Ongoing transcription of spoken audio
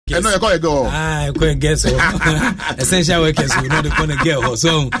I know you call a girl. I quite guess. Essential workers will not call a girl.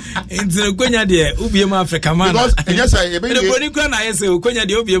 So, into the Quenya de Ubium Africa man. Because, yes, I the Bonicon, I say, Quenya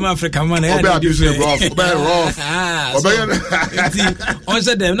de Ubium Africa man.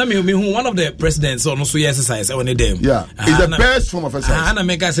 Also, them, one of the presidents almost exercise on the them. Yeah, it's the best form of exercise. And I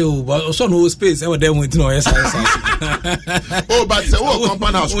make us say, also no space, ever them with no exercise. Oh, but what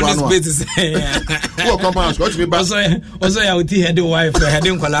compound house? What compound house? Also, I would hear the wife,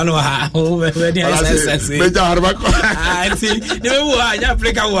 heading Colano. I see, you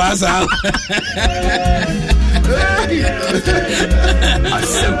Africa was out.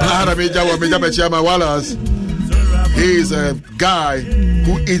 He is a guy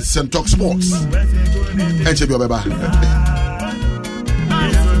who eats and talks sports. And check your baby.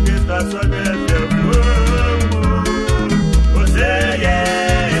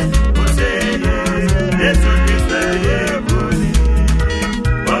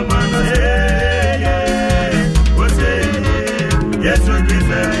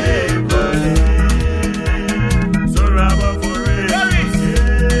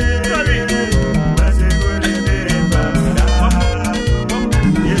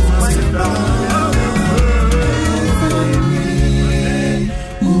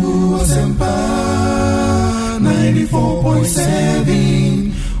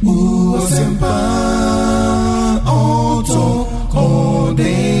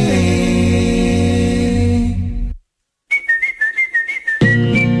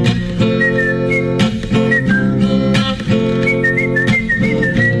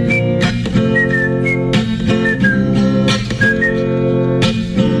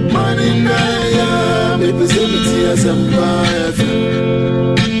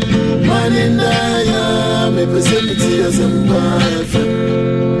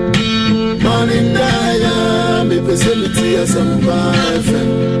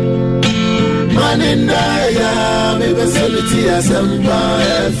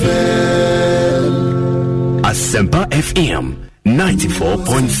 Asempa FM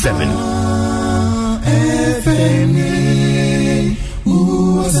 94.7 FM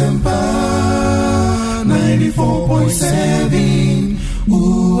Asempa 94.7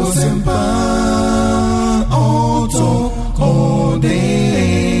 Asempa Auto all day.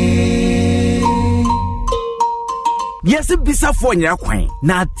 Yes, bisa for nya kwan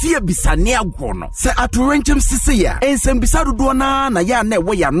na tie bisa ne agwo no se atorenchem sisi ya ensem bisa dodo na ya na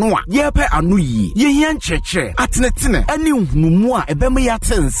ewo ya no a ye pe anu yi ye hia nkyekye atenetene ani hunumu a ebem ya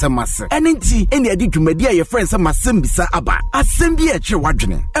tensem ase eni nti eni adi dwumadi a ye friends masem bisa aba asem bi eche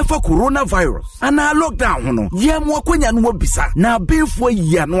wadwene efa coronavirus ana lockdown ho no ye mo akonya no bisa na benfo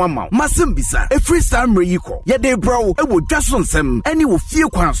yi anu ama masem bisa e freestyle mreyiko ye de bro ewo dwaso nsem eni wo fie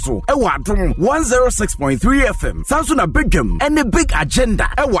kwan so ewo adom 106.3 FM sanso na bedwam ene big agenda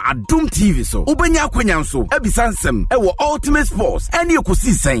ewo Adum TV so ubenya akonya so ebisansem ewo Ultimate Sports ene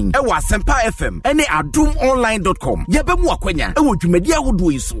ekosi sen ewo Asempa FM ene adumonline.com yebemu akonya ewo dwumadi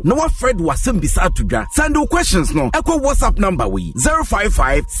ahodo iso na wa Fred wasem bisa atudwa send your questions no ekwo WhatsApp number we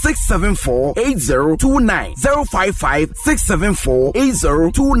 055-674-8029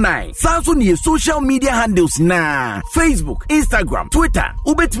 055-674-8029 sanso ni social media handles na Facebook, Instagram, Twitter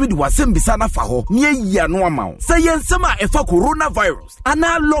ubetimi di wasem bisa na fa ho ne yia no ama say sema efa coronavirus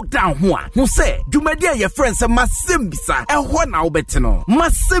ana lockdown ho a ho say dwumadi a ye friends masem bisa ehwo na obetino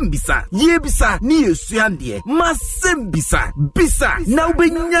masem bisa ye bisa ni esuande masem bisa na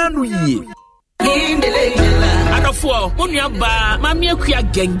obenya no ye Adafo, when you ba, mammy, queer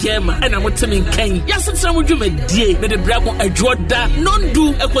gengema, and I'm telling Ken. Yes, it's some would you make dear, that the bravo a jorda, non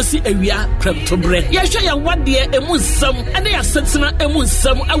do a quasi area, crepto bread. Yes, I want dear a musum, and they are sentinel a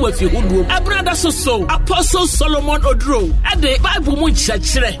musum, I was your hood. A brother so, Apostle Solomon Odro, and the Bible moon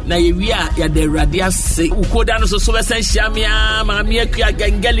church, Naivia, ya de radias say, Ukodan so shamia, mammy, queer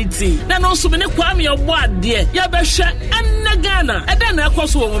gengality. Then also many kwami of what dear, Yabasha, and Nagana, and then I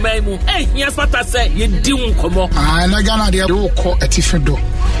cross over Memu, eh, yes, I say you do come up. I Ghana they do call a Tifedo.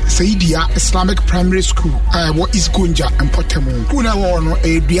 Saidia Islamic Primary School. What is Gunja and Potemo? Kuna wono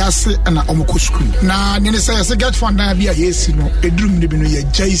a Biase and a Omoko School. Na nene say I get for na bia yes no a drum de bino ye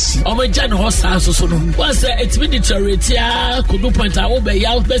JC. Omo Jan horse house so no. Was it's military tia could point out be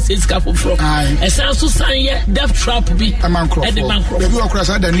ya best is careful from. E sound so sign ye death trap be. A man crop. Baby okra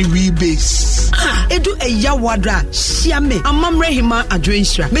sa da ni we base. Edu e ya wadra shiame amamre hima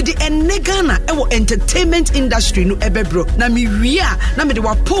adwensra. Me di Ghana ewo entertainment industry no ebebro na mi ria na me de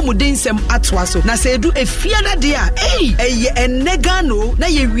wapo apomuden sem atoa so na se edu efiada de a eye enegano na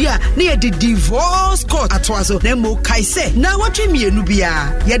ye wi a na ye de divorce court atoa so na mo kai se na watwe mienu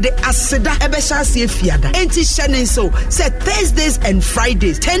bia ye de aseda ebe sha se efiada enti hye so say Thursdays and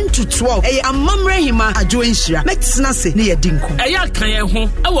Fridays 10 to 12 amamre hima adwo enhira metina se na ye dinko kan ye ho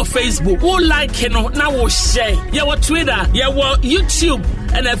our Facebook wo like no na wo share ye wo Twitter ye wo YouTube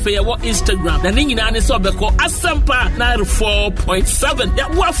and if you want Instagram, the name is Obeko Asampa 94.7. Ya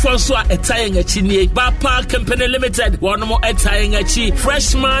wa so a tying a chini, Bapa Company Limited, one more a tying a chi,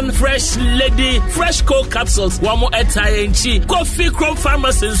 freshman, fresh lady, fresh cold capsules, one more a tying chi, coffee crop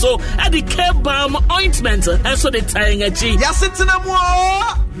pharmacy, so at the care balm ointment, and so the tying a chi. Yasitinem,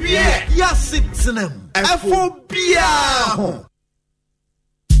 yeah, Yasitinem, F.O.B.A.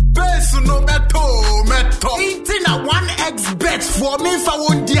 Besu no meto Intina 1xbet for me fa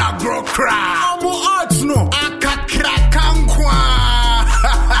won dia bro cra Omo odds no akakra kankwa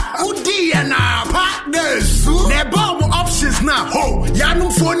Udi na partners ne bomb options na ho yanu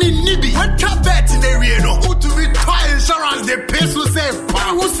phone nibi wata bet na wie no utubi to insurance the peso say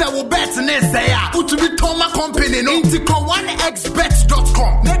pa who say wo bet na say ya utubi to ma company no intiko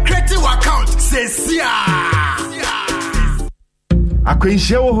 1xbet.com na create account say sia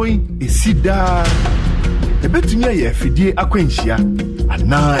akwenhia wo hoi esida ebetumi aye afidie akwenhia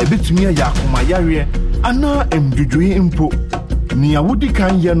ana ebetumi aye akomayare ana emdudui mpo ni awudi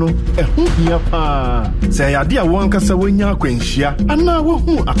kan ye no ehu hia pa se yade a won kasa wonya akwenhia ana wo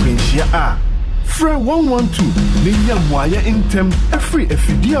hu akwenhia a Fre 112 nenya muaye intem every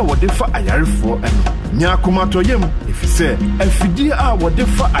afidie a wode fa ayarefo eno nya akomatoyem efise afidie a wode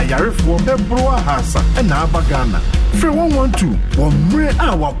fa ayarefo bebro ahasa na abagana Fre 112 womre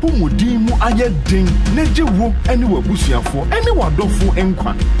a wapomodin mu aye den nejewo ene wabusuafo ene wadofo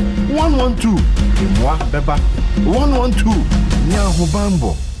enkwa 112 emwa beba 112 nya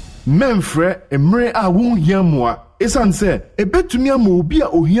hobambo memfre emre a wo hiamwa esanse ebetumi ama obi a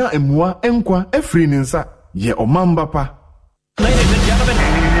ohia emwa enkwa efri ninsa ye omamba pa. Ladies and gentlemen,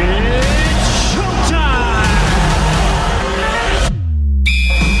 it's showtime.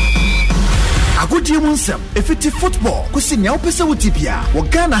 Agudi munsem efiti football kusi nya opese wotibia wo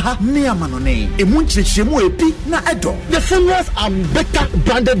Ghana ha ne amanone emu nchirechiremu epi na edo. The seniors are better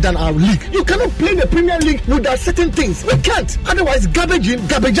branded than our league. You cannot play the Premier League without certain things. We can't. Otherwise, garbage in,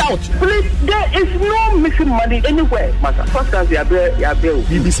 garbage out. Please, there is no missing money anywhere. Master, first as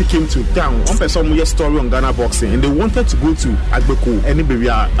BBC came to town. One person made a story on Ghana boxing, and they wanted to go to Agbeko. Anybody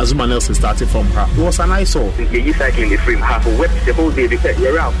Azuma Nelson started from her. It was an eyesore. You cycling the frame half a web the whole day because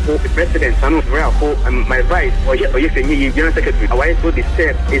you're out for the president. I know you're out for my vice or yes, you general secretary. I want to this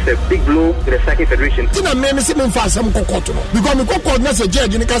step is a big blow to the cycling federation. Tina me see me fast some kokoto. Because me kokoto na se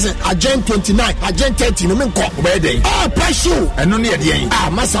judge ni ka say agent 29, agent 30 no me nko. Obey ah, passion. Eno ne ye ah,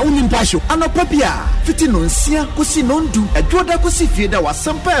 masa unim passion. Anopapia fiti no nsia kosi no ndu adwoda kosi fie da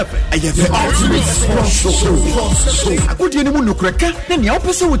wasampa efe eye the ultimate sports show akodi ni mu nukreka na ne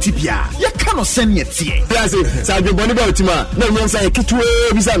opese wotibia ye ka no sen ye tie yes say be boni ba otima na nyansa ekitwe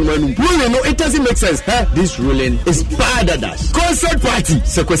bisa no manu no it doesn't make sense this ruling is bad at us concert party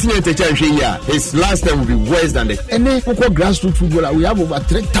se kwesi ntecha hwe ya his last time will be worse than the any local grassroots footballer. We have over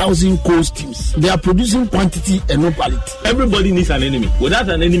 3,000 coast teams. They are producing quantity and no quality. Everybody needs an enemy. Without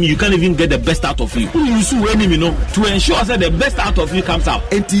an enemy, you can't even get the best out of you. Who you sue enemy, no? To ensure that the best out of you comes out.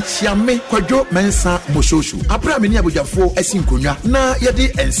 Enti Siame Kwadwo Mensa Moshoshu. Abra meni abujafo esinkonwa na yede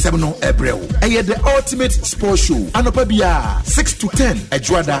ensem no ebreo. Eye the ultimate sports show. Anopa bia 6 to 10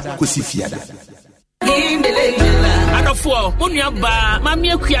 Ejwada kosi fiada. Adofo onua ba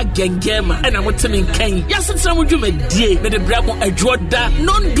mamie kua gengema na motemi kan yasetra mo dwumadie na de brabo adwoda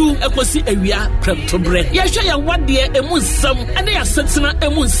nondu ekosi awia premtobre yehwe ya wade emu nsam ene yasetra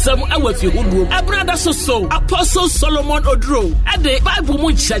emu nsam awafi hoduo abrada soso Apostle Solomon Odro ade Bible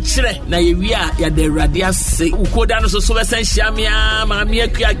mu nchakire na yewia ya de Awurade ase ukoda no soso besan hyiamia mamie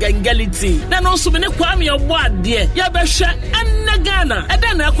kua gengality na no so me ne kwame obo ade ya behwe Ghana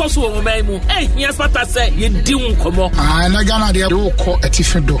ede na ekoso wo maimu ehia spata se yedi nkomo na Ghana de ko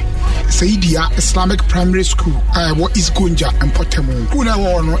etifedo Saidia Islamic Primary School what is Gonja and Potemu kuna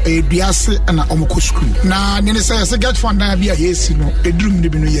wono eduase na omoko school na ne say get fund na bia yesi no edrum de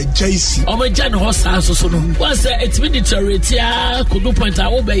bi no ye jaisi omeja no hosa so no was expenditure a kodo point a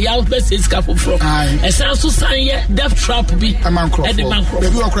wo be ya best iska foforo esan so san ye death trap bi e de mancro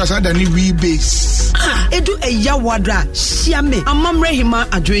be okra sa da ni we base edu eya wadra hyiame amamre hima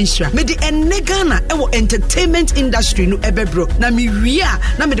adwenhira me de Ghana e wo entertainment industry no ebebro na me wi a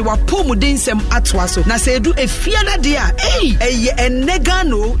na me de wapɔmuden nsɛm atoa so na sɛ edu efiada de a ɛyɛ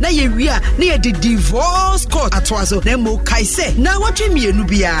enegano na ye wia na ye de divorce court atoa so na mo kai sɛ na watwe mienu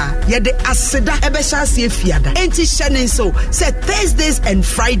bia ye de aseda ɛbɛhyɛ ase efiada enti hyɛ so sɛ Thursdays and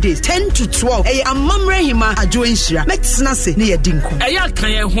Fridays 10 to 12 ɛyɛ amamre hima adwo nhyira mɛtena se na ye dinko ɛyɛ kan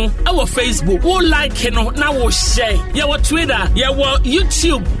yɛ ho ɛwɔ Facebook wo like no na wo share ye wɔ Twitter ye wɔ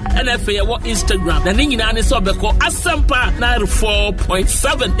YouTube ɛna afei ye wɔ Instagram na ne nyinaa ne sɛ ɔbɛkɔ Asempa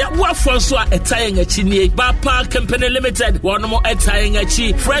 94.7 ya wo afɔ so a ɛtae ngachi nie Bapa Company Limited one more ɛtae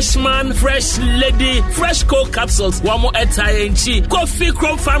ngachi Freshman Fresh Lady Fresh Co capsules one more ɛtae ngachi Coffee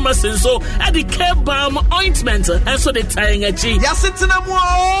Chrome Pharmacy so ɛde K-Balm ointment ɛnso de tae ngachi yasitena mo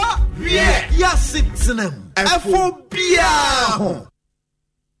yasitena afobia ho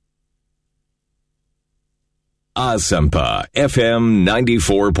Asempa FM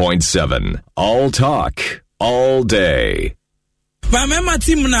 94.7. All talk, all day. But member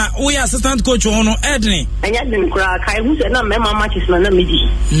team na we assistant coach ono Edney. Anya dem kura kai hu se na member matches na medi.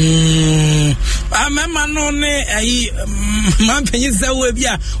 Member no ne ayi man penyi se we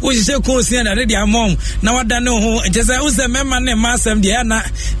bia wo hye coach na de amom na wada ne ho je se wo se member ne masem de na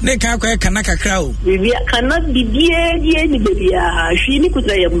ne ka kwa kana kakra o. Bibia kana bibie die ni bibia hwi ni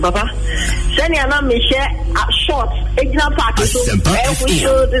kutra ye papa. Sani ana me share short ejina park so e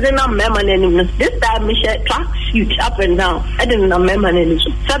so de na member ne this time me share track suit up and down. I didn't know member ne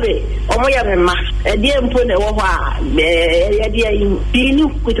so. Sabe omo ya me ma e die mpo ne wo ho a e die ni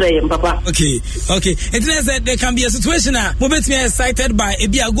kutra ye papa. Okay. It said there can be a situation where me excited by a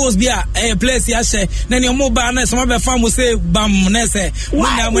bia goes bia a place ya she na ne mo ba na some be fam say bam na say mo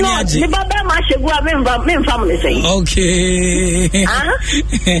na mo ni agi. Me ba ma shegu a me fam le say. Okay.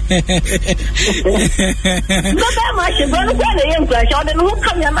 Me ba ma shegu no kwa le yen kwa sha de no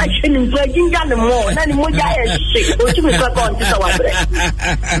kam ya ma hwe ni kwa jinja ne mo na ni mo ja ya she o ti me kwa kon ti sa wa bre.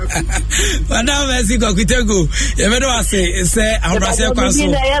 Madam Messi ko kitego e me do ase say abrase kwa so.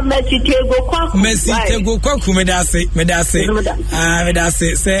 Messi tego kwaku medase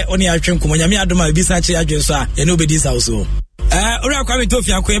medase se oni atwen komo nyame adoma ebisa che adwen so a ye no bedi sa so ori akwa me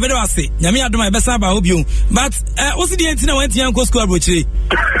tofia ko ye bedo ase nyame adoma e besa ba obiu but o si die ntina wanti an ko school abrochire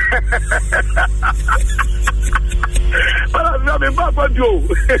Wala na me ba kwa jo.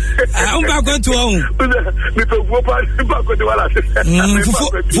 Un ba kwa to on. Me to go pa kwa de wala.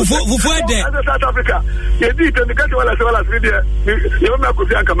 Fufu ede. South Africa. Ye di te me ka wala se dia. Ye ma ko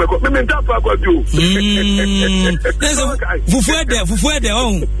fi anka me ko. Me nta pa kwa jo. Fufu ede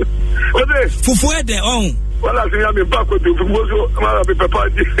on. Fufu ede on. Wala se ya me ba kwa jo. Fufu so ma me papa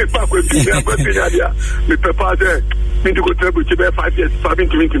di pa kwa ti me kwa ti dia. Me papa de me to go travel to 5 years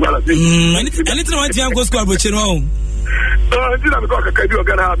 20 wala. Anything want to go school abrochire on. Oh,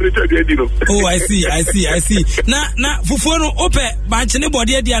 I see. Na fufu no ope banche ne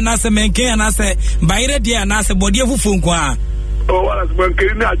body dia na se menken na se bayre dia na se body fufu nko a. Oh, wala se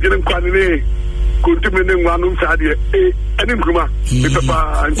menken na agire nkwa ne kontime ne nwa no sa de ani nkuma.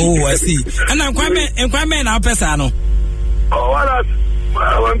 Oh, I see. Ana nkwa me na opesa no. Oh, wala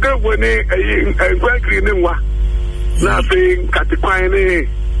wanka bone nkwa kri ne nwa. Na fe katikwan ne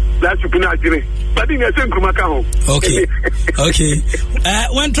that's you agire. Okay.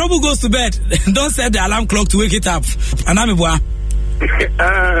 When trouble goes to bed, don't set the alarm clock to wake it up. Anamibwa.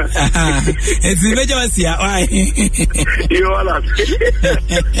 It's emergency. Why?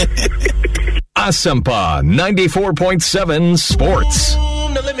 Asempa 94.7 Sports.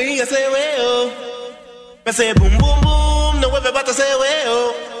 Let me say well. I say boom boom boom. No ever about to say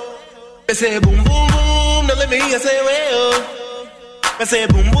well. I say boom boom boom. No let me say well. I say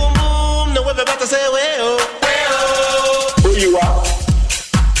boom boom boom. No we're about to say well. Who you are?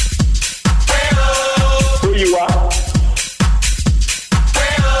 Who you are?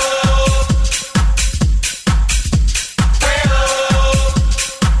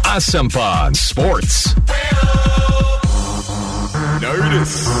 Asempa Sports.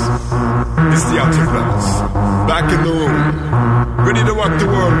 Notice. It's the Outlaws. Back in the room. Ready to rock the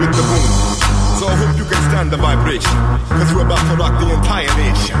world with the boom. So I hope you can stand the vibration, because we're about to rock the entire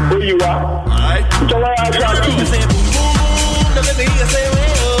nation. Who you are? Alright? So I say boom boom boom, now let me hear say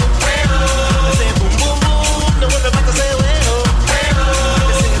well. I say boom boom boom, now we're about to say well.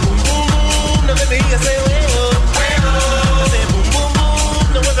 I say boom boom boom, now let me hear say well. I say boom boom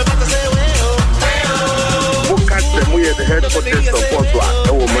boom, now we're about to say well. Who can't say we are the head for this support to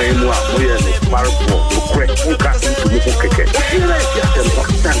our woman, we are the powerful, who crack, who can't into the keke.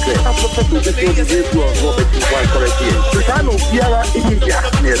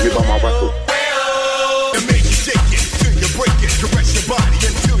 Caress your body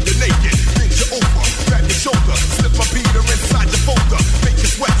until you're naked. Bend you over, grab your shoulder, slip a beater inside your folder, make you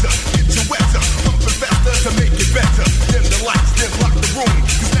sweater.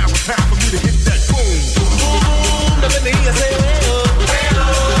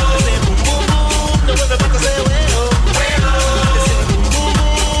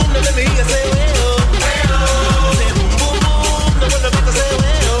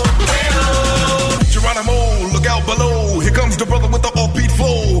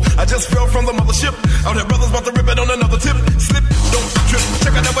 I just fell from the mothership. Out here, brothers about to rip it on another tip. Slip, don't trip,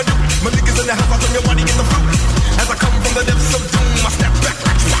 check I never do. My niggas in the house, I turn your body, get the fruit. As I come from the depths of doom, I step back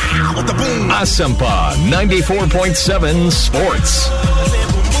like wow with the boom. Asempa 94.7 Sports.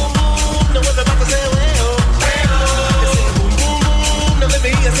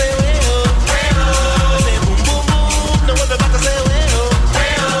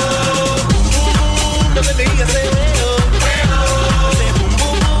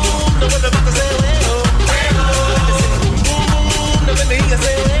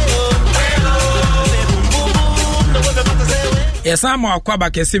 Yes, I'm Aquaba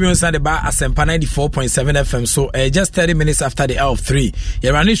Kesibion Sadeba Asempa 94.7 FM. So just 30 minutes after the hour of 3.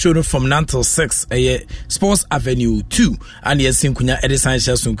 You're running show from 9 till 6. Sports Avenue 2. And yes, in Kunya Edison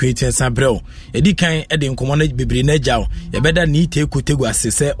Shasun Creating Sabrel. Edi kan Edin Common Bibri Nejao. You better need to Kutegu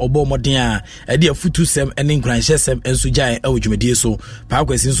Assesse Obo Modia. Edi a Futu Sem and in Granchesem and Sujai Eljumedia so.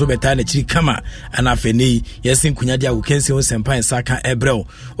 Parkwes in Sobetana Chikama and Afeni. Yes, in Kunya Ukensi Sempa and Saka Ebrel.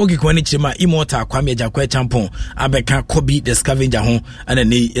 Ogi Kwani Chima Immorta Kwame Jakwe Champon. Abeka Kobe the Scavenger home and a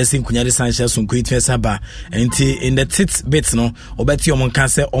knee. Yes, in Kunya Sanchez on Creating Saba. And in the tits bits no. Obeti Omon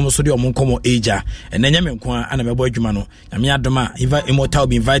Cancer almost the Omon Como Aja. And then Yamen and a boy Jumano. Yamiadoma, Immortal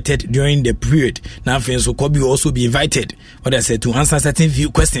be invited during the period. Now, so Kobe will also be invited. What I said to answer certain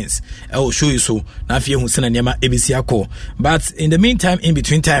few questions. I will show you so. Now, fear Hussein and Yama ABC Ako. But in the meantime, in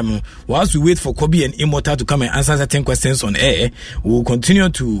between time, whilst we wait for Kobe and Immortal to come and answer certain questions on air, we will continue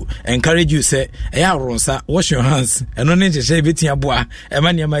to encourage you. Say, Ronsa, wash your hands. And no need to say, Betia Boa,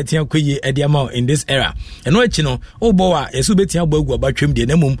 Emania Maitia Kuyi, Ediamo in this era. And no, you know, oh, Boa, Esubetia Bogu about trim the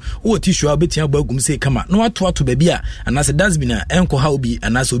Nemum, or tissue, Betia Bogum say, come out, no, to Babia, and as a Dasbina, Enko Haubi,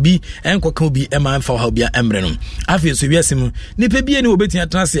 and as will be, Enko Kobi, Emma for Haubia Embrenum. I feel so, yes, Nipebi and Obetia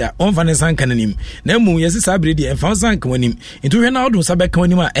Transia, on Vanessa Canonim, Nemu, yes, Sabridi, and found San Conim, into Renaldo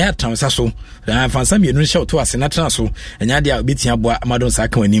Sabaconima, air town Sasso, and I found some you shout to us in a transo, and Yadia Betia Boa, Madon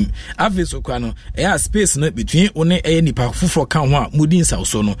Saconim. I feel so, Cano, air space between one any park for Kanwa, Mudin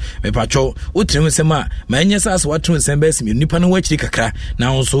Sausono, Mepacho, Utrim Manyas, what to Sembes, Nipan Watch Kakra,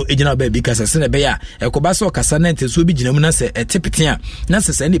 now also Ejana Baby because I sent a bear, a Cobaso Casanete, Subi Genumana, a Tipitia,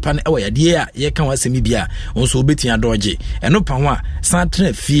 Nasas any pan away, dear, ye can was semibia, also Betia Doji, and no Panwa,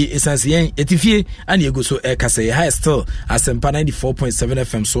 Santre Fee, Essentian, Etifie, and you go so a Cassa, high still, as Sempa 94.7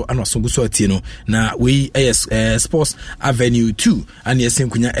 FM, so and also Guso Tino, now we Sports Avenue 2, and yes,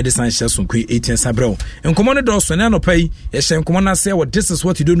 Kunya Edison Shasun Queen 18 Sabro, and Commander Dawson, and no pay, yes, and Commander say what this is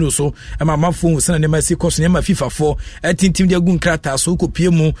what you don't know so, and my phone was sending my course in my FIFA 4, I think Tim Diagun Krata, so could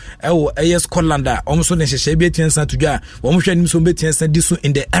Piemu, AS Colanda, almost on the Shabian Santuja, almost any so better and this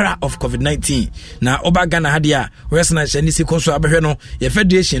in the era of COVID-19. Now, Obagana Hadia, Western Chinese Consul Aberno, a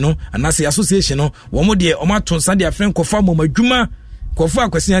federation, and as the association, one more dear Omaton Sandia Franco Famo Majuma. Kofa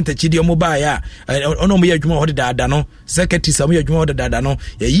kwesi chidi omoba ya ono mo yadwuma ho de no secretary samu yadwuma ho de no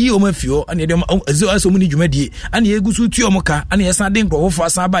yi o mafio ane de aso mu ni dwumadie ane yegusu tu omoka ane yesan de nkofo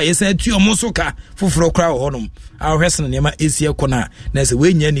asan ba yesan tu omosoka foforo kra ho nom ahwesen ne ma esie kona na se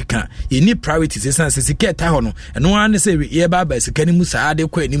we nya nika ye ni priorities yesan se siketa ho no eno ane se ye ba ba sikani mu saa de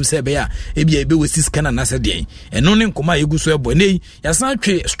kwa anim se be ya ebia ebe wesi sikana na se de eno ne nkoma yegusu ebo nei yasan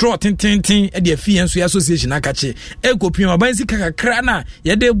twe straw tintintin e de afie enso association akache ekopia oban sika kakra na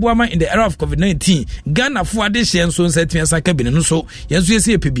yede buama in the era of COVID-19 Ghana for addition so setting as a cabinet no so yenso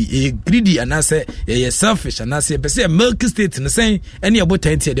yesi epebi greedy anase selfish anase pese milk state no say any about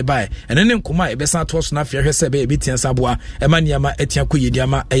 10 de buy and then nkoma e besa to so na fie hwese be betian saboa e maniama etia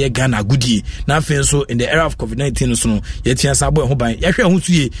koyediama eye Ghana gudi na afen so in the era of COVID-19 so no yetian saboa ho ban yehwe ho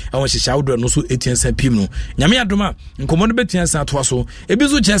suye e won hihya wodro no so etian sa pim no nyame adoma nkomo no betian sa to so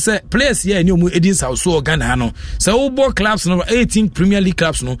ebizu chese place ye ani omu edin sa so Ghana ha no so wo ball clubs no 18 Premier League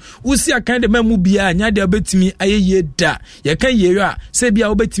clubs no usi akande mamu bia nya de obetimi ayeye da ye kan yeyo a se bia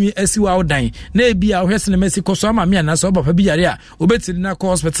obetimi asiwa odan na e bia ohwese ne mesi koso ama me na so oba bi yare a obetili na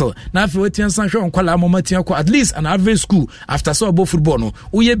hospital na afi wetian san hwe onkwala amamatia ko at least an average school after so obo football no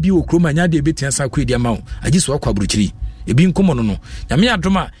uye bi okroma nya de betian san ko edi ama agiso akwa buruchiri ebi nkomo no nyame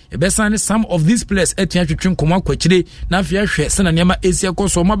adoma ebesan some of these players etia twetwe nkomo akwachire na afia hwe se na niam esia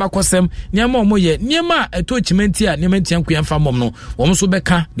koso mabakosem niam omoye niam etochimenti a niam tia nkuyamfa mom no wom so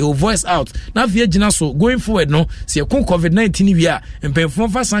beka they will voice out na afia gina so going forward no se ekon COVID-19 wi a empemfo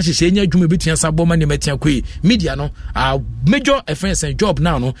fa san hyehyɛ nya adwuma betia sabo ma niam tia kwe media no a major offense and job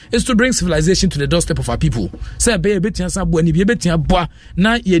now no is to bring civilization to the doorstep of our people say be betia sabo ani be betia boa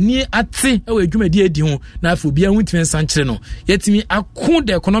na yeni ate e we adwuma di edi ho na afo bia wuntimen san no yetimi akun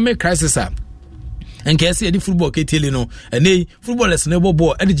the economic crisis a enkese yedi football ketele no ene footballers ne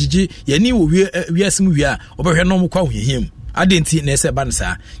bobo ade gigi yeni wo wiasim wi a obehwe no mkwa hohiem adenti na ese ba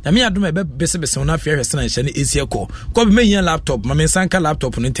nsa nyame adom e bese na afia hwese na nhyɛ ne esi ekɔ ko be menya laptop ma me sanka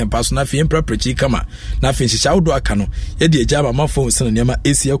laptop no tempa so na afia preparation kama na afia hyehyɛ wodo aka no ye de agya ba ma phone sene nema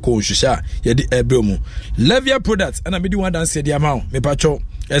esi ekɔ hyehyɛ ye de ebe mu Levia products ana me di one dance de ama me pacho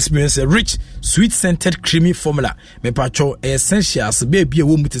experience a rich sweet scented creamy formula me pacho essentials baby e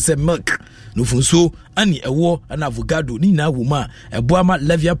wo mu te say milk no funso ani ewo ana avocado ni na wo ma eboama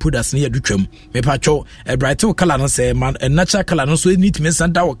Levia products ne yadutwam me pacho a bright color no say man a natural color no so need me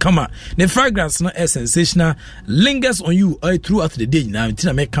sanda wo kama the fragrance no is sensational lingers on you all throughout the day na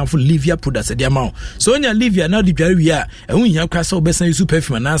ntina me can for Levia products de ama so onya Levia na di dware wi a ehun hia kwasa obesan use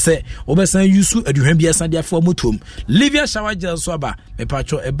perfume na say obesan use aduhwan bia san dia for motom Levia shower gel so aba me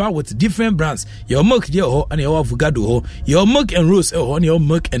pacho about with different brands your milk there ho and your avocado ho your milk and rose ho and your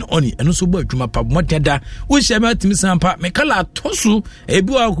milk and honey and so bo adwuma pa modeda wo shema timi sampa me kala tosu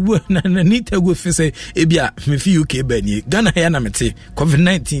ebi wa na nitago fise ebia me fi UK bani Ghana ya na mete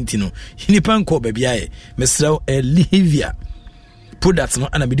COVID-19 no hinipa nko bebia e mesraw Levia products no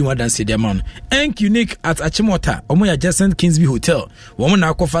ana bidi wadan se diamond enk unique at Achimota omo ya Jason Kingsby Hotel womo na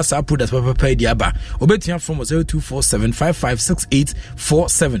akofa sa products papa di aba obetia from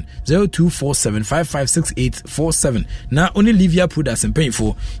 0247556847 0247556847 na oni Levia products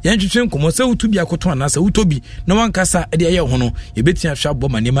mpanyfo yantwetwe nkomo se utubi akoto ana se utobi na wankasa de aye ho no yebetia hwa bo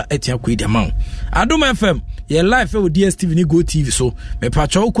manema atia ko diamond Adom FM ye live with DSTV ni Go TV so me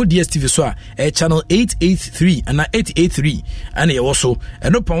pacho ko DSTV so a channel 883 and 883 and also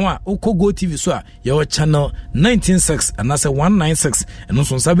eno panwa uko Go TV so a your channel 196 and that's 196 and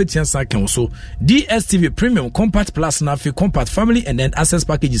also sabetian sa kan so DSTV Premium Compact Plus na fi Compact Family and then access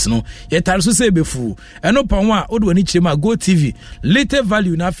packages no ye tare so say befu eno panwa odo ani chirema Go TV later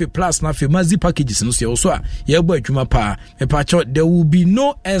value na fi plus na fi mazi packages no so also a ye bo adwuma pa me pacho there will be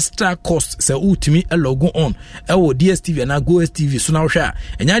no extra cost say ultimi logo on ewo DSTV na Go STV so na hwa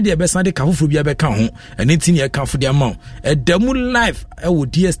enya de besan de kafofo bia be kan ho eni tin ye kan fo de amount edamu live ewo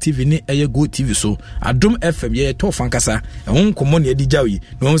DSTV ni eye Go TV so Adom FM ye to fankasa ehun komo ne edi jawi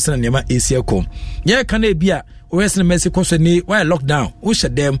no ho sena nema esia kom ye kan e bia Western Mexico so ni why lockdown wo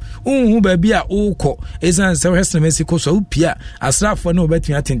shedem unhu ba bia ukọ ezan se Western Mexico so upia asrafo na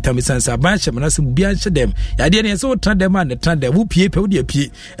obetua atentam sansa ban hyemna se bia shedem ya de ne se wo tradem and tradem wo pie pe wo de pie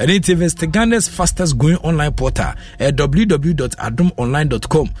Ghana's fastest growing online portal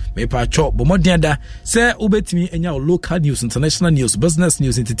www.adomonline.com me pa cho bomodianda se obetumi enya local news, international news, business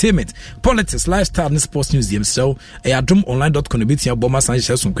news, entertainment, politics, lifestyle and sports news dem so adomonline.com betia boma san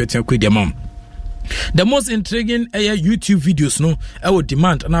hye so kwetia kwediamam. The most intriguing YouTube videos no our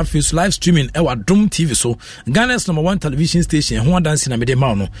demand and our face live streaming our Adom TV so Ghana's #1 television station who dance na mede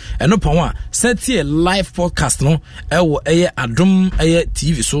ma no eno pa set here live podcast no our Adom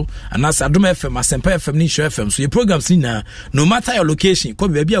TV so and as Adom FM Asempa FM ni Show FM so your programs ni na no matter your location ko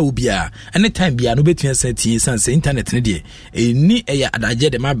bia bia wo bia anytime bia no betun set sense internet ne de ni adaje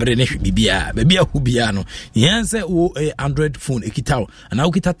de ma bere ne bia bia wo bia no yan say wo Android phone ekitaw and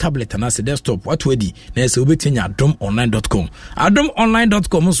wo kita tablet and as desktop what na se obetenya adomonline.com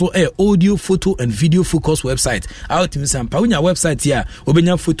adomonline.com so audio, photo and video focus website out in Sampa unya website here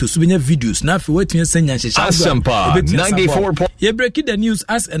obenya photos obenya videos na fi wetin senya hyehyɛ Sampa 94. ye break the news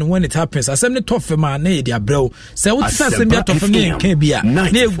as and when it happens asem ne top fema na ye dia brew se wo tisa asem bia top fema kan bia na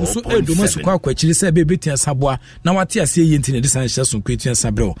egu so edomo so kwa kwachiri se be betia saboa na wate ase ye ntine desan hyehyɛ so kwetua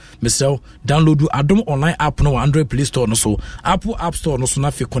sabrew mesel download Adom online app no Android Play Store no so Apple App Store no so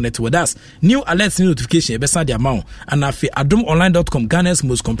na fi connect with us new alert notification ebesa the amount and afi adomonline.com Ghana's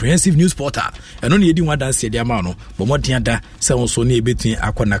most comprehensive news portal eno ne yedi wadan se the amount no bo modin da se won so ne ebetun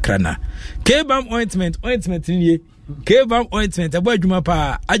akona krana K-Bam ointment ni K-Bam ointment abo adwuma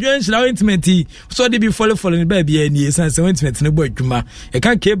pa adwen hira ointment so dey be follow ne ba bia ni sense ointment ne bo adwuma e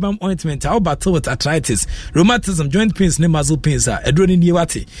kan K-Bam ointment how battle with arthritis, rheumatism, joint pains ne muscle pains a edro ne ni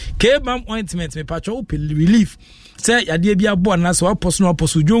wate K-Bam ointment me patcho relief say yade bia bo na so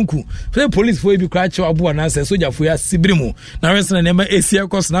aposo jonku say police for bi kra che abo na say soldier for ya sibrimu na resna ne ma esia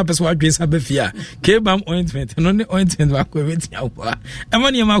cost na person wadwe sa bafia K-Bam ointment no ne ointment wa ko beti awo e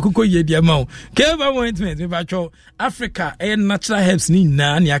ma ne ma akoko ye dia ma K-Bam ointment me patcho Africa natural herbs ni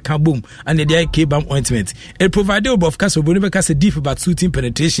na aka bom and the K-Bam ointment it provide of castle boni be case deep but soothing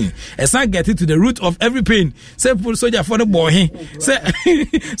penetration and get it to the root of every pain say soldier for the boy say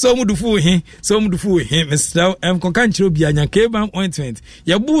so mu du fu he Mr. Kanchiro bia nya K-Bam ointment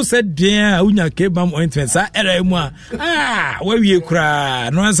ya bu said dia unya K-Bam ointment sa era mu wa wie kura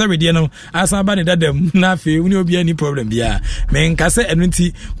no answer we dia no asa ba ne dadam na fe uni obi any problem bia men kase eno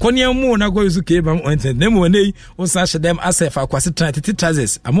nti konia mu na go use K-Bam ointment na mu nei wo sa hyɛ asɛ fa kwase tena tete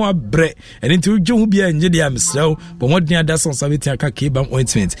trazes amo abrɛ ɛne nti wogye ho bia nje dia mesrɛw bomɔden ada son sa betia ka K-Balm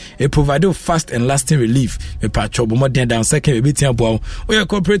ointment it provide fast and lasting relief me patcho bomɔden down second betia boa we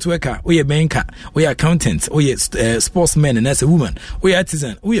corporate worker we banker we accountant we sportsman and as a woman we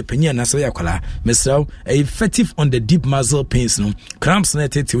artisan we penny na so yakwala mesrɛw effective on the deep muscle pains no cramps na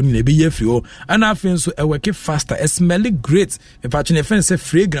tete oni na be yefri o ana afin so e work faster smell great me patcho ne fence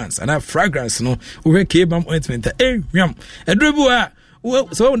fragrance and fragrance no we K-Balm ointment yam edrubu a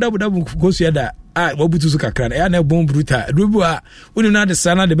so double go suada wabutu so kakra na na bom bruta edrubu a woni na de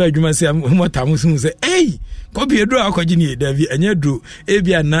sana de ba adwuma se mo tamu se kobi edru akɔgye ni David anya dru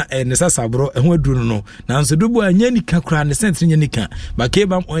ebia na ne sasabro ho adru no nanso dubu anya nika kra ne sent nya nika ba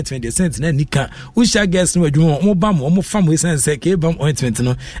K-Balm ointment de sent na nika usha gas no adwuma mo ba mo fam we sense K-Balm ointment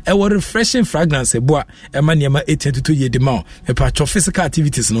no e wo refreshing fragrance ebo a ma niam 822 ye de ma e pa physical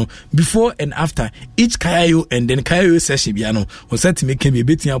activities no before and after each kayo and then kayo session bia no o set make me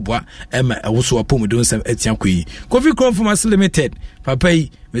betia boa e ma wo so apomodon sem atian koyi Coffee Chrome Pharmacy Limited papa yi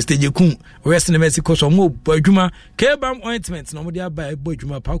Mr. Jekun West Mexico so mo adwuma K-Balm ointment no mo dia ba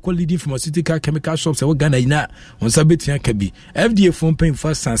adwuma pa quality pharmaceutical chemical shops e wo Ghana ina on sabetia ka bi FDA phone pay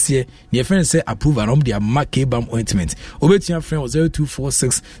for sanse ne friend say approve and mo dia ma K-Balm ointment obetia friend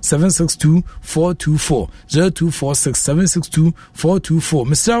 0246 762 424 0246 762 424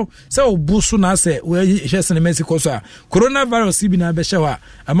 Mr. say obusu na say we West Mexico so coronavirus bi na be hyewa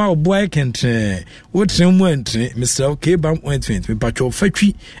ama oboy kentre wo tremu entre Mr. K-Balm ointment me patcho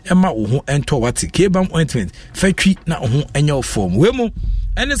fatwi ema wo ho ento wate K-Balm ointment fatwi na wo ho enya wo form we mu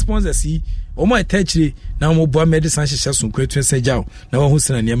any sponsor si o mo etachire na mo boa medicine hyehyɛ so kwetwe sejaw na wo ho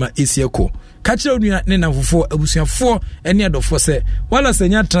sena niam esi ekɔ kachira onua ne namfofo abusuafo ene adofo se wala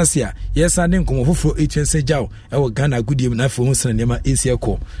senya transia yesa ne nkomo foforo etwe sejaw e wo Ghana gudiem na afo ho sena niam esi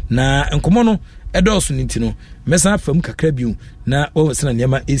ekɔ na nkomo no edoso ninti no mesa fam kakra biu na wo sena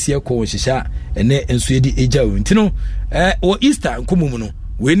niam esi ekɔ wo hyehyɛ ene enso edi ejaw nti no wo Easter nkomo mu no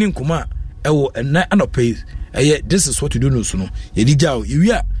we ni nkoma ewo na anope this is what you do no so no yedi jaw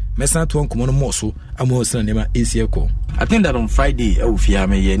iwia mesa to nkomo no mo so amo sena niam esi ekɔ. I think that on Friday I will fear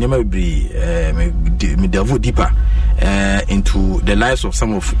me never be me delve deeper into the lives of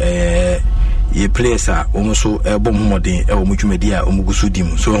some of ye players are almost so bom modern e o mutwumadi a omugusu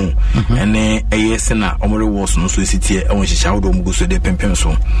dim so and yes na omore was no so city e won hihya wo omugusu de pempem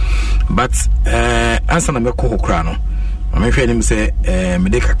so but answer na me ko hokra no I'm afraid him say me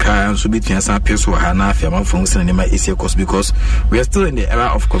de kaka so between some people ha na afia man from sin nema esi course because we are still in the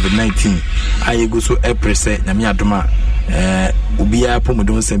era of COVID-19 I go so April say na me adoma ubia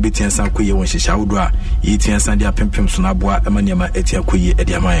pomodon se between some koye won hihya wo do a yetwin san de apempem so na boa ema nema etia koye e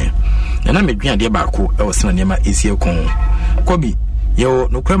de aman na me dwan de ba ko e wo sin nema esi kon kobi yo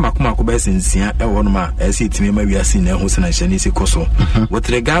no kwema kuma ko ba sensia e wono ma esi timi ma wiase na hu sena hyane esi koso with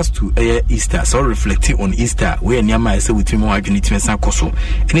regards to Easter so reflecting on Easter we nyama ese witimi wa adwene timi san koso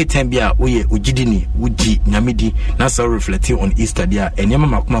anytime bia we ogidini wuji nyamedi na so reflecting on Easter dia enyama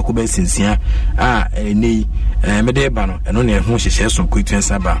makuma ko ba sensia nei mede ba no eno ne hu hyehye so ko timi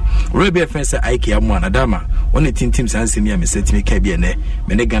san ba we be fence aiki amu anadama one tintim san semi a mesetimi ka bia ne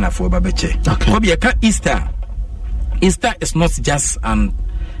me ne Ghana fo ba beche ko bia ka Easter is not just an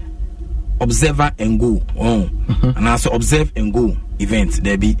observer and go and also observe and go event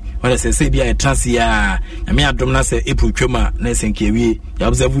there be when I say be a trans ya I mean adom say April twema na senke wi ya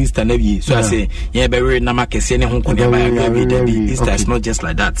observe Easter na wi so I say yeah be na makese ne ho ko ne ba Easter is not just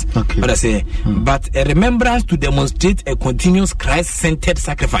like that but I say but a remembrance to demonstrate a continuous Christ-centered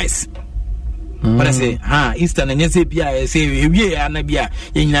sacrifice. But I say, Easter and yes, I say, we are Nabia,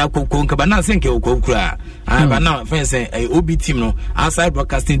 in our Conca, but not think you kura. But now, friends, a OB team, no, outside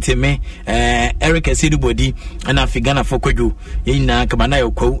broadcasting team, Eric Asidubody, and Afigana Fokoju, in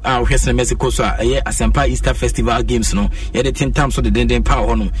Cabanayo, our Western Mexico, a Sampa Easter Festival Games, no, yet the 10 times of the Denden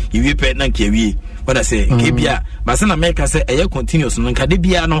Power, no, you will pay Nanki. What I say, Kibia, but some America say a year continuous, and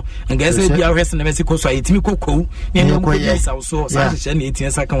Cadibiano, and guess we are Western Mexico, so it's Miko, yes, also, Sasha,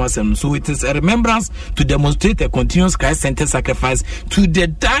 18 seconds, so it is a remembrance to demonstrate a continuous Christ-centered sacrifice to the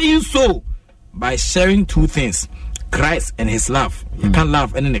dying soul by sharing two things: Christ and His love. You can't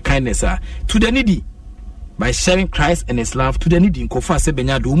love and then the kindness to the needy. By sharing Christ and His love to the needy. Kofa se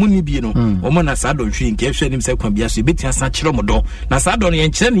benya do muni bi no. Omo na sa don hwe nke hwe nim se kwa bia so betia sa kire modo. Na sa don ye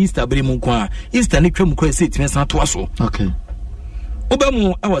nkire ni Easter bere mu kwa. Easter ni twam kwa se time sa to aso. Okay.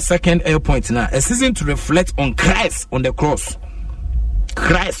 Obemu our second air point now, a season to reflect on Christ on the cross.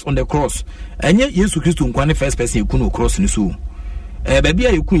 Christ on the cross. And yet, Jesus Christ, one first person you couldn't cross in the soul. baby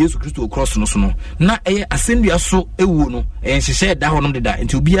a yɛku Yesu Kristo cross no so no na ɛyɛ asɛnnua so ɛwuo no ɛnhyehyɛ da hɔ no deda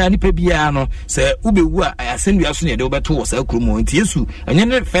nti obiara nipa biara no sɛ wobɛwu a asɛnnua so ne yɛde wobɛto wɔ saa kurom nti Yesu ɛnyɛ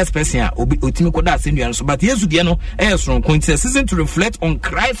ne first person a otimi kɔda asɛnnua no so but Yesu deɛ no ɛyɛ soronko nti season to reflect on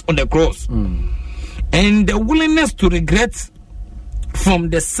Christ on the cross and the willingness to regret from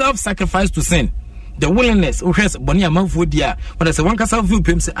the self-sacrifice to sin. The willingness o hwes boni amanfo dia when say one kasa feel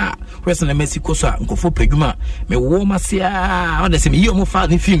pem say hwes na Messi koso a nkofo padwuma me wo masia when say me yi omo fa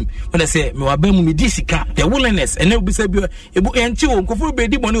ni film when say me waba mu me di sika the willingness and we say bi ebu enchi o nkofo be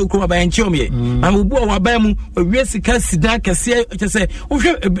di boni okoma ba enchi o me and obu o waba mu we sika sida kase say o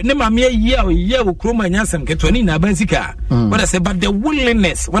hwe ne ma me yi a ye okroma nyasem keto ni na ban sika when say but the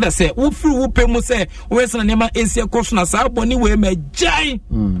willingness when say wo free wo pem say we say na ma esi koso na sa boni we me jai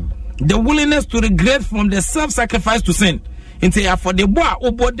the willingness to regret from the self-sacrifice to sin. Into for the boy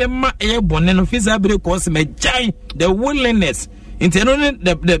obo dem ma e bonne no feasible cause me jai the willingness into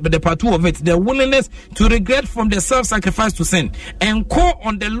the part 2 of it, the willingness to regret from the self-sacrifice to sin and call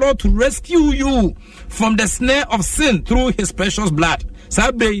on the Lord to rescue you from the snare of sin through his precious blood.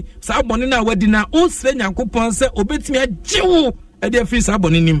 Sabe sa bonne na wadina o se Nyankopon se obetimi ajewo e dey free sa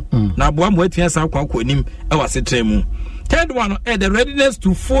bonne nim na boa mo atia sa kwa nim e wasetre mu. Third one, the readiness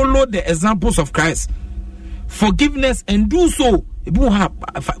to follow the examples of Christ. Forgiveness and do so.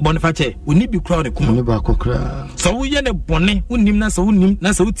 Boniface, we need be crowd. So we are the bonnet, we nim na so tiene,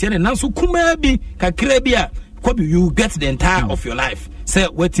 na so kumabi, kakrebia, you get the entire of your life. Say,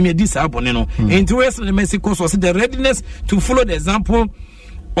 what me this aboneno. Interesting in Mexico, so the readiness to follow the example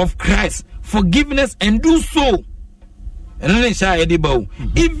of Christ. Forgiveness and do so.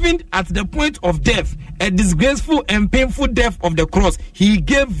 Even at the point of death, a disgraceful and painful death of the cross, he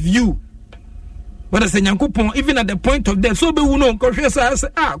gave you. But I say, even at the point of death, so be uno,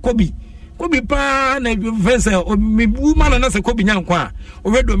 Kobe pa na fence o me woman na se Kobe nyankwa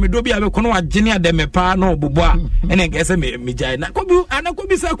o wedo me do bia be kono agene ade me pa na obobo a ene nke se me jai na Kobe ana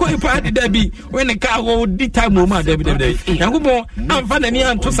Kobe sa ko pa de da bi we ne ka go di time o ma da bi yankubo amfa na ni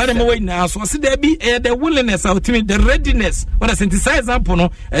anto sare me we na so se da bi the willingness out me the readiness when I synthesize example no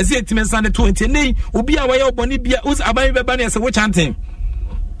as it me sande 20 nei obi a waye oboni bia us aban be ba na se wo chanting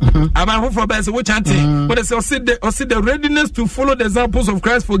about who for best what chanting but it's also the readiness to follow the examples of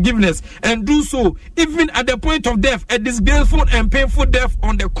Christ's forgiveness and do so even at the point of death, a disgraceful and painful death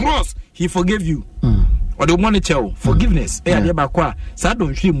on the cross. He forgave you. Or the one tell forgiveness. Yes, okay.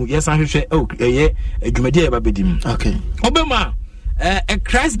 Obama, a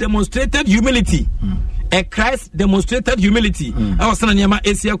Christ demonstrated humility. A Christ demonstrated humility.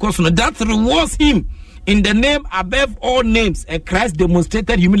 That rewards him. In the name above all names, a Christ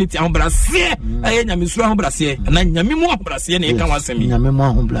demonstrated humility. A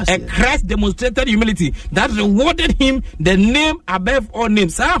Christ demonstrated humility that rewarded him the name above all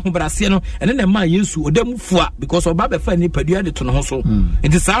names. And then the man used to because of Baba Fanny Padua de Tonoso.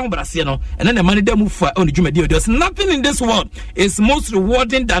 It is and then the money on the Jumedio. There's nothing in this world is most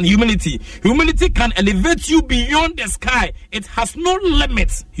rewarding than humility. Humility can elevate you beyond the sky. It has no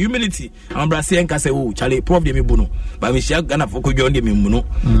limits. Humility. Charlie, problem me buno, but we shall gonna focus on the muno.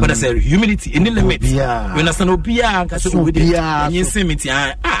 But I say humility in the limit. You understand? Obia, Obia, you see me.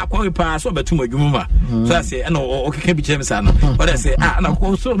 Quite pass over to my juma. So I say, no, okay, can be James. But I say,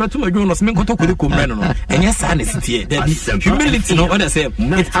 no, so but to my juma, men go to Kumano. And yes, honesty. Humility, no, what I say,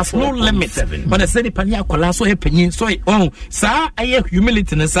 it has no limit. But I said, the Pania Colasso, a penny, so sir, I have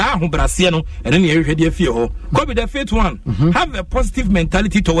humility, and sir, Brasiano, and then you hear fear. Copy the fifth one. Have a positive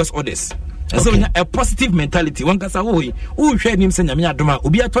mentality towards others. So a positive mentality. One kasa who share him send me adoma.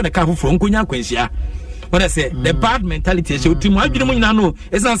 Obi ato the car from Kunya Quensia. What I say, the bad mentality. So to my no,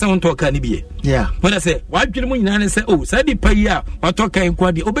 it's not someone talk can be. Yeah. What I say, why do you say, oh, Sadi Paya, or talk in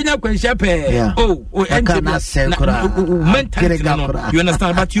Quadi, Obenya Quensia. Mentality. You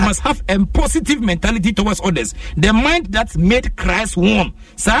understand? But you must have a positive mentality towards others. The mind that made Christ one.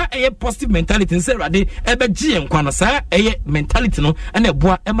 Sa a positive mentality. Say, Rade, Ebe G and Kwana, sa a mentality no, and a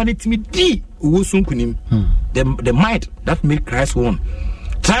boy emanate me D. The mind that made Christ one.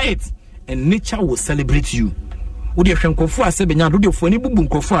 Try it. And nature will celebrate you. Would you think of for Sebenya, do you for any boom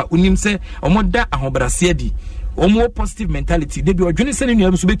kofa, unim say, or more da ahobrasiedi, or more positive mentality? They be a journey sending you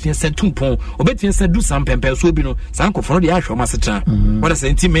to between send tumpon, or between send do some pempel, so be no, Sanko for the actual master. What I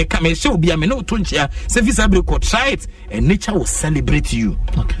say, team come and show be a meno tunchia, Sevisabri try it, and nature will celebrate you.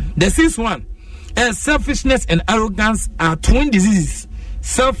 Okay. The sixth one, selfishness and arrogance are twin diseases.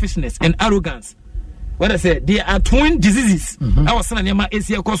 Selfishness and arrogance. What I said, they are twin diseases. I was saying, "Yama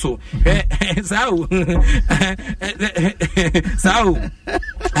Asia Koso." Sao.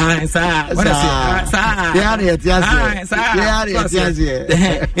 Into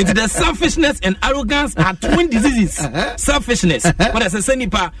the selfishness and arrogance are twin diseases. Selfishness. What I say,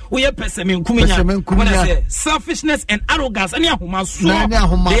 Senipa, we are persimmon kumina. What I say, selfishness and arrogance. And they are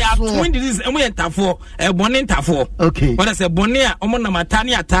twin diseases, and we enter for a bonin tafo. Okay. What I say, Bonia, Omona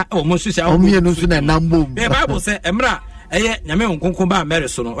Matania ta, or Moshisha. The Bible says, Emra. Nyame nkonko ba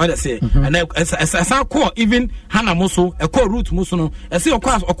Ameriso no what I say and as I call even Hannah Muso a call root Muso no I say of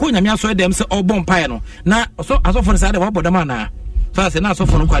course okọ nyame aso dem say obon pae no na so asofo say dey wabodam na so I say na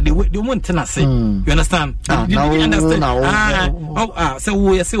asofo no kwa they won't tell us. You understand? Did you understand? So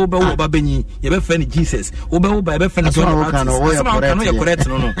we say oba benyi ye be friend Jesus oba be friend so no you correct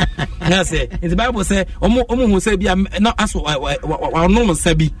no na say the Bible say omo hu say bia na aso no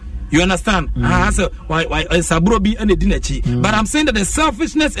say bi. You understand? So why sabrobi and dinachi. But I'm saying that the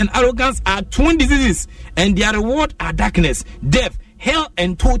selfishness and arrogance are twin diseases, and their reward are darkness, death, hell,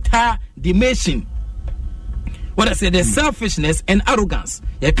 and total damnation. What I say, the selfishness and arrogance.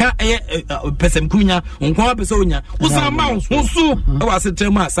 You can't person kunya unkwa pesonya. Usa mouse usu. I was a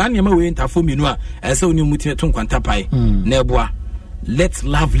tema. Sanya ma we interfo minua. I say uni muti tun kwanta pai. Nebwa. Let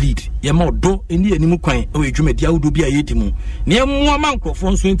love lead. Yama do eni enimu kwan e edwuma dia wodo bia yedimu. Ne emu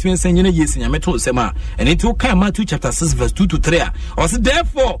amankofo nso ntwen sanye na yesi nyame to sema. And it will come Matthew chapter 6 verse 2 to 3. Also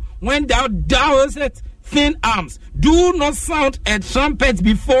therefore when thou doest thin arms, do not sound a trumpet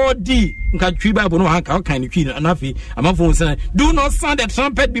before thee. Nka twi Bible no hanka kan twi anafi amafo say do not sound a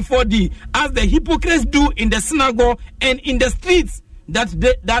trumpet before thee as the hypocrites do in the synagogue and in the streets, that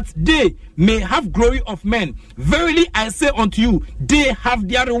they may have glory of men. Verily I say unto you, they have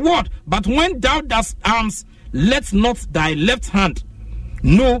their reward. But when thou dost alms, let not thy left hand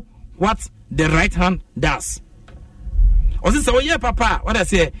know what the right hand does. Osi say oye papa, what I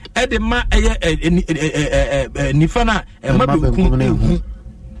say, edema nifana mabukum.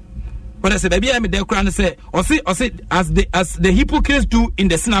 What I say, baby, I'm there crying and say, or say, as the hypocrites do in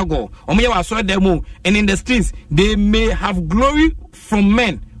the synagogue, and in the streets, they may have glory from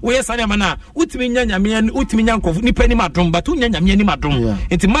men. Where Sanamana, Utminya Yamian, Utminyan, Nipeni Madrum, but Unyamiani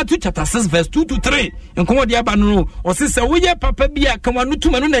Madrum. Into Matthew chapter 6, verse 2 to 3. And Comodia Banu, or sister, we are Papa Bia, come on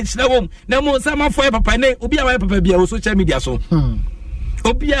to Manu, no more Sama for Papa, Ubia Papa Bia, social media so.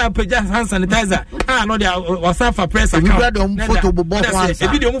 Obia peja hand sanitizer no dia WhatsApp for press account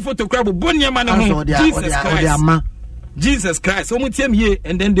video photo crab bonya man Jesus Christ so mutem here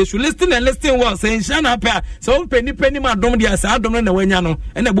and then they should listen well say shana pa so penny ma dom dia sa dom na wanya no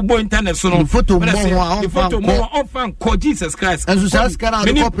and na bubo internet so no photo more on call Jesus Christ and so just can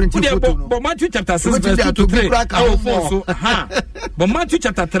print photo but Matthew chapter 6 verse 2 to 3 but Matthew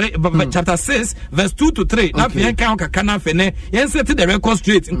chapter 3 chapter 6 verse 2 to 3 na fi kan kaka na fe ne yen set the record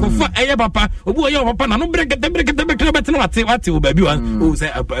straight nkofo eye papa obu oye papa na no break bet no ate o ba bi wan o say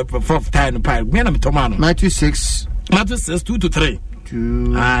fourth time pa me na me tomano Matthew 6 2 to 3.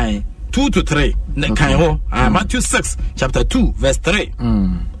 2 to 3. Matthew 6 chapter 2 verse 3.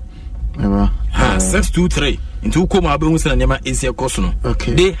 6 2 3. Into Koma Abusa and Yama is your costume.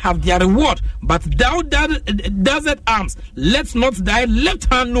 Okay. They have their reward, but thou doesn't arms. Let not thy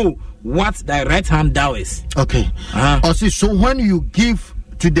left hand know what thy right hand does. Okay. So when you give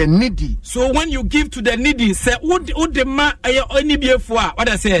to the needy. So when you give to the needy, say what the ma any before what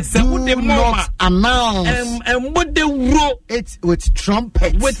I say what the mama announce and what the row it with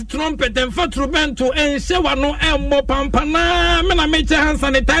trumpet and for trumpet and say what no more pampana me na make hand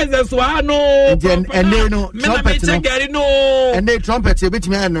sanitizer so no and they no trumpet no and they trumpet a bit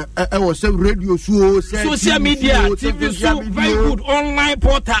man I was radio show social media TV show very good online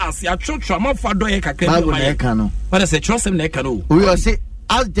portals ya church am for do e kakra no what I say trust them na no we will say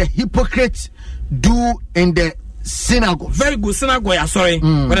as the hypocrites do in the synagogue. Very good synagogue, sorry.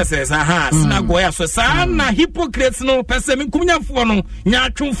 What I say, synagogue, so sana hypocrites no person kunya no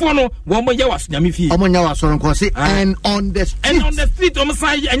nyatwumfo no wo mo yawas nyamifi. Omo nyawas so nko say and on the street omo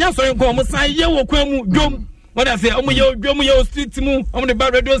say anya so nko omo say ye wo kwamu dwom. What I say, omo yo street mu omo the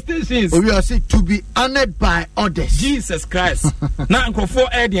bar radio stations. We are say to be honored by others. Jesus Christ. Na nkofo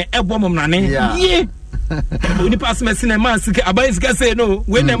e de ebo mom nane. Yeah. When the pass me cinema abai sika say no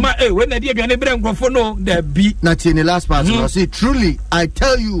when the when the aduane bre nkofo no there be not in the last part no say truly I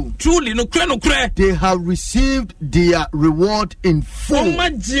tell you truly no kre they have received their reward in full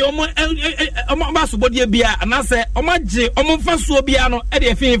omaji omo baso body bia ana say omaji omo faso bia no e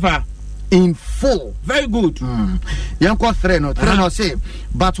dey fifa in full. Very good. Yanko 3 no say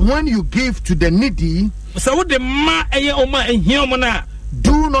but when you give to the needy so what the ma oma ehia na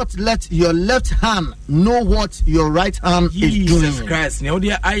do not let your left hand know what your right hand is doing. Jesus Christ. Now,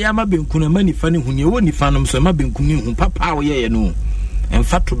 I am a benkuna many funny when you only found them so my benkuni whom papa, yeah, no. en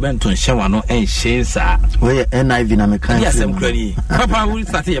fa to bento nhye wano en hye sa we NIV na mekan yes em krani papa we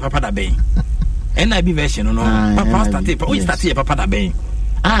start here papa da ben NIV version no papa start here we start here papa da ben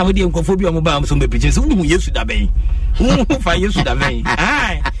we dey nkofo bi o mo ba so be preach so hu Yesu da ben hu fa Yesu da ben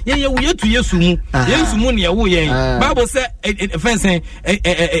ye wo yetu Yesu mu ne ye wo yen Bible say fence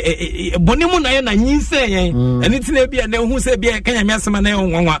boni mu na ye na nyinse yen eni tina bi na hu say bi kanya me asema na ye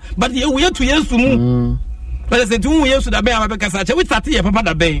nwanwa but ye wo yetu Yesu mu but say tu Yesu da ben abeka sa che we start here papa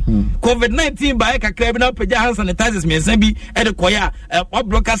da ben COVID-19 ba e kakra bi na peja hand sanitizers me nsan bi e de koya o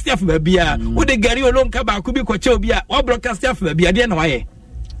broadcast af ba bia wo de gari olonka ba ku bi ko che obi a o broadcast af ba bia de na wa ye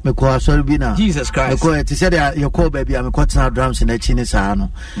me ko asori bi na Jesus Christ me ko ti said ya call baby me ko tena drums na chi ni sa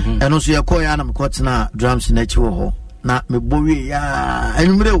no eno so ya call ya na me ko tena drums na chi wo ho na me bo wi ya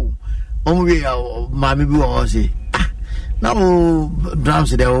enumre o mo wi ya ma me bi wo se na o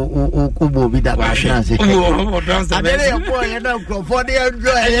drums de o bo bi da ba na se o drums adele ya ko ya na ko for the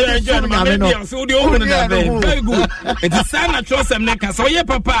enjoy ma me no so de o na very good it is sana trust em neka so ye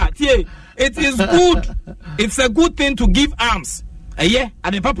papa tie it is good it's a good thing to give alms.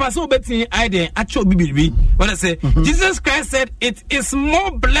 And the papa so betting I didn't actually be when I say Jesus Christ said it is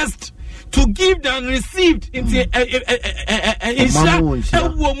more blessed to give than received into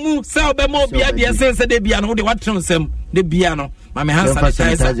the piano. My hand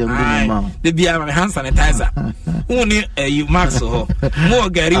sanitizer, the piano, my hand sanitizer. Only you mark so more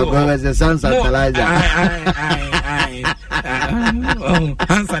Gary, the sun sanitizer.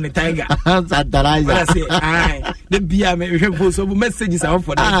 Hand sanitizer. I say, the piano, we have so messages out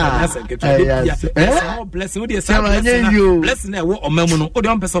for that. Blessing, blessing, or memono, or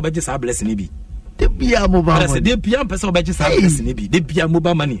don't person, but just a blessing be. The Bia Mobile, the Bia person, but just a blessing be. The Bia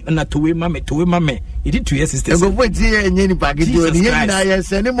mobile money, and not to we mammy. It did 2 years sisters. Go wait here and any package.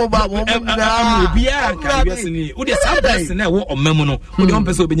 Yes, any mobile Bia, would you say blessing or memono, who don't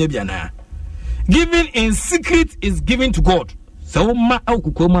person be Biana? Giving in secret is given to God. So ma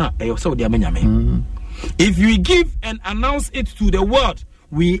aukukoma so dia menyame. If we give and announce it to the world,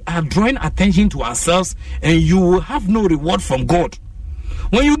 we are drawing attention to ourselves and you will have no reward from God.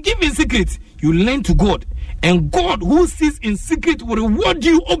 When you give in secret, you learn to God, and God who sees in secret will reward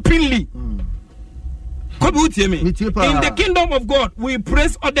you openly. In the kingdom of God, we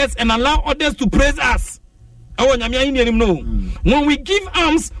praise others and allow others to praise us. When we give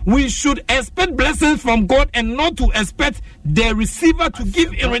alms, we should expect blessings from God and not to expect the receiver to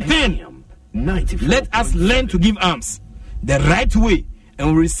give in return. Let us learn to give alms the right way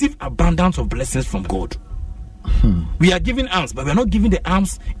and we receive abundance of blessings from God. We are giving alms, but we are not giving the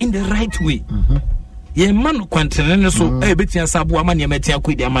alms in the right way. Ye man kwantene so betia sabo ama ne metia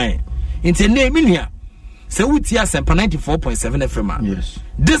kwidi ama inte na eminia se wutia sempa 94.7 FM. Yes,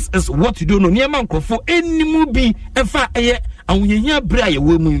 this is what you don't know. Niema nkofo enimu bi efa eye awunyehia bra ye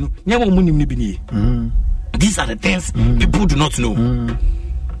wo mu no niema mu nim ne bi nie. These are the things people do not know.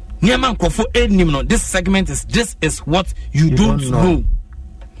 Niema nkofo enim no. This segment is what you don't know.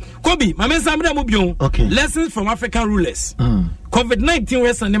 Kobi, my man, okay. Lessons from African rulers. COVID-19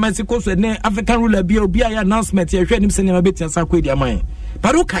 was an Mexico, so African ruler be announcement. Here, him sending a bit and Sakwe Diamai.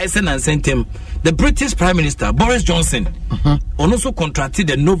 Baruka Esen and sent him the British Prime Minister Boris Johnson also contracted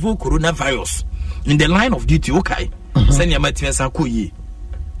the novel coronavirus in the line of duty. Okay, send your Matthew Sakuyi.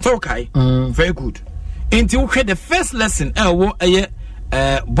 Okay, very good. Until the first lesson,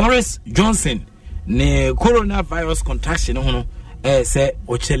 Boris Johnson, the coronavirus contraction. Say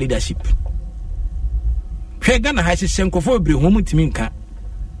Oche leadership. Gana ha hyehyɛ nkofo ebire ho mutimi nka.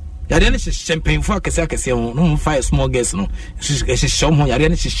 Yare ne hyehyɛ mpanyimfo akese ho no fire small girls no. Hyehyɛ ho yare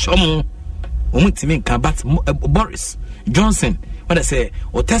ne hyehyɛ ho. Mutimi nka but Boris Johnson what I say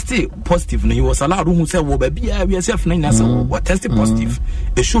or tested positive no he was allowed who say wo ba bia we self na ina say what tested positive.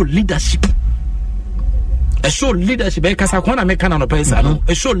 A show leadership. A show leadership e kasa ko na me kana no pesa no.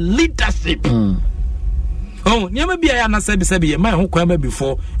 A show leadership. Oh, nyama bia ya na sabi my ho kwama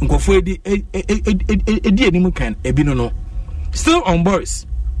before nkofo edi enimu kan ebi no still on Boris.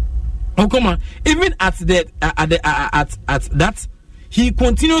 Oh come on, even at that he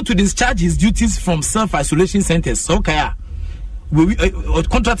continued to discharge his duties from self-isolation centers. Okay, we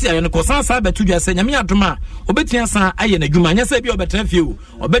contract ya no kosan sa betu dwa se nyame adoma obetia san aye na dwuma nya se bia obetra fie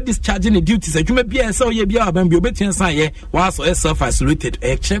obe discharging the duties adwuma bia se oye bia aban bia obetia san ye was self-isolated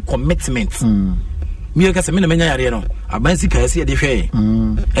a check commitment. Me ka se me na menya yare no abansi ka se de hwe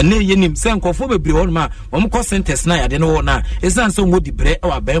ene yenim se nkofo bebre ho ma omo ko centers na yade no na esan se mo di bre e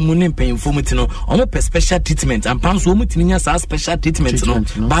wa ban mu ne mpanyimfo mu ti no omo per special treatment and pan so omo ti nya sa special treatment no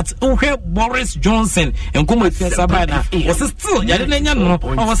but ohwe Boris Johnson enkomo tiasa ba na was still yade na nya no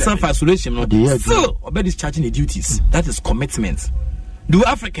our self isolation no still obey discharging the duties. That is commitment. Do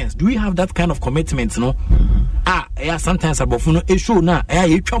Africans, do we have that kind of commitment? No. Yeah, sometimes about a show now.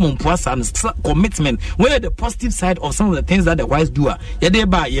 Commitment. Where the positive side of some of the things that the whites do. Yeah, they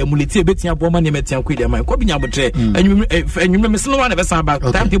buy multi betia woman and you remember someone ever about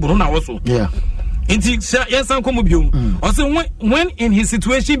timetable now also. Yeah. Also, when his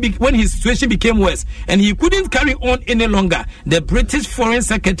situation became worse and he couldn't carry on any longer, the British Foreign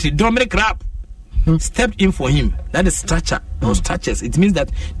Secretary Dominic Raab stepped in for him. That is stature. Those statues. It means that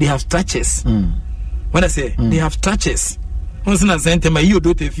they have statues. When I say they have statues, once I sent him a you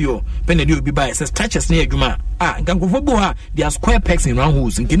do if you penny you be by says statues near Juma. They are square pegs in round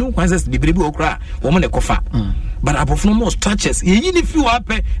holes and can no answers the baby okra woman a cofa. But above no more statues. Even if you are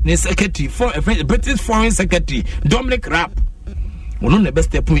the secretary for a British Foreign Secretary Dominic Raab, one of the best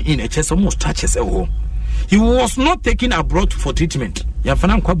step in a chest almost touches a home. He was not taken abroad for treatment. For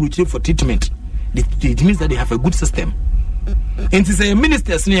treatment. It means that they have a good system. And to say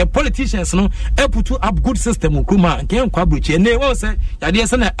ministers and politicians no put up good system ukuma and kwabuchi and they will say that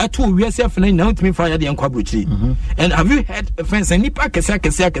there's an atu we are self-named now to me fire the kwabuchi. And have you heard a friend say nipa kese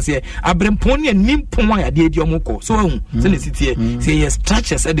abremponi and nimpon ya de diomoko so say yes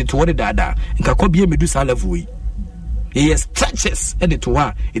stretches at the toward dada and kakobi medusa level. Yes stretches at the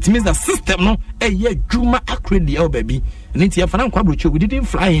towa. It means the system no juma accurately baby and it's kwabuchi we didn't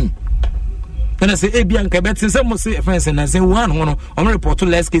fly him. And I say, Ebianca, but some will say, friends, and I say, one on report to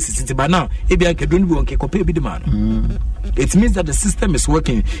less cases, but now, Ebianca don't want to compare with the man. It means that the system is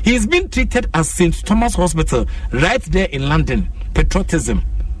working. He is being treated at St. Thomas Hospital right there in London. Patriotism.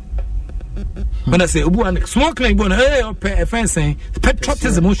 When I say, small claim, friends saying,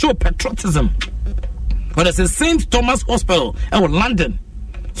 patriotism will show patriotism. When I say St. Thomas Hospital, London.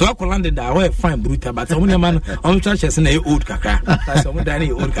 So I landed that way fine brutal, but some man on churches in a old kaka. Some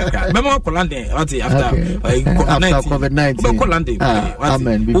Danny old kaka. Remember landing after COVID-19. Landing.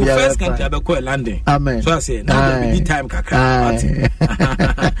 Amen. Who first can have a landing? Amen. So I say now the time kaka.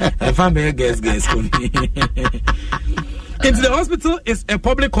 If I'm a guess. Into the hospital is a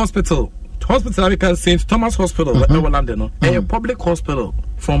public hospital. Hospital American St. Thomas Hospital, London, a public hospital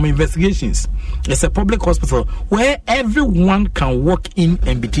from investigations. It's a public hospital where everyone can walk in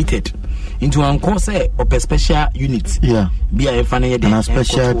and be treated into a course of a special unit. Yeah, be a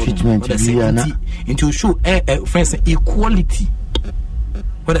special treatment into show friends equality.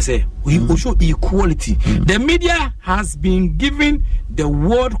 What I say, we will show equality. The media has been giving the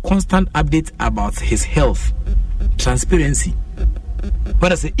world constant updates about his health, transparency.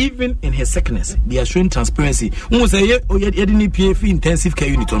 But I say, even in his sickness, they are showing transparency. Say, PF intensive care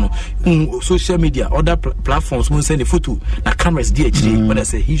unit on social media, other platforms. We send a photo, the cameras DHD. But I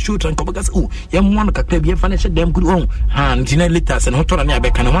say, he showed transparency. Oh, young one can be financial them good on. And letters and hot on your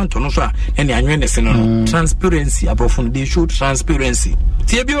back and one to no sir. And the transparency. They show transparency.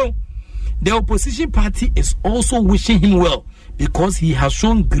 The opposition party is also wishing him well because he has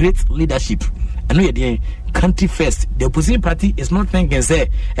shown great leadership. I know you're country first. The opposition party is not thinking say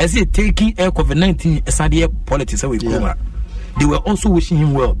as he taking COVID-19 as a politics away. They were also wishing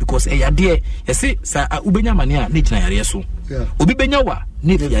him well because dear you see sir ubenya mania nature area so obi benya wa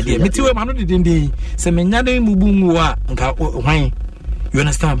ne fia dear metiwe mano didindi se menyade mubungu wa nka hwan. You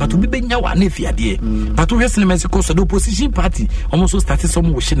understand? But to be being now an idea. But to rest in Mexico, so the opposition party almost started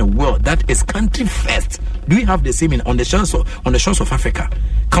some wishing a world that is country first. Do we have the same on the shores of Africa?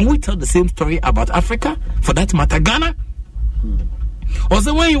 Can we tell the same story about Africa? For that matter, Ghana?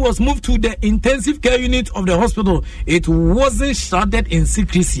 Also, when he was moved to the intensive care unit of the hospital, it wasn't shrouded in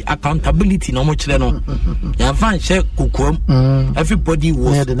secrecy, accountability, no much. Everybody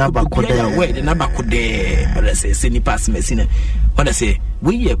was the number there. But I say, Sini pass Messina. What I say,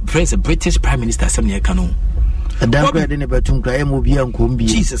 we praise a British Prime Minister, Samuel Kanu.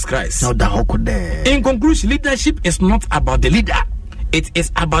 Jesus Christ. In conclusion, leadership is not about the leader, it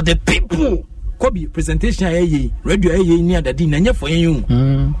is about the people. Kobe presentation radio near the dinner for you.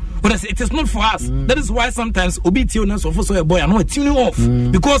 But it is not for us. That is why sometimes obedience of also a boy and not tuning off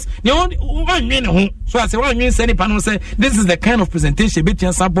because the only one so I say one mean say this is the kind of presentation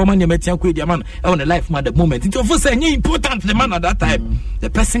between Saboman and Metian Kwediaman on the life at the moment. It also say important to the man at that time. The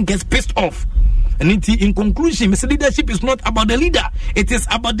person gets pissed off. And in conclusion, Mr. Leadership is not about the leader, it is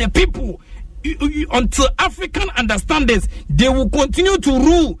about the people. Until African understand this, they will continue to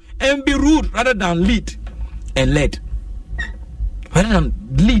rule and be ruled rather than lead and led. Rather than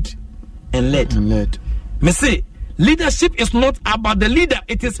lead and led. Me say, leadership is not about the leader,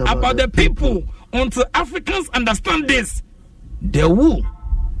 it is about the people. Until Africans understand this, they will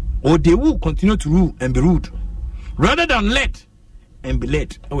continue to rule and be ruled rather than led and be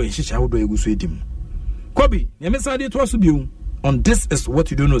led. Oh, Shisha, how do you go to him? Kobe, you may say it was you. on This Is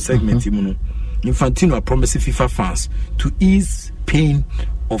What You Don't Know segment, Infantino are promising FIFA fans to ease pain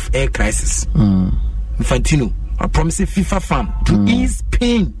of air crisis. Infantino are promising FIFA fan to ease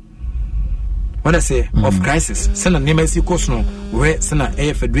pain. What I say of crisis. Send a name as you course no where send a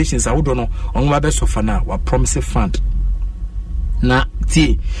air federations I don't know on my best of now. What promising fund. Now,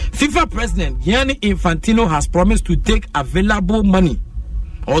 FIFA president Gianni Infantino has promised to take available money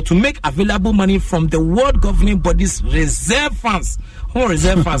or to make available money from the world governing body's reserve funds. Oh,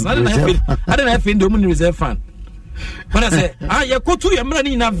 reserve funds. I don't have the money reserve fund. When I say, you go to your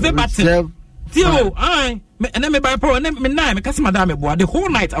money in a verbatim. Tio, and then me buy power and then me nine, me madame boy. The whole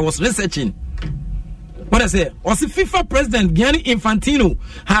night I was researching. What I say, was the FIFA president Gianni Infantino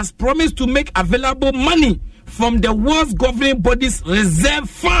has promised to make available money from the world's governing body's reserve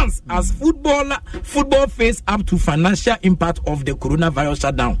funds as football face up to financial impact of the coronavirus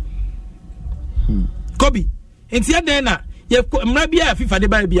shutdown. Kobe, in Tiadena, you maybe a FIFA de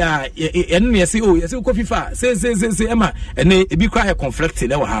Bibia, and yes, FIFA, say, Emma, and a big cry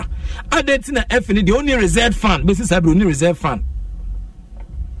conflicted. I didn't definitely the only reserve fund, Mrs. Abru, reserve fund.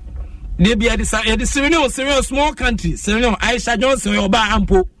 They be a serious small country, Sereno, Aisha Johnson, or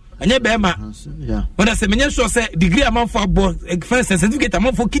Ampo. Anya bema when I say menya sure say degree amount for board first certificate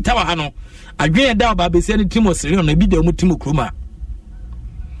amount for kitawa hano adwen da ba be say ni timo sere no bi da mu timo kroma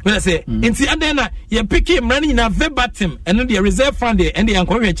when I say enti adena ye pick him running na verbatim and the reserve fund there and the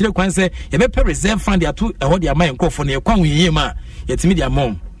encourage kire kwan say ye be pay reserve fund there to e ho dia man nkofo na ye kwan wiye ma ye timi dia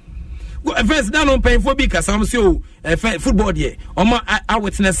mom go first down on paying for big kasam say football there omo I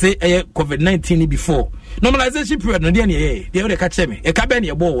witness say COVID-19 before normalization period no dey na dey dey catch me e ka ben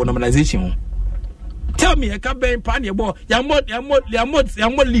ye ball normalization tell me e ka ben pan ye ball ya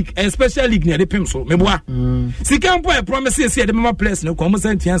mod league and special league na dey pem so me boa sika mpo e promise say dey mema players no ko mo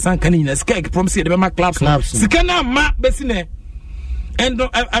san tian kan ni na sika promise dey mema clubs sika na ma besi ne. And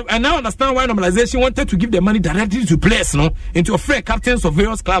I now understand why normalization wanted to give the money directly to players, no, into a fair captains of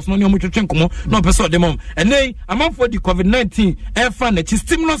various clubs, no person of the mom. And then amount for the COVID-19 air fund, the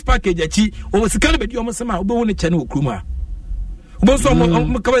stimulus package, or was kind of a almost somehow, but only channel Kruma.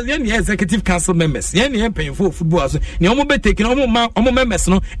 Executive council members, paying for football, taking almost members,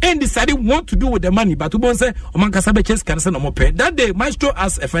 no, and decided what to do with the money. But to say, Oman Casabeches can send no pay. That day, Maestro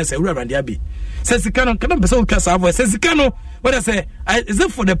asked a friend, say, Reverend Yabi. Says the canon, can person Casavo, says the canon, what I say, is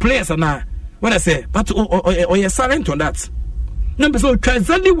it for the players or not? What I say, but or you're silent on that. No, so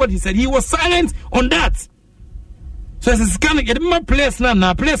exactly what he said, he was silent on that. So it's kind of get my players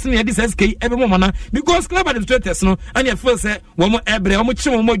now players in this SK every moment because club administrators no and your first say one more every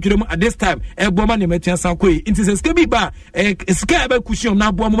at this time every money maintain some koi into says be ba sky about cushion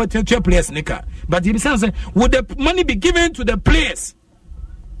now one more players nika but he says would the money be given to the players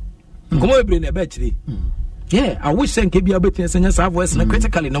come on bring a battery. Yeah, I wish I could be able to send us our voice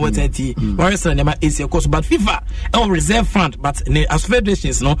critically. No, what I see, whereas is of course, but FIFA or reserve fund, but as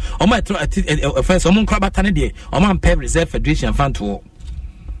federations, no, or my first, or Moncrabatani, or man pay reserve federation fund to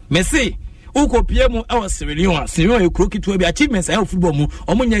Messi. Uko Piemo, our Sierra, you crooked to be achievements, our football,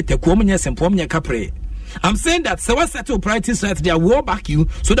 or Munya, Tequomias, and Pomia Capre. I'm saying that so what's settle priorities right there will back you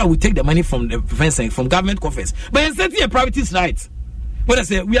so that we take the money from the fencing from government coffers. But instead, a priorities right. What I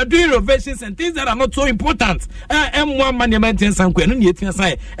say, we are doing renovations and things that are not so important. M1 money maintenance and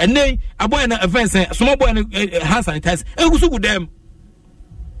and then a boy and a fence, small boy and hand sanitizers. And go with them.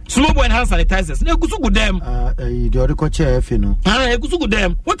 Small boy and hand sanitizers. Go with them. The other coach, you know. Go with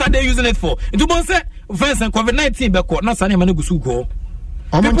them. What are they using it for? Into one say fence and COVID-19 back not signing money go.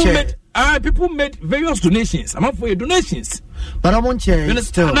 People made various donations. I'm up for your donations. But I won't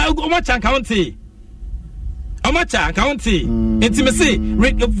change. Now go much county. Amacha county intimacy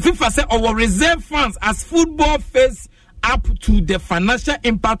FIFA said our reserve funds as football face up to the financial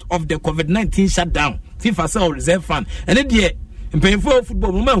impact of the COVID-19 shutdown. FIFA said our reserve fund and then in paying for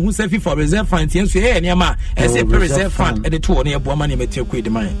football woman who said FIFA reserve fund and say hey nyama as a reserve fund and the two on here money make the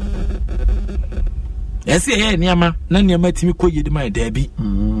money. Yes, yeah, Niama, Nanyama Timmy Koyi, my Debbie.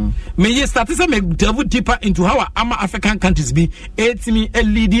 May you start to delve deeper into how our African countries be a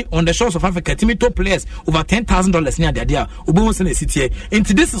leading on the shores of Africa. Timmy top players over $10,000 near the idea. Ubun's in the city.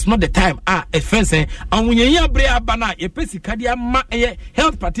 Into this is not the time. A fence, and when you hear Brea Bana, a Pesicadia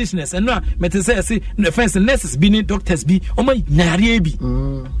health practitioners, and now, say, the fence nurses be doctors be, oh my Naribi.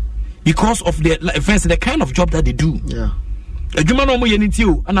 Because of the fence, the kind of job that they do. Yeah. adwuma no mo ye nti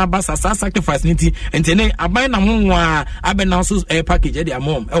o ana ba sa sacrifice nti entene aban na ho a aben na so package e dey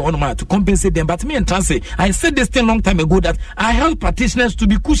mom e ho no ma to compensate them. But me and Transe, I said this thing long time ago that I help practitioners to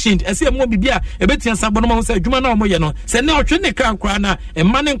be cushioned. I say mo bibia e betia sabo no mo say adwuma na mo ye no se na otwe ne kra na e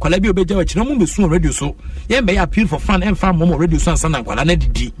ma ne nkwala bi obeja wa kire mo besu radio so ye be appeal for fun and fun mo radio so ansa na nkwala na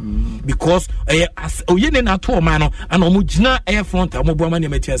didi because oye ne na to o ma no ana mo gina air front mo bo ma ne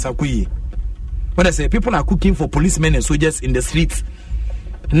metia sa koyi. What I say, people are cooking for policemen and soldiers in the streets.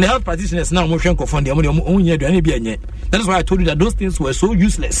 And the health practitioners now motion confund that is why I told you that those things were so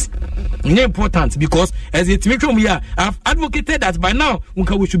useless. And important because as a Timothy here, I've advocated that by now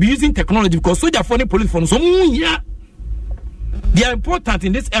we should be using technology because soldier phone police phone so they are important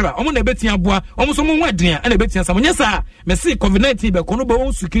in this era. Almost a bit almost someone went and a bit some yes, sir. Me see COVID-19 but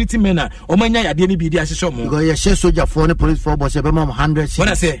kono security men or manya ya deni bi show mo. Go ya soldier phone police for boss be 100. What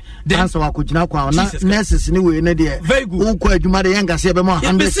I say? The answer wa kujina kwa nurses ni we na there. Very good. Who kwa adwuma de yanga se be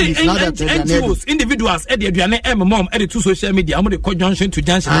 100. NGOs individuals e de aduane mom e de to social media am de conjunction to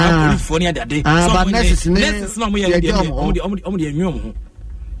junction police phone ya de. But nurses no mo ya de.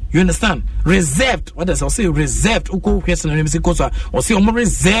 You understand? Reserved. What does I say? Reserved. Uko question na mse kosa. O say omo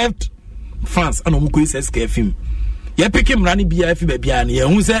reserved fans and omo ko is SKFM. Ye pick him running BIF be bia na ye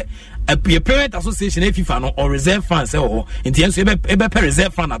hu say a parent association FIFA no or reserve fans o. Nti enso e be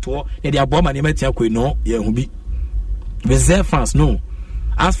reserve fan at all. Ye dey abo ma na metia ko no ye hu bi. Reserve fans no.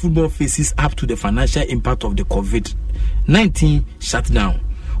 As football faces up to the financial impact of the COVID-19 shutdown.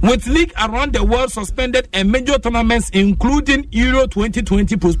 With league around the world suspended and major tournaments including Euro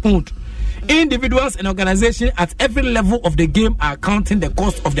 2020 postponed, individuals and organizations at every level of the game are counting the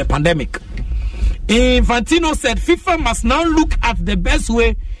cost of the pandemic. Infantino said FIFA must now look at the best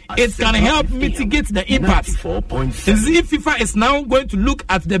way it can help mitigate the impact. If FIFA is now going to look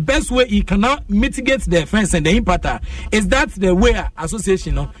at the best way it can now mitigate the offense and the impact, is that the way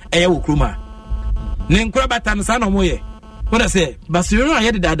association no Eyewokruma. What I say, Barcelona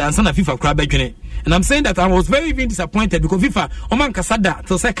had that dance on a FIFA crab bedroom. And I'm saying that I was very even disappointed because FIFA, Oman Casada,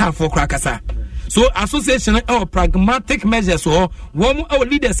 to second for Krakasa. So, association or pragmatic measures or one our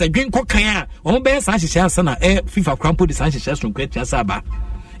leaders are drink cocaine, on bear Sanchez Sana, FIFA crumple the Sanchez from Great Saba.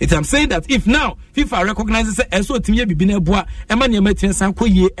 I'm saying that if now FIFA recognizes as so to be been a bois, Emmanuel Metin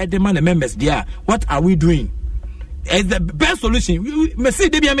Sankoye at the man members there, what are we doing? As the best solution, Messi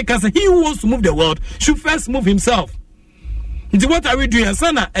Debian Mikasa, he who wants to move the world should first move himself. What are we doing?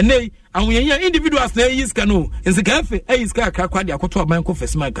 Sana and they and we are individuals there is canoe. In the cafe, is Kakwa, the Akoto Banco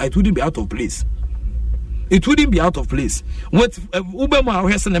Fesmak. It wouldn't be out of place. It wouldn't be out of place. What Ubama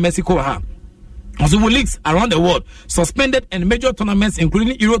Hessen and Mexico have. Also, leagues around the world suspended and major tournaments,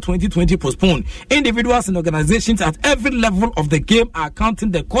 including Euro 2020, postponed. Individuals and organizations at every level of the game are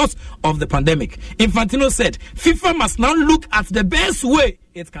counting the cost of the pandemic. Infantino said, FIFA must now look at the best way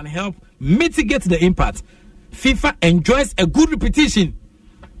it can help mitigate the impact. FIFA enjoys a good repetition.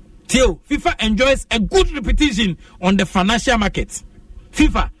 FIFA enjoys a good repetition on the financial market.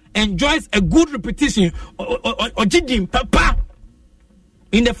 FIFA enjoys a good repetition or GDM papa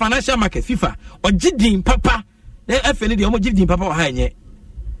in the financial market. FIFA or GDM papa. The FND the GDM papa or high.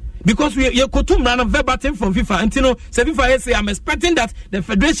 Because we kotum run verbatim from FIFA. And FIFA say I'm expecting that the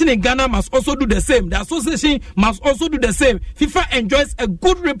federation in Ghana must also do the same. The association must also do the same. FIFA enjoys a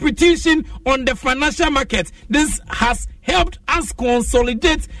good reputation on the financial market. This has helped us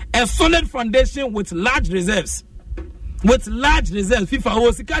consolidate a solid foundation with large reserves. FIFA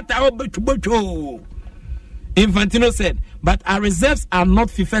Infantino said, but our reserves are not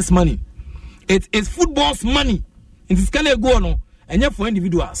FIFA's money. It is football's money. It is kind of go on. And yet for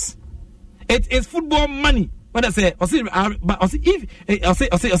individuals, it is football money. What I say,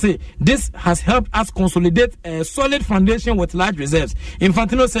 this has helped us consolidate a solid foundation with large reserves.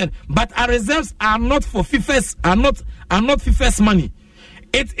 Infantino said, but our reserves are not for FIFA's, are not FIFA's money.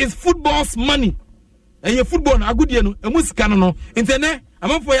 It is football's money. And your football, a good year, a musikano, internet.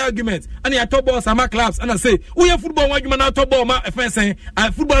 I'm up for your argument. And your top balls, I'm clubs, and I say, we have football. Why you man top ball? My friend saying,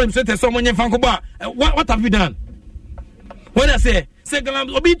 football is someone in Fankoba. What have you done? When I say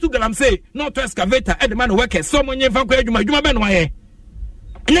Galam, Obi to Galam say, not to excavator, at the man workers, someone in Fanko, you might ben way.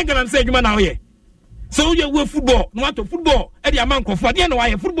 And then Galam say, you man away. So you will football, not to football, at the amount of for the end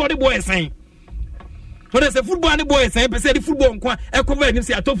why football the boy is saying. When I say football, the boy is saying, say the football, I cover him,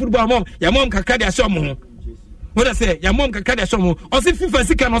 say, I told football mom, your mom can carry a show. When I say, your mom can carry a show, or say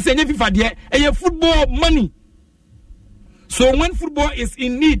FIFA, can or say, FIFA, dear, and your football money. So when football is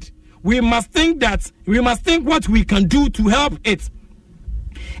in need, we must think what we can do to help it.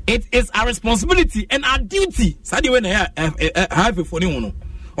 It is our responsibility and our duty. It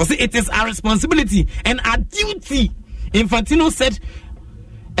is our responsibility and our duty Infantino said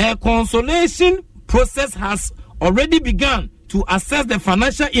a consolation process has already begun to assess the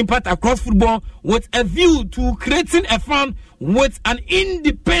financial impact across football with a view to creating a fund with an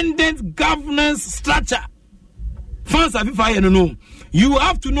independent governance structure. Fans of FIFA, you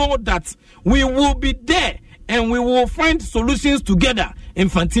have to know that we will be there and we will find solutions together,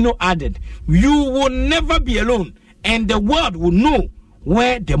 Infantino added. You will never be alone and the world will know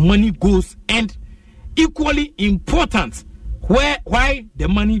where the money goes, and equally important, why the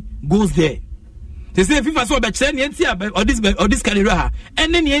money goes there. They say FIFA so be chen yenti or this kind of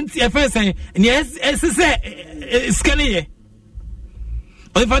and then yenti first saying yes scanning.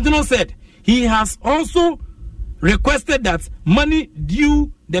 Infantino said he has also requested that money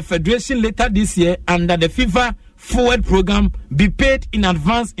due the federation later this year under the FIFA Forward program be paid in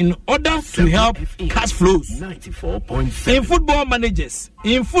advance in order to help cash flows. 94.7.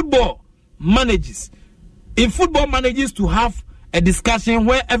 In football managers to have a discussion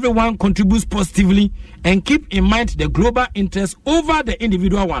where everyone contributes positively and keep in mind the global interest over the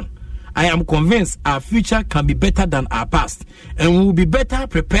individual one. I am convinced our future can be better than our past and we will be better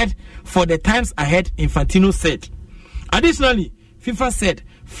prepared for the times ahead, Infantino said. Additionally, FIFA said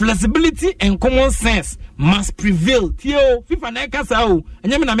flexibility and common sense must prevail. Tio FIFA na kasa and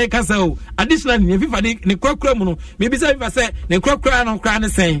yemi na make kasa. Additionally, FIFA ne kwakra mu no, maybe say FIFA say ne kwakra no kra ne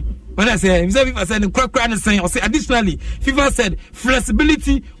saying. When I say FIFA said ne kwakra ne saying, or say additionally, FIFA said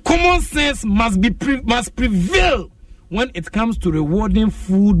flexibility, common sense must prevail when it comes to rewarding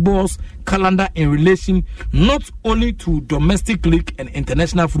football's calendar in relation not only to domestic league and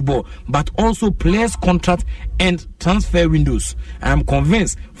international football, but also players' contract and transfer windows. I am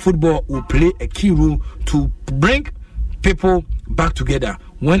convinced football will play a key role to bring people back together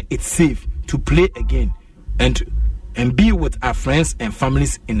when it's safe to play again and be with our friends and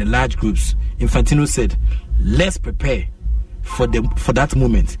families in large groups. Infantino said, let's prepare for that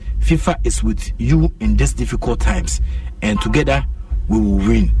moment. FIFA is with you in these difficult times and together we will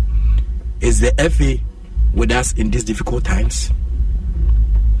win. Is the FA with us in these difficult times?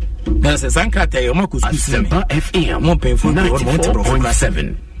 There's a Sankata Asempa FM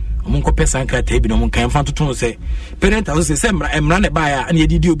 94.7. Omunko pesa Sankata bi no mun kan fa toto say parent house say emra ne baya and ye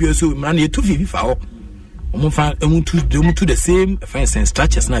didi obi so emra ne to FIFA ho. Omunfa to the same fence and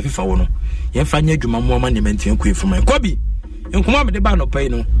structures na FIFA wo no. Ye fa nya adwuma mo ma ne maintain ku informa. Kobi nkoma me de ba no pay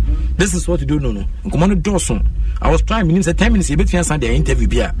no. This is what you do no. Nkoma no doson. I was trying minutes 10 minutes a bit fiance their interview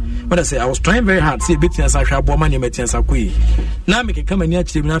bia. But I say I was trying very hard see a bit fiance hwa bo ma ne metiansa koi. Na me keka mani a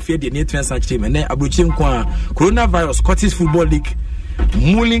chire na afia de ne fiance chire me na abrochi nko a coronavirus Scottish Football League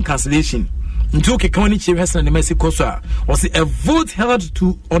mulling cancellation. Until Kekawani Chief Hassan and Messi Kosa was a vote held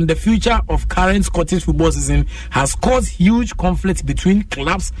on the future of current Scottish football season has caused huge conflict between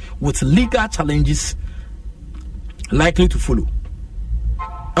clubs with legal challenges likely to follow.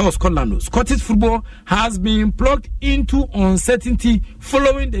 Scotland. Scottish football has been plugged into uncertainty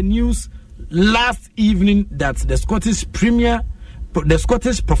following the news last evening that the Scottish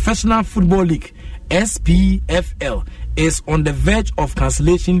Professional Football League (SPFL) is on the verge of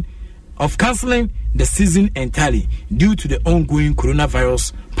cancelling the season entirely due to the ongoing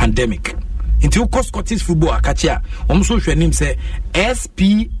coronavirus pandemic. Until Scottish football akachia, so hwe nim say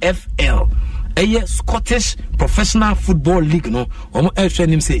SPFL, a Scottish Professional Football League no, hwe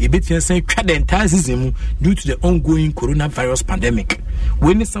nim say ebetien say twa the entire season due to the ongoing coronavirus pandemic.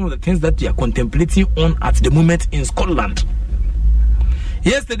 We need some of the things that they are contemplating on at the moment in Scotland.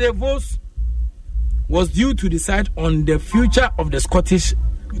 Yesterday, votes was due to decide on the future of the Scottish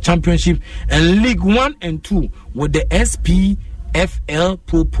Championship and League 1 and 2, with the SPFL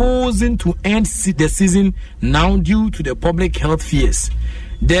proposing to end the season now due to the public health fears.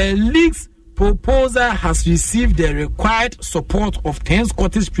 The league's proposal has received the required support of 10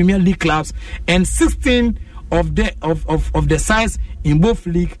 Scottish Premier League clubs and 16 of the sides in both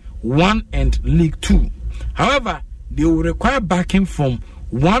League 1 and League 2. However, they will require backing from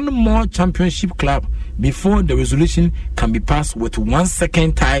one more championship club before the resolution can be passed, with one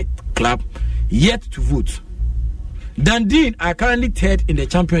second tied club yet to vote. Dundee are currently third in the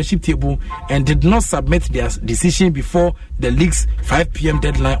championship table and did not submit their decision before the league's 5 p.m.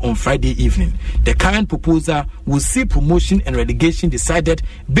 deadline on Friday evening. The current proposal will see promotion and relegation decided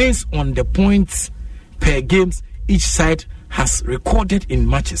based on the points per games each side has recorded in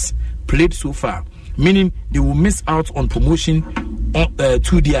matches played so far, meaning they will miss out on promotion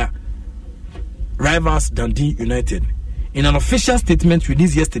to their rivals Dundee United. In an official statement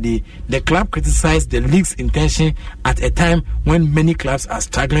released yesterday, the club criticized the league's intention at a time when many clubs are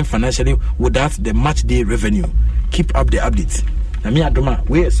struggling financially without the match day revenue. Keep up the updates. na me adoma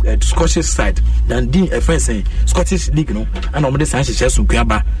we Scottish side than din a friend saying Scottish league no and omde san hyehyɛ so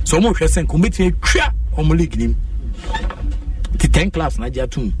kuaba so omo hwɛ sen kometi twa omo league nim the 10 class na ja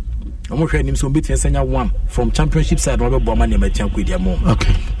tum omo hwɛ nim so ometi senya 1 from championship side no be bo ma na matian kwedi amo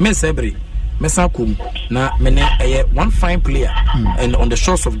okay me sebre mesakum na mene one fine player and on the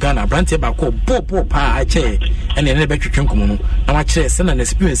shores of Ghana brantie ba ko bo pa a che and ene be twetwe nkomo no na wa kire se na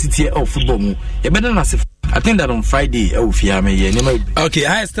experience tie of football mu ye be na se I think that on Friday okay,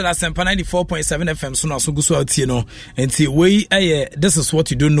 I still at 94.7 FM so now so go so out here no until we this is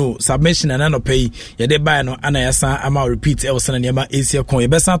what you don't know submission and no pay ye dey buy no anayasa ama repeat e wosana niam AC ko ye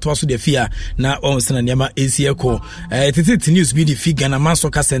besa to so the fear na o wosana niam AC ko titi news be the figure na man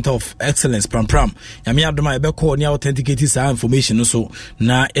soccer center of excellence pram yame adoma ye be call ni authenticate sa information so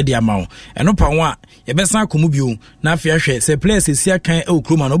na e dey amawo eno pa wa ye besa komu bio na afia hwe say players esi akan e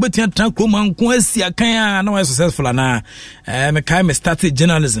okroma no obetia tran kroma nko asi akan na successful na me started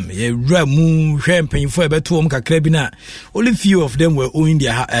journalism ye mu hwe mpanyfo ebeto kakra bi na only few of them were owning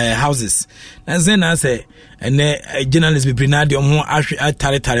their houses and then I say and journalists be bring na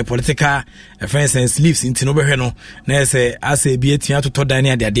tare political friends and sleeves into no behwe no na say as e bi atia to dan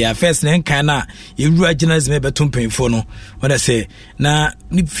na dia first na kan na ye journalism ebeto mpanyfo no when I say na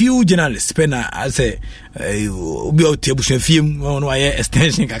few journalists pena I say obi o tebushon film no aye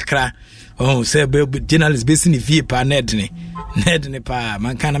extension kakra oh say journalist based in vie pa ned ne pa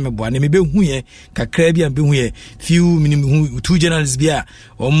man kana me boa ne me be hu ye kakra bia be hu ye few minimum two journalists bia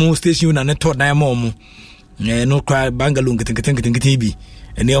omo station na ne to dan ma omo no kwa Bangalore nketen bi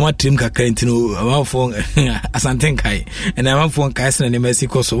ene ma trim kakra ntino amafo asantenkai ene amafo kai sene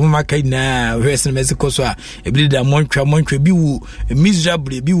Mexico so ma kai na west Mexico so a ebili da montwa bi wu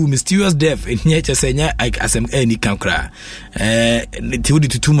miserable bi wu mysterious death enye chesenya asem any kankra ti wudi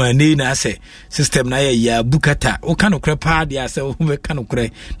tutuma ne na ase system na ya bukata o kan okra pa dia ase o be kan okra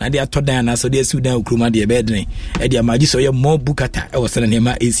na dia todan na so dia sudan okroma dia bedene e dia magi so ye mo bukata e wosana ne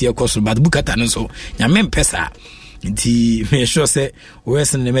ma esi ekoso but bukata no so nyame mpesa nti me sure say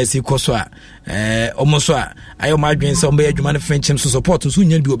wesen ne mesi koso a omoso a ayo madwen so mbe adwuma ne fenchim so support so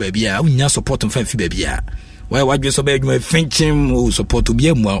nya bi o ba bia unya support mfa fi ba bia why wadwen so be adwuma fenchim o support obi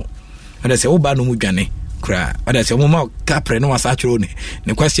amu a wada say wo ba no mu dwane kra wada say mama kapre no wasa chiro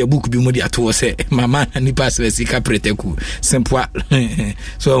ne kwase book bi mu di ato say mama ni pass we kapre teku simple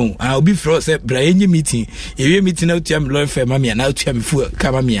so obi fro say bra enye meeting ewe meeting na utia me law firm mama na utia me fu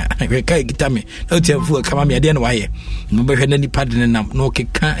kama me we kai gitame na utia fu kama me de na waye mo be hwe na ni pad ne nam no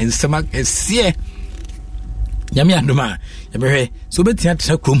keka ensema esie nyame andoma yebehwe so betia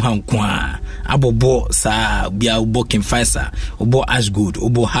tra krom hanko a abobo sa bia obo Kimfaisa obo Ashgood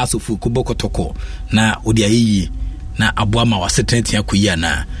obo House of Kubo Kotoko na odi ayi na aboa ma wasetentia koyi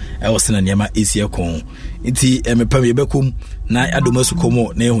na e wosena niam esi ekon nti mepam yebekum na adoma su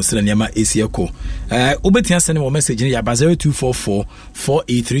komo na ehu sena niam esi ekon obetia sene mo message ni ya 0244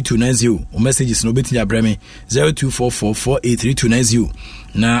 483290 o messages no betia breme 0244 483290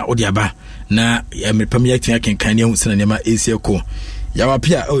 na odi aba na mepam yatia kenkan ne ehu sena niam esi ekon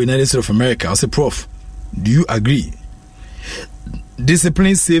yawapia United States of America I say prof do you agree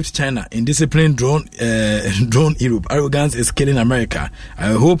discipline saved China, indiscipline drone Europe. Arrogance is killing America.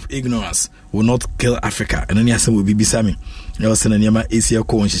 I hope ignorance will not kill Africa. And then yes, will be Bisami. I was in a Yama Asia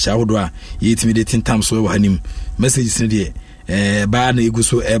Co and Shishaudra, intimidating times so him. Messages in the bad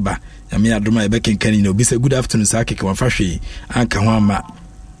Eguso Eba. I mean, I do my back in Canino. Be a good afternoon, Saki Kawafashi, and Kawama.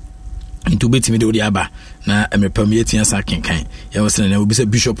 Into beating me the Odiaba. Na me permit yan sakin kan ya was na obi say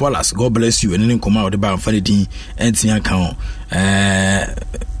Bishop Wallace God bless you and then come out the bar funny din entian kan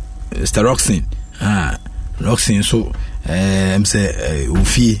Mr. Roxin so say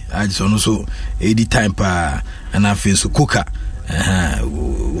ufi ajiso no so edi time pa and I feel so cooker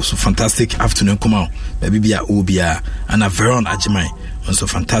so fantastic afternoon come out baby bia obia and a Veron Ajimai so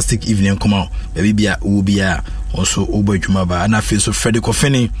fantastic evening come out baby bia obia also obo adwuma ba and I feel so Frederick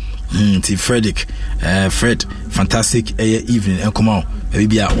Ofeni Frederick Fred fantastic evening and come on baby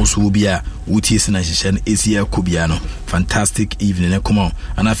bia also bia uties na hihye esia kobia no fantastic evening and come on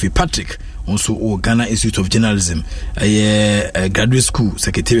and I feel Patrick also Ghana Institute of Journalism graduate school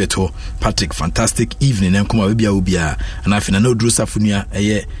secretariat Patrick fantastic evening and come on baby obia and I feel no Drusa Funia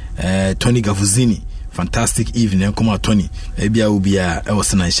Tony Gavuzini fantastic evening and come out Tony ebia obia e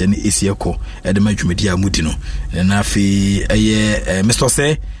was na hye ne esia ko e de madwumadi amudi no na afi Mr.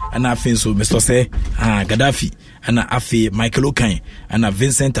 Say and I think so Mr. Say Gaddafi and afi Michael Okan and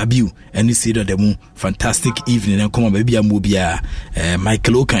Vincent Abiu and you see the moon fantastic evening and come on baby amobia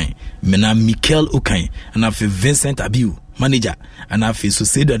Michael Okan mena Michael Okan and afi Vincent Abiu manager and afi so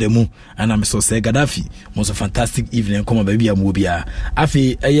say that mu and am so say Gaddafi most fantastic evening come baby am bia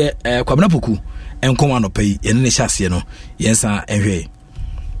afi Kwabena Poku enkom anopai ye ne hyase no yensa ehwe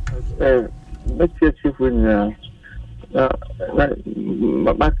let's see if we I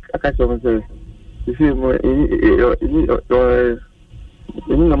can't say if you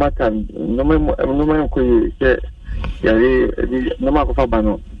no matter no man ko ye no ma ko fa ba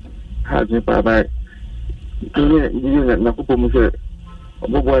no ha je pa ba ni na ko mu se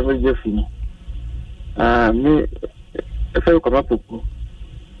obobo e je fi me e fa ko ma Poku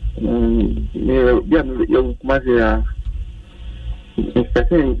me bien yo kuma se ya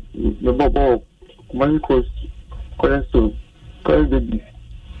especially le bobo kuma ko so ko de bi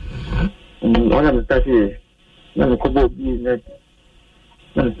on a me tafi na ko bo bi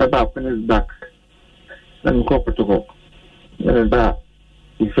na saba when is back na ko protocol na ba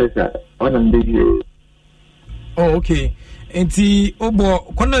ifesa on am baby. Oh okay. Enti obo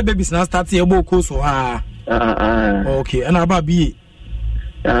kona babies na start e bo ko so ha okay and aba bi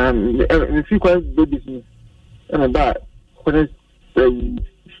if you call babies and ba when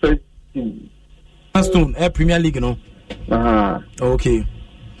first Stone Premier League no okay.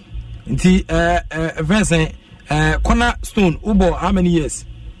 Enti Vincent Corner Stone Ubo how many years?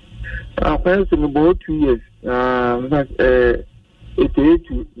 First about 2 years. 88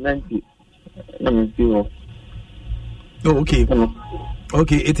 to 90. Oh okay.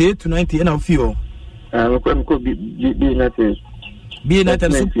 Okay, 88 to 90 and I feel. Could be United. Be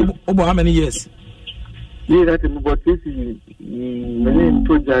United Ubo how many years? Be United about 3 seasons. Many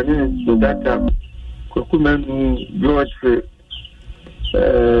to Janet so that Kokuman George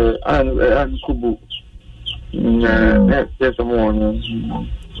and Kubu. Yes, oh,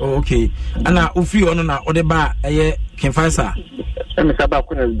 okay. And now, if you on Odeba, can find her. And Mr.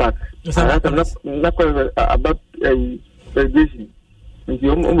 Bakun is back. Not about a celebration. If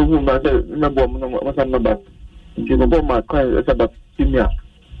you remember, if you go my client, it's about Simia.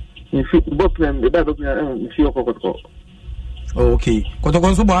 If you both them, the Bible and feel Cocoa. Oh, okay.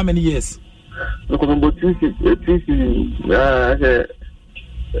 Cotoconso, how many years? Look about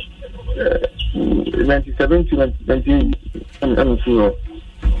 97 to 98. I'm sure.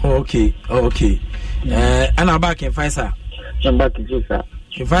 Okay, okay. And I'm back in Pfizer. I'm back in Pfizer.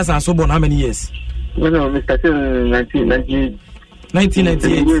 In Pfizer, so born how many years? No, Mr. 1998.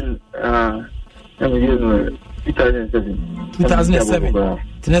 1998. 2007. 2007.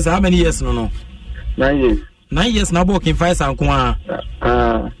 How many years? No. 9 years. 9 years now working Pfizer.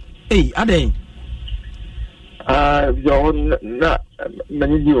 Hey, Ade.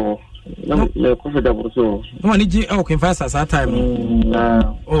 Many deal. No, comfortable so. No, need you okay fast at that time.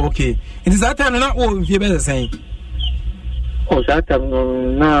 Oh, okay. It is that time not all if you better saying. Oh, that time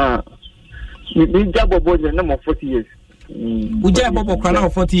no. We job about the number 40 years. We job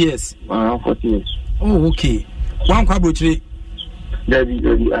about 40 years. 40 years. Oh, okay. One quadruple.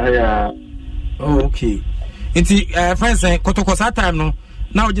 Oh, okay. It's friends saying Kotoko that time no.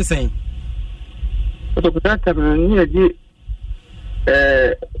 Now just saying. Kotoko that time near the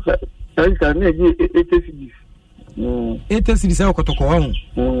and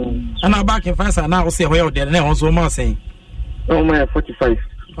I'm back in France and now say where they're now also more saying. Oh, my 45.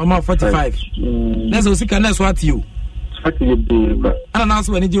 Oh, my 45. That's also can that's what you. And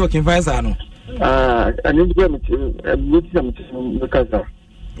also when you work in France, I know. I need to go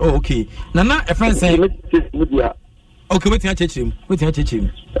oh, okay. Now, a friend saying, okay, wait, I check him. Wait, I check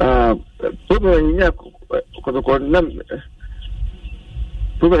him. I'm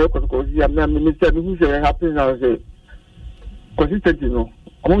minister who say happen now say consistent, you know.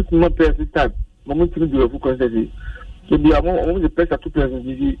 I want to not pay this time. I want to do a full consistency. To be among the pressure to present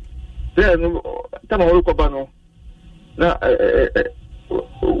easy. Then time I look about no. Now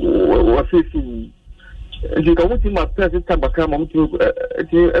what facing you can want to my present time but come on to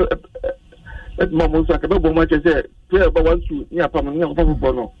let mama so I can go much say play about 1 2 near permanent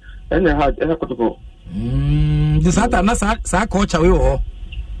no. And I had a protocol. The Satan na sa coach away or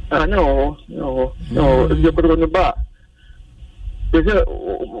no. You could on the bar. They say,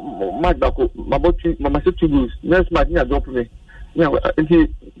 my back, my body, my city boots. Next match, near drop me. Yeah, and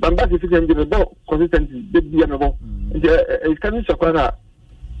I'm back if you can give a ball consistency, big be amenable. It's coming to Sakana.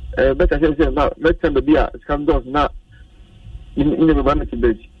 Better say, let's send the beer, scandals now in the vanity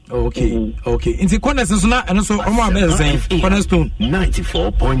base. Okay, okay. In the corner, so now, and also, I'm not saying, Cornerstone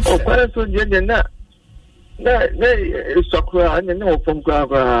 94.4. Oh, Cornerstone, yeah. No, Sakura, and no from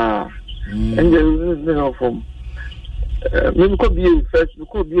Grava, and no from. Maybe could be first,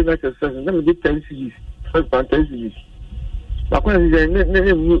 could be a nice first, and then we did 10 cities, first band 10 cities. But when you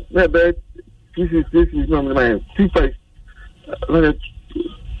never pieces, no, my 2 5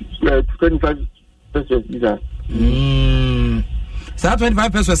 25 pesos visa. So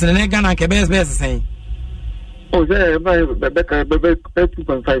 25 pesos in Ghana can be saying. Oh, there, by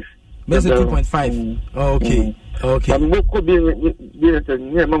 2.5. Best 2.5. Okay. Okay. I'm not being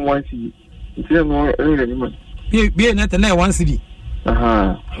near my 1 CD. Be a net and there 1 CD.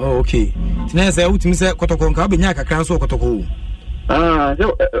 Oh, okay. Now, say, what you say, Kotokonka, Benyaka, Council Kotoko.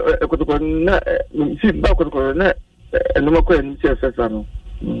 So, see, back and no more question.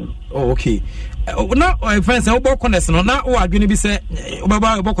 Oh, okay. Now, my friends, I'll walk on this. Now, what are going to be said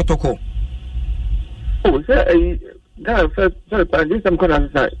about Bokotoko? Oh, say, I first, I did some kind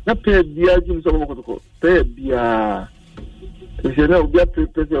of side. Not pay the agents of Bokotoko. Pay the if you know, get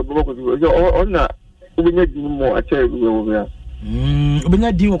prepared of Bokotoko. So, on that, we need more. I tell you over there. We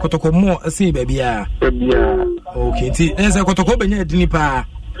need to Kotoko more. See, baby. Yeah. Okay. See, there's a Kotoko Benya Dinipa.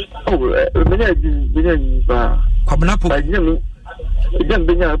 Oh, Benya Dinipa. Then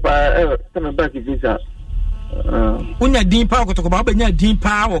Benya coming back to visa. When you're deep power to go about Benya deep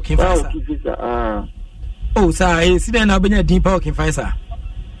power can visa. Oh, sir, I see then I'll be a deep power can visa.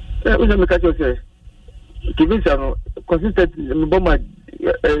 We don't make a say. Visa consistent bomber 9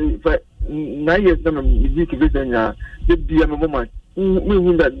 years. No, you visa. The be a moment.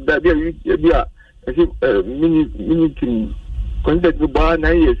 Meaning that they are mini thing. Consistent to bar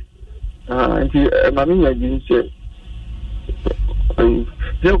 9 years. And Mamma didn't say.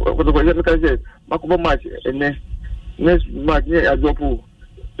 Makuba match and next match near Adopo.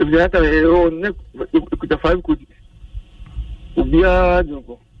 If you had a 5 could be a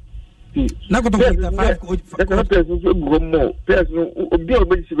Joko. Now, 5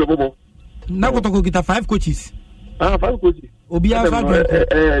 coaches. 5 coaches. Obia,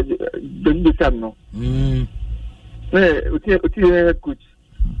 the Sam. Coach.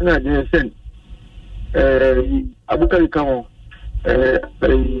 And I didn't send Abukari Kamo. With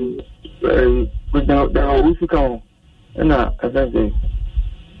the Usuka, and I say,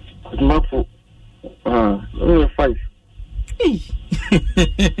 Mafu, 5.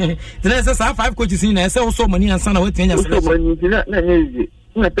 Then I say 5 coaches in. I say also money and son of what thing. Not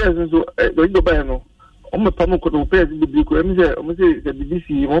persons who go by no. On my Pamuko pairs in the Blue the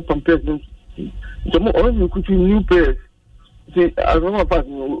BBC, one person. The more only could you new pairs. See, I don't know if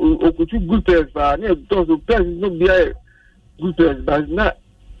could you good pairs, but those pairs is not behind. Good players, but not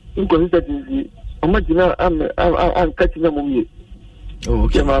inconsistency. I'm catching them away.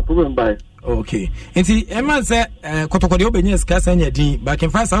 Okay, my problem by. Okay, and see, Emma said, Kotoko Benyas Cassa and Yadi, but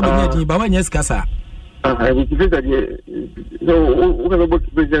can find some Yadi, but when yes, Cassa. I will say that so, we're going to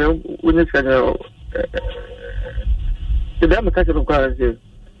be when it's kind of the damn catcher of currency.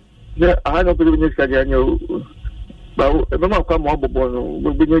 I don't believe in this guy, but Mamma come up on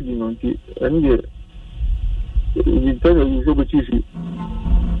will be needing on tea, and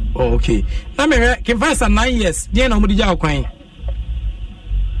okay. Now, me can find some 9 years. Dear, nobody jail coin.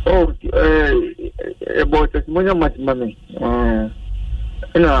 Oh, about testimonial much money.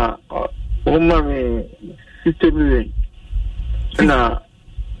 Mommy, 50 million.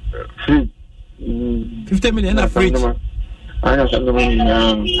 Free. 50 million, a fridge. I know some money.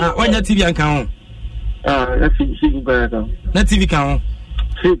 When your TV account? That's TV account.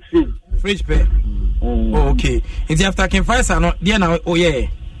 Fridge pay. Oh, okay. It's after I can find some. Dear, now, oh, yeah.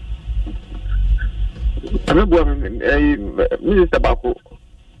 I remember Minister Bako.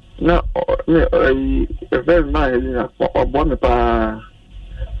 Now, a very nice or one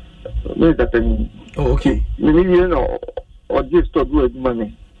Minister Penny. Oh, okay. You know, or just to do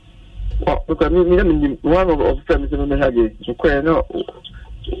money. Well, look at me, one of families in the Haggy, so quite no,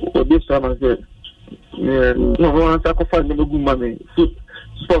 or this time I said, no one sacrifice the good money.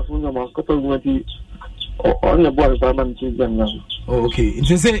 Sports women, couple of on the board of man to them now. Oh, okay.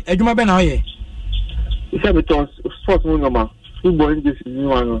 It's say, I do my best. It's a bit of sports women, football in this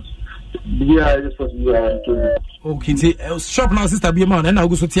one. Okay, see, shop now, sister, be a man, and I'll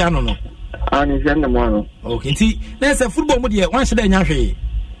go to Tiano. And it's young one. Okay, see, there's a football media, one should I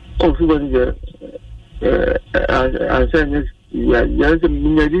oh, football, I said, yes, a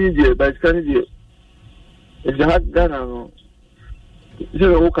million, but it's kind of it's a hard gun.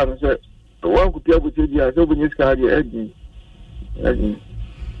 So, who can say, one could be able to do so when you scar the Eddie.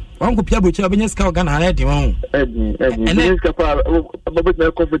 One could be able to have been a scout gun, I had you on Eddie, and then it's a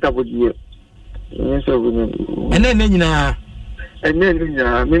comfortable year. And then, and then,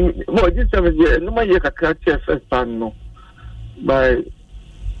 I mean, well, this time of year, no matter a catcher first pan, no. By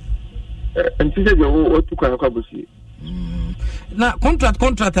and she said, you to kind of accomplish. Now,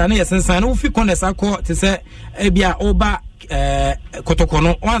 contract, and yes, and sign off your corners are caught to say, Ebia Oba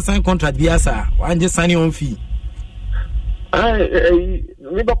Kotokono, one sign contract, Biasa, one just signing on fee.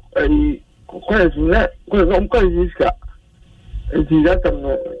 me ba kwes na kwes iska nti that time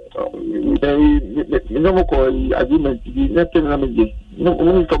no mo ko agreement di na tem na me no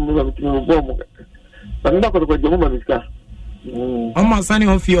mo ko mo me mo bo mo ba me ba ko je mo ma iska Oma sani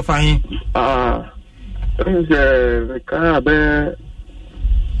ho fi ofahin the car be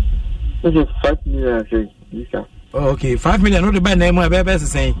 5 million say iska. Okay, 5 million no the buy na mo be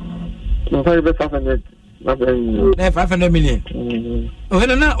say no 500 500 million. Oh,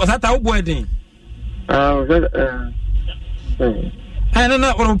 no, was that our wedding? No,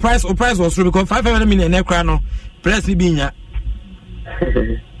 price was true because 500 million ekrano press binya.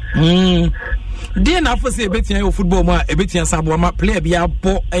 Dear na for say betia your football ma e betia sabo ma player bia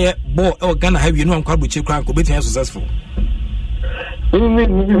ball e Ghana have you know am kwabo che kran ko betia successful.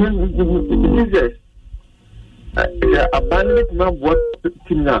 Abandoned na what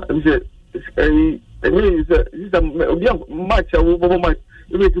team na this is a match.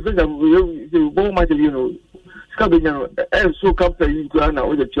 You make a match, you know. Scabino, and so come to you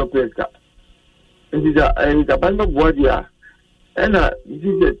with the choppers. And this is a band of warrior. And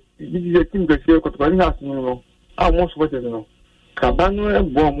this is a team that you has no almost what you know. Cabano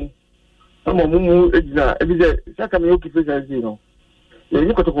and bomb. Some of them every day. Sakamoki face, you know. You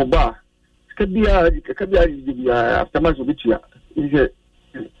look at the bar. Scabia after much of it. Is a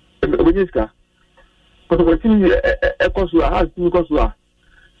because what you has to because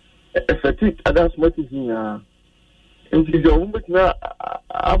effective others what is in and the woman now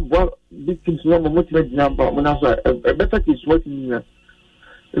what victims no motivate number when I a better is what in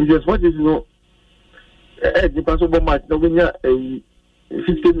just what is no the possible match no when a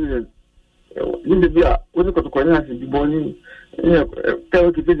 50 million in the beer when you got to corner the morning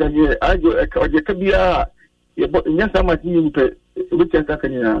tell the people here I go or the cabia yes how much you pay which can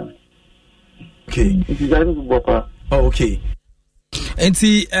okay. Oh, okay. And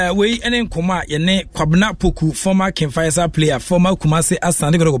see, we and Kuma, Yane, Kwabna Poku, former Kimfire player, former Kumasi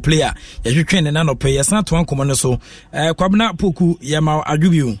Asanigo player, as you train and nano pay, yes, not one common so. Kwabna Poku, Yama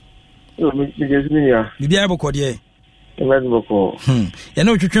Adubu. Bibiabo Codier. You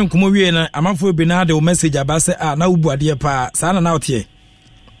know, you train Kumovian, a month for Benado message about say, ah, now, dear pa, Sana out here.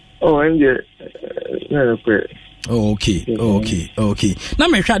 Oh, and yeah, Okay. Na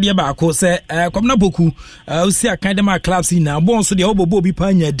me hwa de ba ko se Kwabna Poku o si akadema clubs na bon so de obobo bi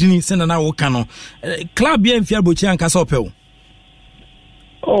pa nya dini se na wo ka no club ya mfia bochi anka so pe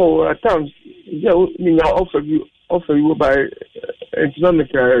oh at times yeah me now offer you by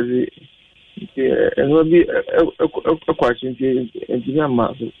economic and will be a question engineer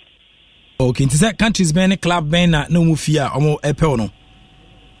ma okay it is countries ben club ben na no fia omo epe no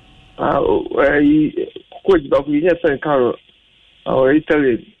coach of the Yes Carol or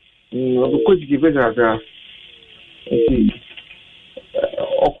Italy, coach given us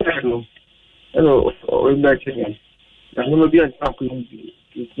Opano, or in that thing. I'm going to be an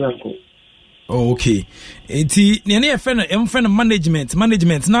okay. It's near a friend of management now.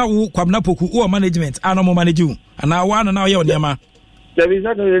 Kwabna Poku or management, animal manage you, and now one and now you're Yama. There is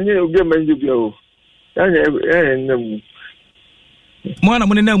not a new game you go. Mwana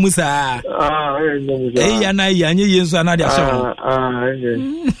munena musa yana yanye yensu anadi asho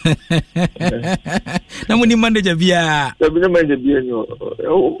na muni manager bia no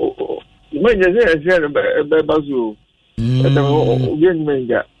manager say be bazu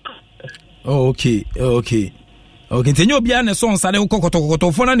okay ntenyo bia ne so nsade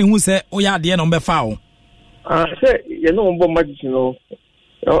kokoto fo na ne hu se o ya de na mbe fa o say ye no mbo match no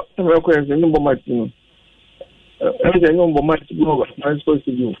o me ko yense no mbo match no everything no mbo match go I'm supposed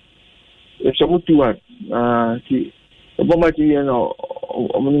to do if some to one see mbo match ye no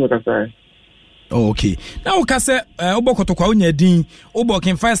omuni makasai okay now we can say obokoto kwa unya din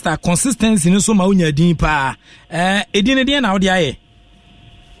obokin faster consistency no so ma unya din pa edin ne din na odi aye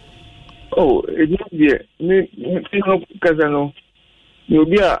oh edin dia ni no kazano ni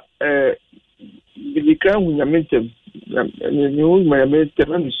obi a bidika unya mentem ni o ma mentem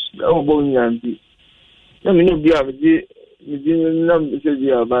na obo unya ndi na me obi a di na se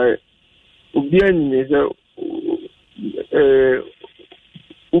dia ba obi ani se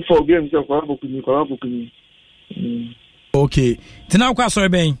ufo game so kwa bokuni okay tina kwa sorry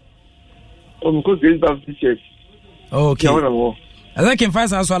ben because this bad t-shirt okay I think in fact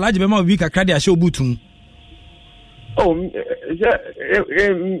so alaje be ma obi kakra de ahye obutum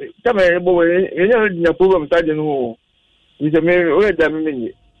tama ebo enya na program stade no we me o da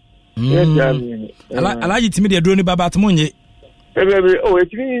me alaje timi de dro ni baba atmo nye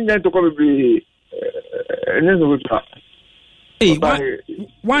etimi nya to ko bebre enzo go ta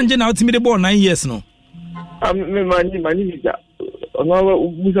one gen out me the ball 9 years no mani visa. Ono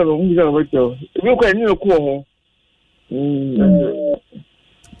musa no weto. We kwa ni ko ho.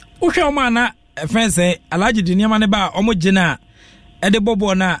 Uhwe o ma na fense alaji di niam ne ba o mo gina e de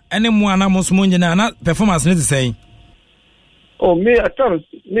bobo na ene mu ana mo so mo gina na performance ne say. Oh, me at times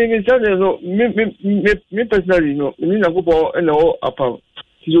me no me personally no me na go bo na o apa.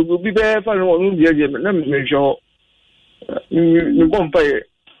 So go be fa no no dia na me jo. Me bon pa e.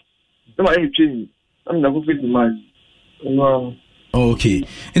 Na ma e change. I'm na go fit the man. No. Okay.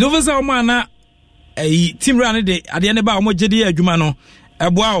 And over so ma na team run de ade ne ba o mo gide adwuma no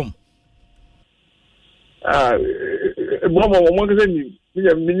eboa o. Mo ke ni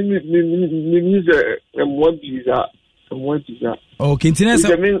mo visa. Okay,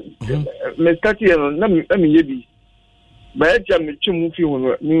 tinesa. Me start here na me yebi. Ba ya jam me chimu fi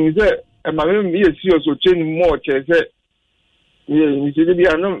hono. Ni se e ma me ye si o so chain mo che se. Ni se bi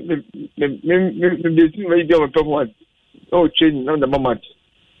ana me be si me bi o performance. Oh, chain na the moment.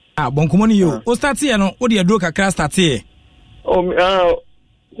 Bonkomo ni yo. O start here no, o de adro kakra start here.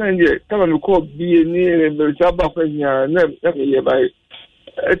 Sanje, kama me ko bi ni me ba kwa nya na me ye ba.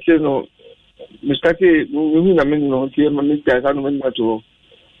 Eche no me start we na me no tie ma me ta ka no me mato.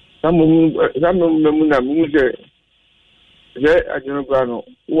 Samu me na mu je ajeno gba no.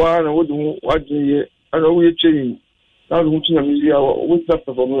 Wa na wo du wa je ana wo ye chain. Na wo tu na me ya wo ta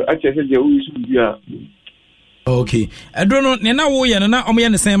perform ache se je wo su bia. Okay. Adro no ne na wo ye na o me ye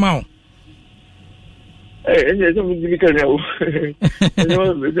ne sen ma o. Enye so mi ka na o.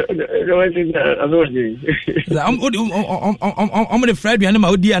 I'm the Fred and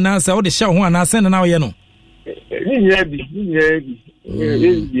my dear answer, or the show one I send an hour. Yeah.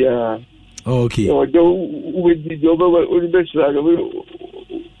 Okay. With the job of the best,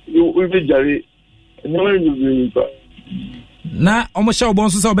 will be jolly. Now, almost show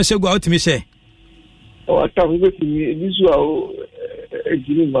bones of a go out to me, say. Oh, I can't go to me. This was a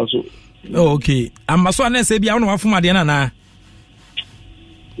giving muscle. Okay. I'm a son, say, be on one from my dinner now.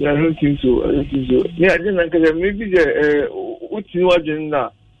 Yeah, I don't think so. Yeah, I didn't maybe what's in what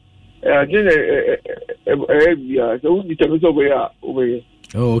now? I didn't so we tell us over here.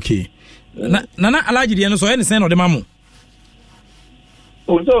 Okay. Nana alaji no so any sen or the mamu.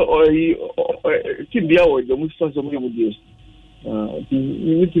 Oh, so keep the hour the most of me with this. You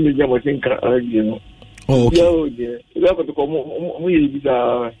need to make them think you know. Oh, okay. Yeah, got to come we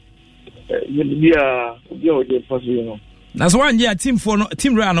the first you know. That's one year team for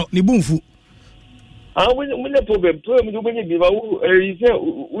team rano ni bumfu. When the problem when you give out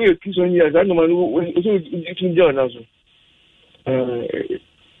we kiss on years I know man so you join us.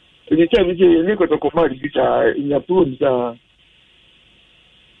 The time we say to command this in your program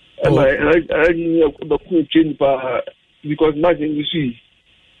I the cool change because nothing you see.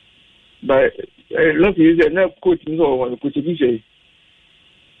 But look is na coach no one coach be say.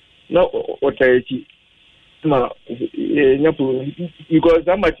 Now what I see because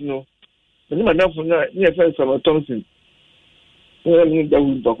that much no madam for na near friend from Thompson that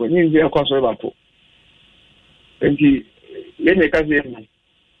will talk ni be akwa so ba po enti ye ne ka se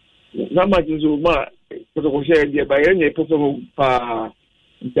na much so ma ko share dia ba ye ne perform pa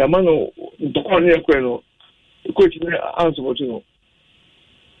jamano to ko ne ko no coach ne answer what no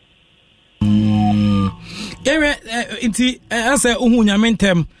inti asa uhu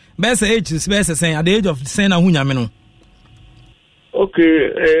nyamentem best age is best saying at the age of saying ahu nyame no.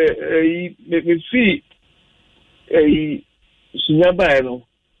 Okay, me see sunyaba no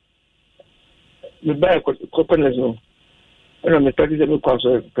me buy coconut no and I'm starting to make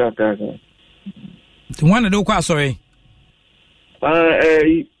kwaso kaka the one that do kwaso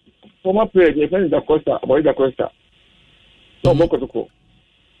former player the friend da Costa boy da Costa no boko toko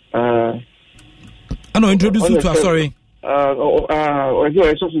I know introduce you to sorry oh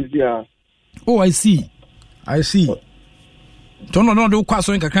I see don't know do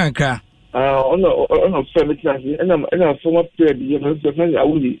kwaso nkaka on family and I'm former player the friend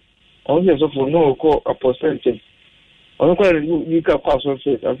awuli on the so for no call a percentage on call you ka kwaso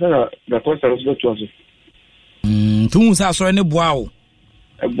face and the Costa was not to us tu sa so ne boa o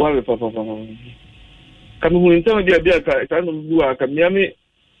e boa le papa kam hu ntam dia ka no bua ka miami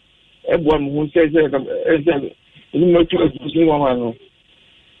e boa mu se ni mo tu ni mama no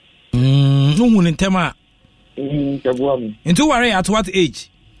no hu ntam a ka boa mu into worry at what age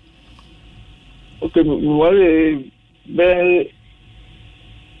okay worry be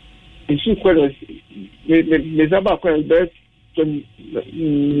isi kwere me zaba kwere be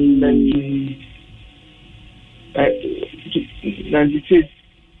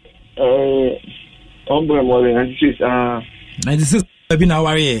 96 96 be na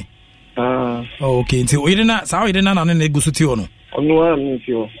worry Okay, nti oyire na saa oyire na na egusu ti ono. Ono a mi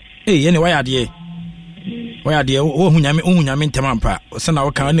ti o. Ye ne waya de. Waya de wo hunyame ntemampa. Se na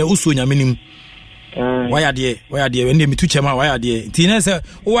wo kan na usu nyame nim. Waya de we ne mitu chema waya de. Nti na se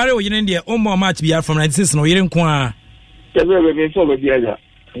wo ware oyire de o mo match bia from 96 no oyire nko a. Be so be bia.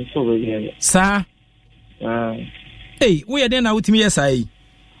 So be bia. Sa. Wo ye den na wutimi yesai.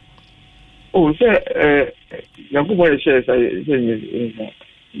 Oh, say Yakubu share say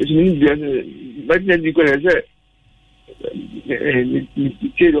it's mean but then you can say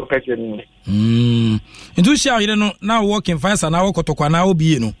kero kache no ndu sha yire no na working fast na wo kotokwa na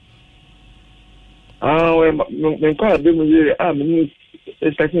obi no we me kwa be mu yire me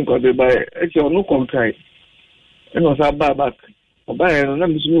starting ko be by e no contract e no sa back oba no na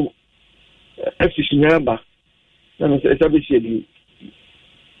me su efficiency ba na me se be shedi.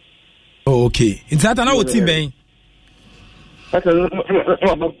 Okay, it's that na wo team ben.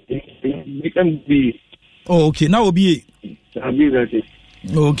 Okay, now obi.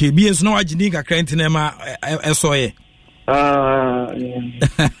 Okay, BS no agini ka krent na ma esoye.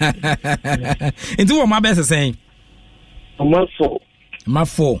 Into what my best saying? Ma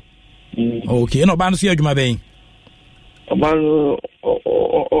 4. Okay, no ban so adwuma ben.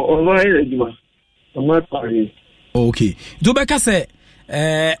 Okay. Do be ka say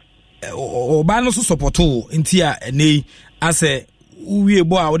oba no so supporto nti a nei ase uwie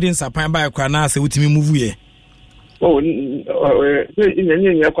bo a wode nsapan ba kwa na ase wutimi move ye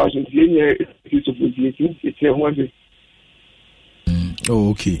nya kwa so nya support ti ho ade.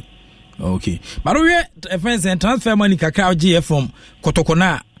 Okay but we friends and transfer money kakra GF from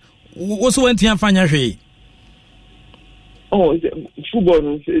Kotokona wo so wanti amfanya hwe football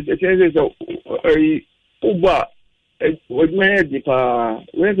no say uba what my depa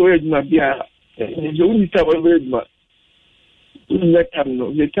when we ma bia je uni ta ba we ma uni tam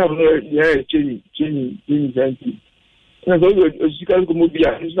no ya change zanti na so o sika ko mo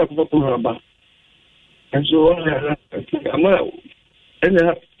bia isa ko ko ba and so ama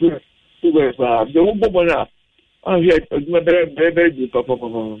ena to go ba je mo bo na an ya ma bere di papa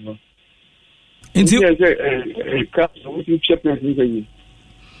inti ka so ti chepe ni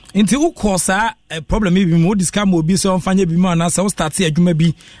inti ukosa problem bi mo discuss mo bi so mfanya bi ma na se start adwuma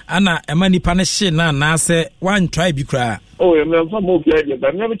bi ana ema nipa ne hye na se one try bi kra ya me mfa mo bi aje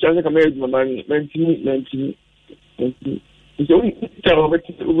ba me be chance ka me adwuma man menti so we tell what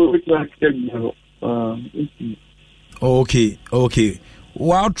okay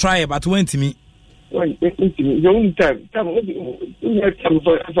wow try but went me the only time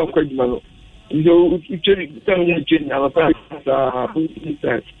for quite malo so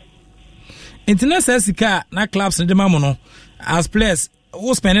internet says sika na clubs de mamo no as players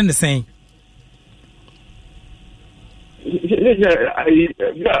who spending the same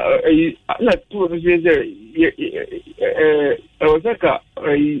na tu Osaka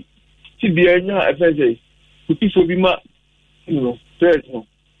tibia nya afense kutifo bi ma no players no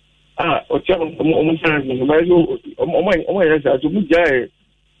ocha mo san no ma so o ya sa to mu jae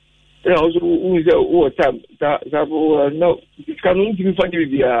ya o so u ze o tam ta no kanu ti mi fani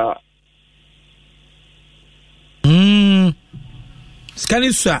bia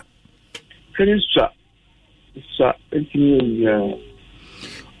Scanisha enti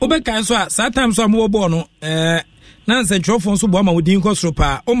obeka so sometimes so mo bo no na nsentrofo so bo ma wodin kosro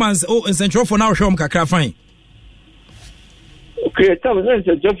pa o man nsentrofo na hwehwe kakra fan okay ta na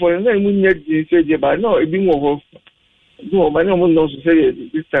nsentrofo na mu nya di se je ba no ebi wo ho do ba na mo no so say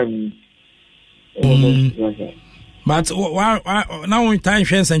this time but now we time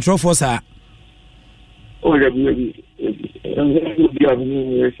hwe nsentrofo sa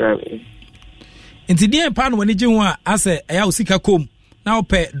inti die pa no wani gye ho a ase eya osika kom na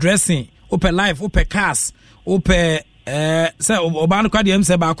ope dressing ope life ope cars ope se oba no kwade em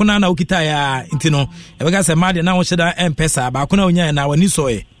se ba ko na okita ya inti no e be ga se made na wo hyeda empesa ba ko na onya na wani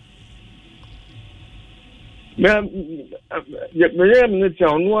soe me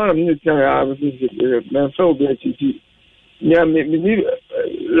tell no am me tell ya me feel be titi nya me ni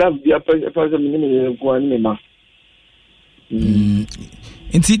love dia pa me ko ani ma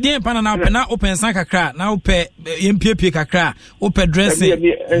inti die pa na open san kakra na ope yempie kakra ope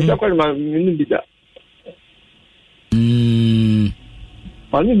dressing kwa ma ni bida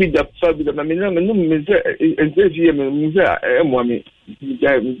ani bida fa bida ma na me no me se entefi me se emo mi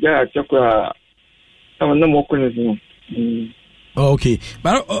ja chakwa na mo ko ne okay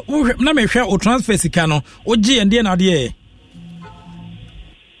but na me hwe o transfer sika no o gye ende na de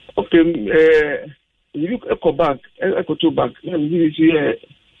okay you eco bank eco to bank na me see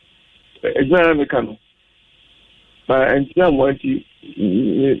exam mechanic and now what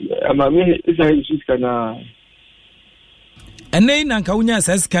I'm a minute is a scanner. And then Uncle Unya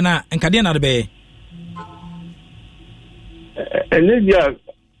says, can I and Cadena Bay? And then, yeah,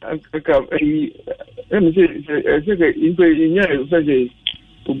 let me say, in your say,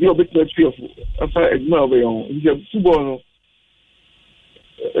 to be a bit much fearful of a Marvel on the football.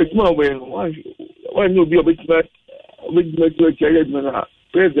 It's more when one will be a bit much with my child.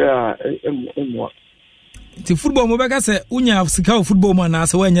 The football Mobaka say, Unya have Scout football man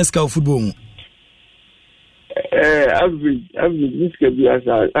as when you scout football. Average, this can be as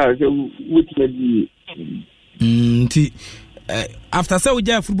which may be. After so we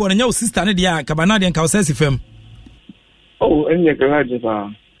have football and your sister Nadia Cabanadian Causesi firm. Oh, and you can have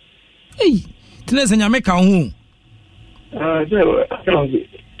hey, Tines and Yameka home.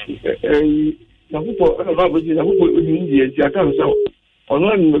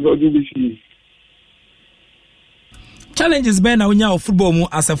 Challenges been now football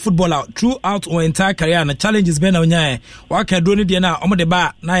as a footballer throughout our entire career and challenges been now what can do it now on the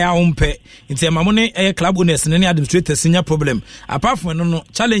bar na ya umpe into mamone a club owners and any administrator senior problem apart from no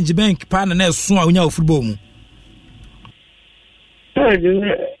challenge bank pan and so on football mu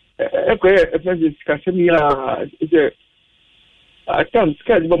I can't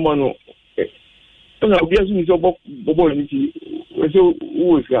scared Bomano. And I'll be asking you about Bobolity. So,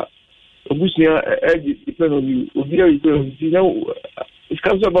 who is that? A Busnia depend on you. You know, it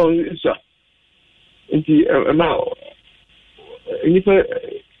comes about this. Into a mouth. And if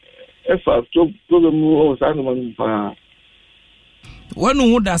I program more Simon,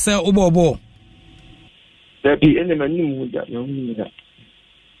 one would I say, Obo? There be any man knew that.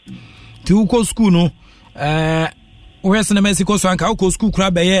 To go school, no? Where's in Mexico, so I can go school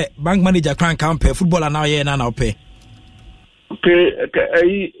crab bank manager can't camp football and now yeah and I'll pay. Okay,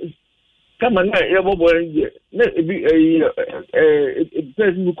 come on, it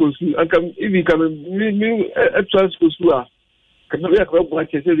doesn't go school. I come if you come a transfer school. Can we have what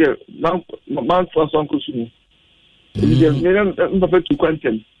I said? Mount for some cushion. I'm prepared to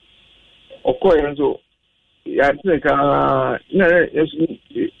quantum. Of course, so I think I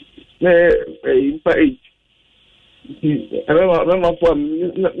remember for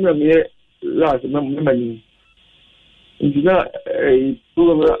last memory. It's not a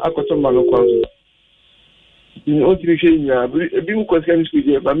program I got some man. In all situation, a big question is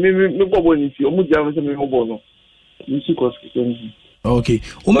but maybe no one is your Mujam and Mobono. You see, okay.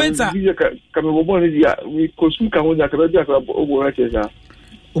 Umeta Kamabon, we could speak on that over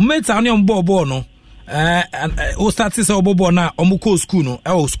Umeta on Bobono. And o started so Bobona, Omuko school, no,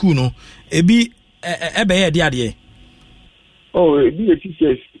 our school, no, a be a bear, oh, it be a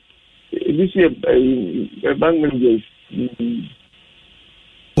teacher. This year, a bank manager.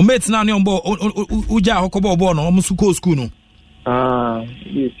 Umets now on board Uja Hokobo Bono, Musuko school. Ah,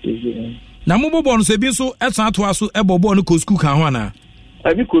 yes. Now, Mobo Bono, so be so as not to us, a Bobono school Kawana.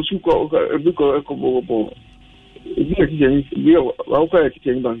 I because you call a big Bobo. We are quite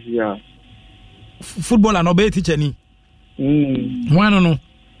teaching banks here. Football and obey teacher any. Why no?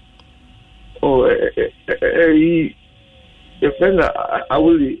 Oh, a friend I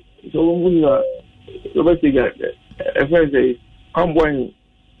will so a friend say come one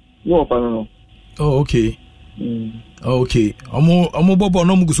no panel. Oh, okay. Okay. Omo Bobo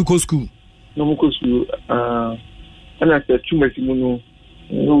no musuko school. No musuko school. And I said too much no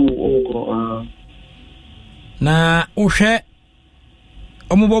na ohwe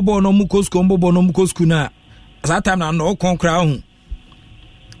omo Bobo no musuko school, Bobo no musuko school na that time na no konkra hu.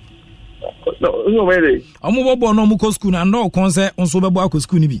 No way. Omo Bobo no musuko school na no kon se onso bebo akọ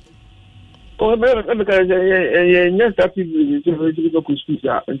school ni bi. Oh, because yes, that is to school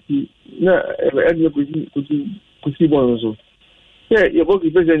na could see one also. Yeah, your book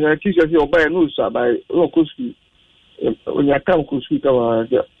is based on teachers you buy no by local school. When you come to school,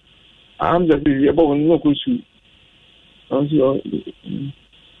 I'm just about local school.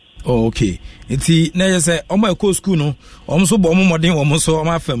 Oh, okay. It's na say omo e school no omo so bo omo modern omo so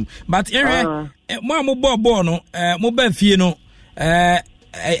omo afam but mo mo no mo ba fie no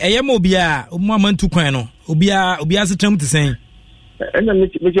mo bia mo amantu kwan no obia se tram te sen na me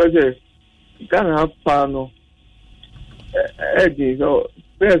say Ghana have pa no so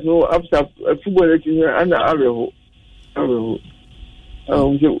there's no after football and areho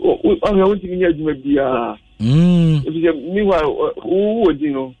want to get you bia meanwhile who would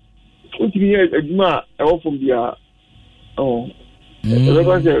you know what you hear a from bia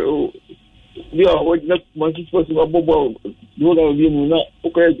we are what not much possible Bobo no that we not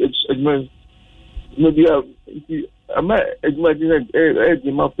okay maybe I'm imagine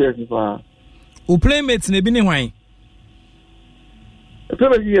my person for o playmates na bi ni hwan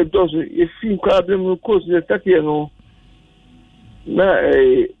Pema ye does if you crab them course the take no. Na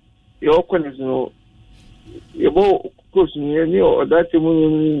your questions no. Yebo course ni o that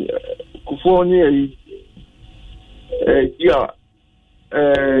mu kufo ni ya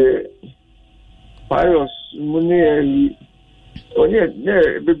Pius muni onye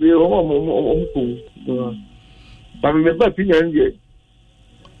ne bebe o ba me ba pinya nje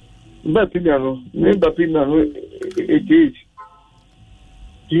ba pinya no ne ba pinya no age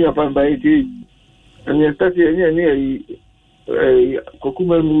tinha pa ba age ani stati ni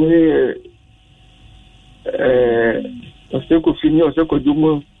kokuma muni oseko fini oseko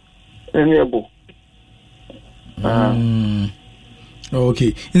jumo eni ebo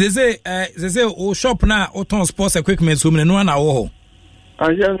okay. They say o shop na o ton sports equipment so me no na wo ho.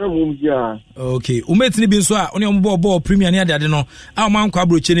 Aja na mumja. Okay. O mate ni bi so a oni o ball premier ni ade no. A o man kwa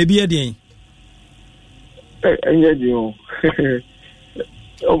broche na bi e den. Enye di o.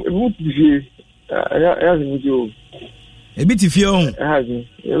 O muti ya muti o. E bi ti fie o.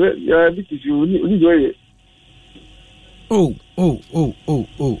 Ya bi ti fie oni do ye. Oh.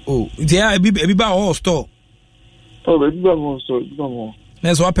 Dia e bi ba o store. Oh, but you don't so you don't know.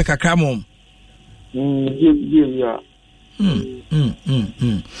 Let's walk a cramon. Yeah.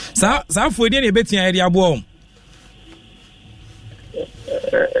 So for the betting area bomb.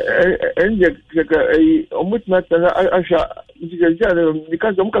 And a almost not Asha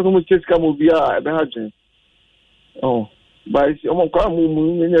because I'm coming to come be a Hajin. Oh, by some come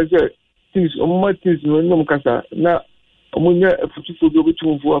things on my things no casa. Now, Amunia for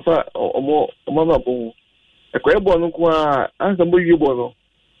between for or more mama bone. Ekwebo no kwa ansa mbo yibo no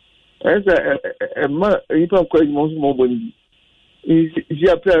esa ma yipa kwa mo mo boni isi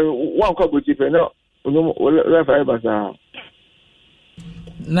apia wan kwa goji pe no no la fa basa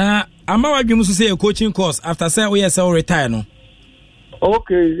na ama wadwum so say coaching course after say we say retire no.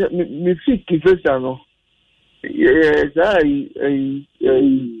 Okay, me fit kifesa no yes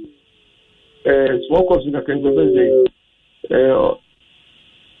small course na kan go say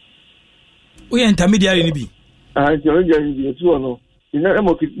we intermediary ni bi intermediary tu no ina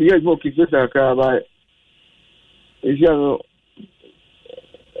emo kifesa ka ba no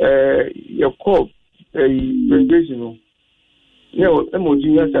your call presentation no emo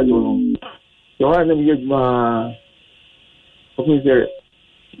junior study no yo ana mi yejuma officer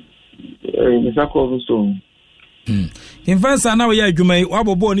misako so in fact na we adwuma yi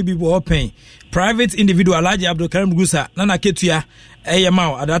wabobo ni bi bo open private individual Alhaji Abdulkarim Gusa na ketua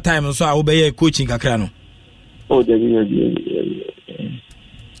ma at that time so a wo be coaching kakra no. Oh, the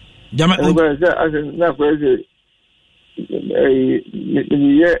Jama na for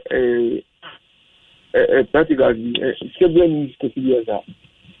practical schedule is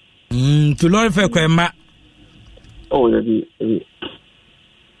to learn for kwema. Oh, the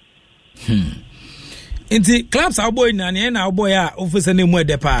Inti clubs our boy na our boy a officer name we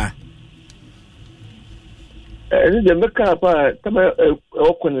depa. The meka pa tama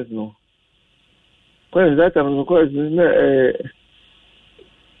okwenes no. Kwene that am ko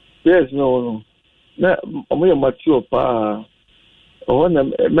yes no. Na omo mature pa. O na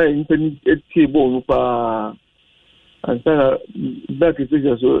ma intani table pa. Antana back is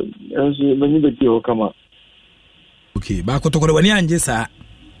so enso mani beti o kama. Okay, ba kotokore wani anje sa.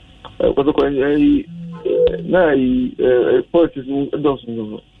 Kotokore na politics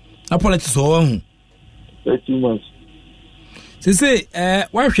no. Na politics o 2 months. Say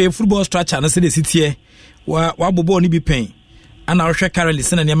wahwe football structure na say the city here wa bobo ni bi pen ana wahwe currently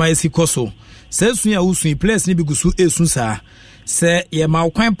say na niam ayesi koso say sun ya usun players ni bi gusu esun sa say ye ma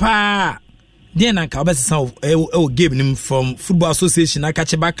kwan pa den na ka obesesa o game nim from football association na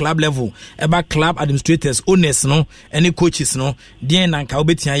catch back club level eba club administrators owners no any coaches no den na ka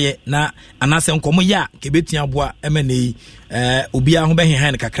obetia ye na anase nkomo ya ke betia boa emene obi a ho be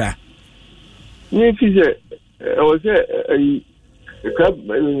hehan kakra. Me fise I was a club,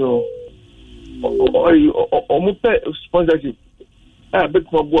 you know, or sponsorship. I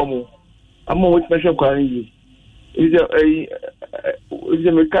bet my boy, I'm always mentioned quality. Is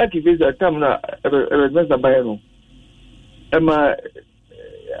a mechanic is a time now, a bayano. Emma,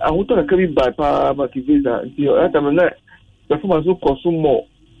 I want to carry by Marquisa until I am not the performance will consume more.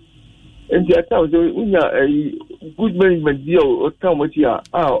 And the time we are a good management deal or time with you are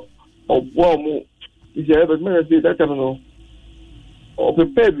or more. Is ever say that I don't know. Or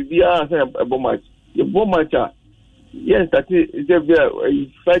prepare to be a bomb match. The bomb match, yes, that is a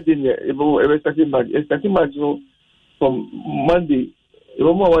Friday, a starting match from Monday. The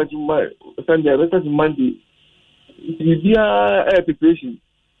bomb match Sunday, a Monday. It will be a preparation.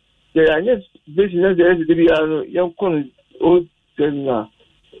 There are yes, preparation as the young con Senna.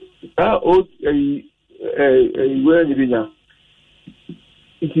 Old a where you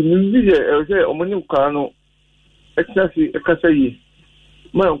if you need a Omani Cano, exactly a Casay,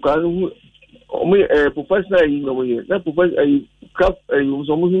 my Cano, only a professional in the way, that professional a cup, a was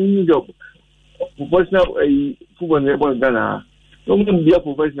almost new job, professional a football never done. Don't be a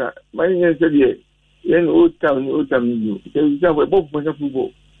professional. My name said, then old town, you. There is a both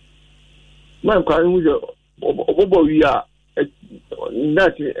football. My Cano was a we are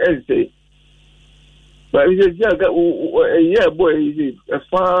that's it. But it's a year boy, is a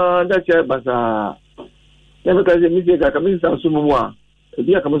far that year, but never can mistake. I come in some more. A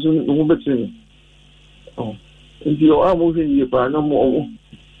dear comes in the woman. Oh, if you are moving your bar, no more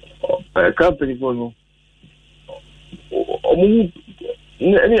company for no. Any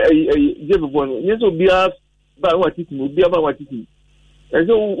one, yes, will be up by what it will be about what it is. And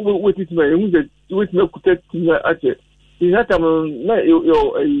so, what is my own that with no protecting at it. Is that a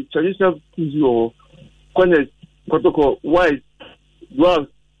traditional physio, corners, protocol, white, gloves,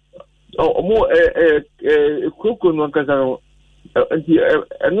 or more a cook on one casano.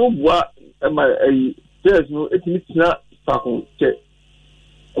 And no what am I a there's no not faculty check.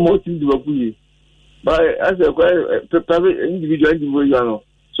 More to do a good. But as a private individual,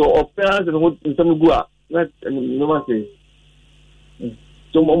 so of parents and what in some gua, not no matter.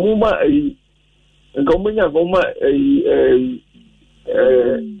 So, Mamma a company of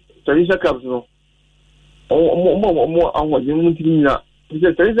traditional casino. More on what you want to do now.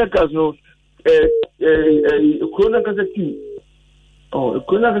 Because traditional casino, a corner cassette team. Oh, a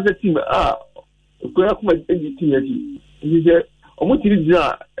corner cassette team. A corner cassette team. He said, I'm going to do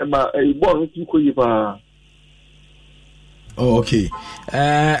a born to Kuipa. Oh, okay.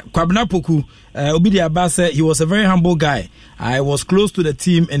 Kwabena Poku, Obidi Abba, he was a very humble guy. I was close to the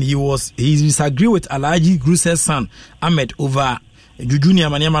team, and he disagreed with Alaji Gruse's son Ahmed over Junior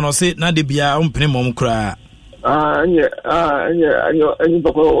Maniama. No say na de bia umpene mom kra.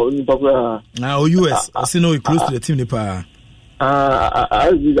 Now US, I see no close to the team nipa.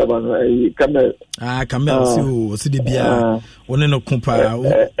 Camel, see the beer, one no compa.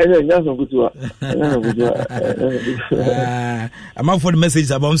 I'm out for the message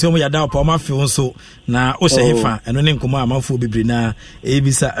about some of your down for my phone. So now, Osha, and when come out for Bibrina,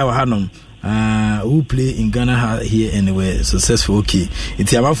 Abisa El Hanum. Who play in Ghana here anyway successful okay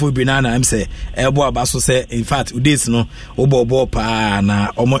it's about for banana I'm say elbow abaso say in fact this no obo pa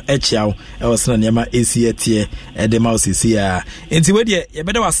na omo echiaw e was na niam AC tie e de mouse here enti we de ye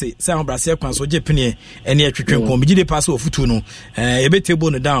beda wase say on Brazil kwan so jepene ene atwetwen kon bigide pass ofutu no e be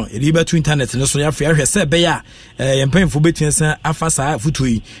table no down e be to internet no so ya fa hwe say be ya ye mpemfo betwen san afasa futu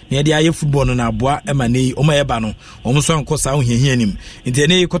yi na ye de aye football no na aboa e ma nei omo ye ba no omo so anko sa ohihia nim enti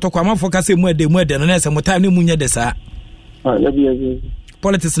ene kotokwa manfo ka say muade no na say mo time ne munya de sa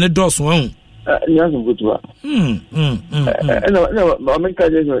politics ne dos won nyasum kutuwa no America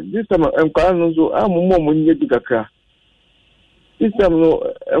this time am kan so ammo munye dikaka this time no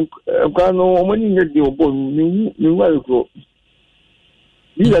am kan no munye de obo ni wa ko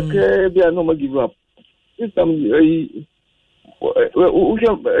ni ke bia no ma give up this time we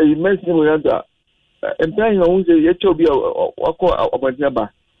mention we ada employee no unje yecho bia wako abadiaba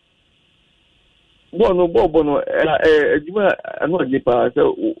bono ejima anu ajepa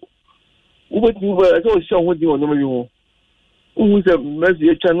so ubeti so show ho di ono me ho uhu se mesi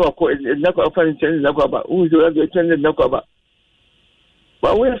echa no akọ na kwa fa ni chen na kwa ba uhu se ya chen na kwa ba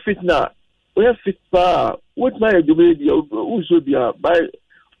but we fit pa what my do be uhu so bia by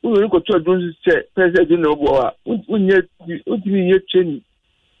uhu ko to don se pese di no bo a unye utimi ye chen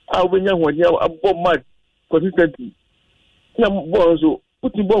a wenya ho dia abo mad consistently na bo so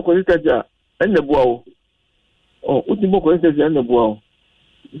uti bo consistently and the bow. Oh, what the book is and the bow.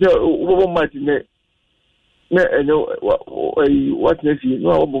 The over much ne no what nephew,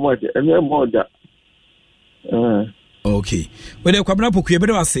 no much, and no more that. Okay. When they come up with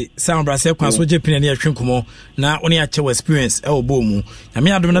you, say, Sound Brazil, Quanso Japan, and Trincomo, now only at your experience, El Bomu. I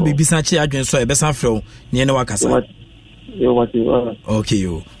mean, I don't know, be Bissachi, I can so a best flow near Noakasa. Okay,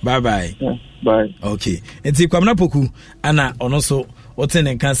 you. Bye bye. Bye. Okay. And see, Kwamnapoku, Anna, on also. Oten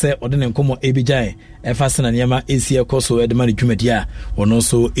en kanse odene nkomo ebijai efase na niama esi ekoso edema ne dwumadia wono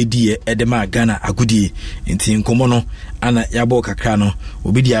so edie edema Ghana agudie enti nkomo no ana yabo kakra no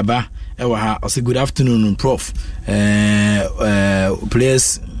obidi aba ewa ha ose good afternoon prof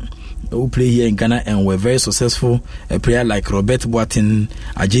players who play here in Ghana and were very successful. A player like Robert Boateng,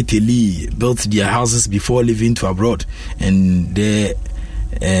 Ajay Lee built their houses before leaving to abroad, and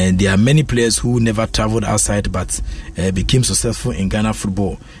there are many players who never traveled outside but became successful in Ghana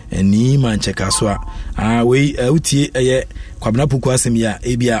football. And ni man check aswa we utie kwabna puku asem ya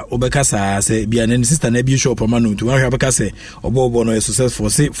ebia obekasa say bia na sister na bi shop manu to wan abeka say obo no successful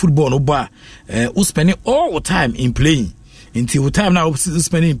say football no ba who spending all the time in playing until time now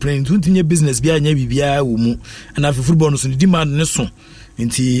spending in playing to tinye business bia nya bibia wo mu na football no so demand ne so. I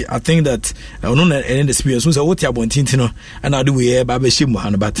think that no any experience so what you want to know and I do we but we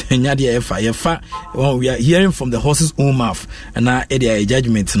are hearing from the horse's own mouth and now a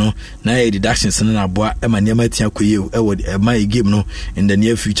judgment no now a deductions and aboa e maniama tia koye e my game no in the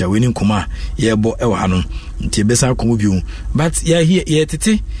near future winning koma ye bo e wa no nti besa komo biu but yeah here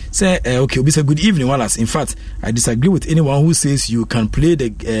tete say okay obi say good evening Wallace. In fact I disagree with anyone who says you can play the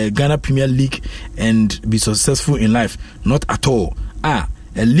Ghana Premier League and be successful in life. Not at all. A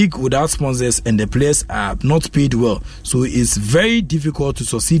league without sponsors and the players are not paid well, so it's very difficult to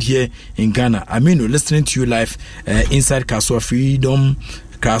succeed here in Ghana. I mean, listening to you live inside Kaswa Freedom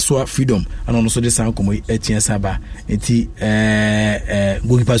and also the sound como Etienne Saba eti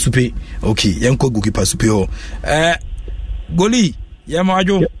goalkeeper supe. Okay, yanko goalkeeper supe ho goli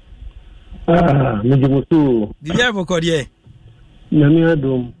yamajo mejimusu bibia bokodie nami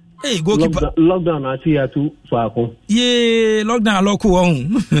adom. Hey, goalkeeper. Lockdown actually at 2 for yeah, lockdown lock on.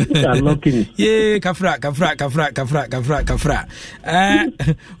 Yeah, kafra.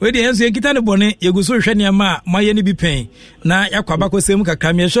 We dey enso ekita ne bone yeguso hwe ne ma maye ne bi pen na yakwaba kwasem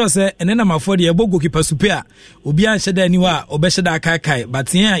kakra me sure say ene na mafode ye goalkeeper super a obi an hyeda ni wa obehye da kai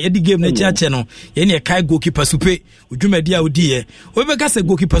but yen ye di game na chiache no ye ne kai goalkeeper super odwumadi a odi ye we be ka say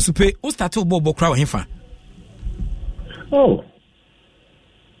goalkeeper super o start o bobo kra o hefa. Oh,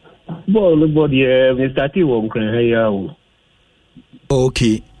 ball body we started one here.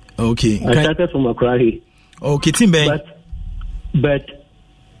 Okay. I started from Accra. Okay, Timbe. But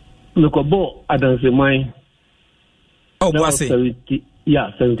look a ball I don't say mine. Oh, was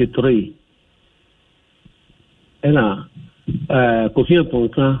 73. And Kofi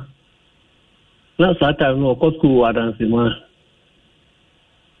Ponta. Last time no school I don't say mine.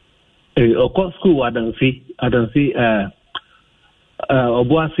 School I don't see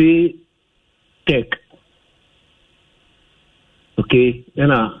Obuasi Tech. Okay,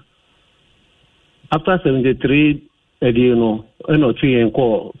 and after 73, you know, 3 and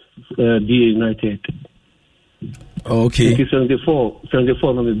call DA United. Okay. 74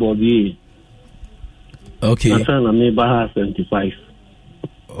 no me body. Okay. And then I may Baha 75.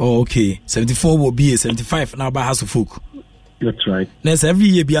 Oh, okay. 74 will be 75 now by House of Folk. That's right. Next every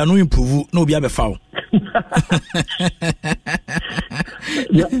year be no improve, no be a foul.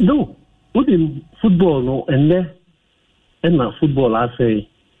 No, what in football no and na football I say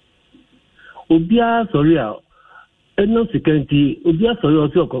obia sorry no security obia sorry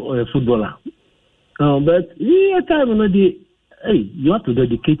also footballer but time no dey you have to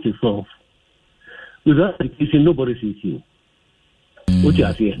dedicate yourself. Without dedication nobody sees you. What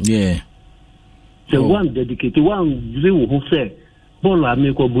you say? Yeah. So one dedicated one who say ball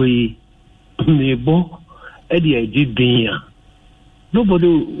ameko boy me bo e nobody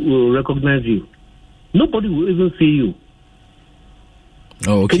will recognize you. Nobody will even see you.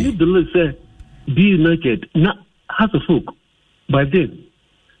 Oh, okay. Can you believe say Be United now has a folk by then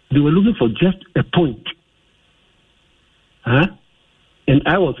they were looking for just a point. And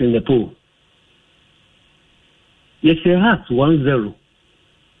I was in the pool. Yes, she has 1-0.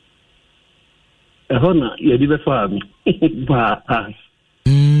 Hona you did for me.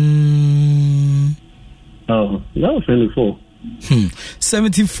 Oh, that was 74.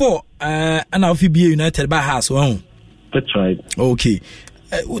 74 and I'll be United by house one. That's right. Okay.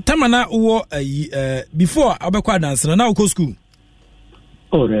 Tamana before Abekwa dance now go school.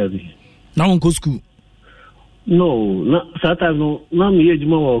 Oh really? Now go school. No, Saturday no. Now me age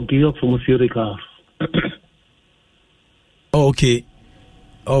more give from Sierra. Okay.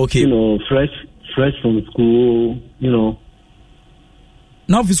 You know, fresh from school. You know.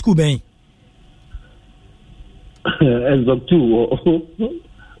 Now for school, ben. Xbox 2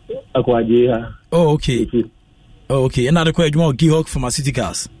 Aquadia. Oh, okay. Okay. Another question more Gihok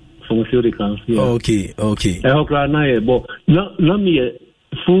Pharmaceuticals. Pharmaceuticals, yeah. Okay. I hope right now, but not me a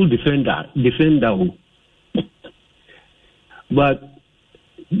full defender. But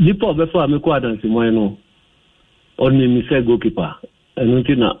before I make dance in my no. Only me say goalkeeper. And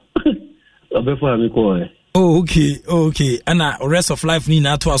until now, before I make Oh, okay. And rest of life need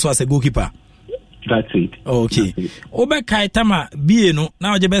not to as a goalkeeper. That's it. Okay. Oba kai tama BA no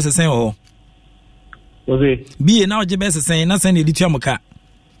na oje best sen ho. Okay. BA na oje best sen na sen editua muka.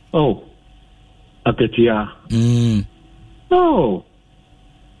 Oh. Apetia. Oh.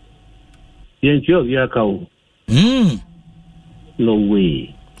 Yencho Yakao. No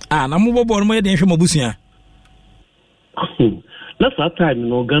way. Na mo bobo mo dey hwe mabusia. That's that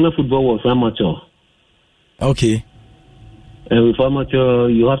time, Ghana football was amateur. Okay. And with amateur,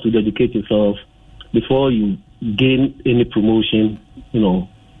 you have to dedicate yourself before you gain any promotion, Even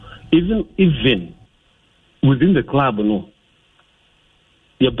within the club,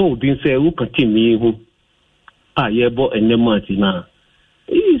 your boy didn't say, who continue who? Your boy and the money now.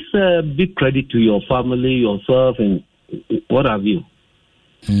 It's a big credit to your family, yourself, and what have you.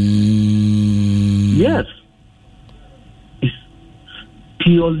 Yes. It's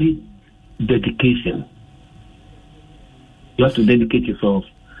purely dedication. You have to dedicate yourself.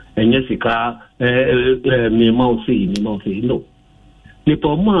 And yes, no.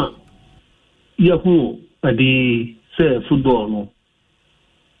 Nepoma, Yahoo, the say football, no.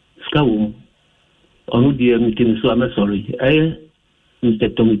 Scum, on the meeting, so I'm sorry.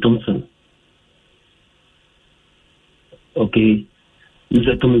 Mr. Tommy Thompson. Okay.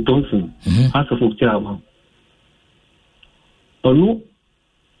 Mr. Tommy Thompson. As a folk child. Oh, no.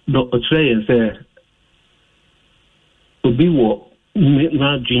 The Australian said, to be what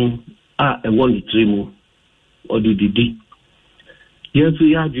na dream a one dream or the didi. Yes,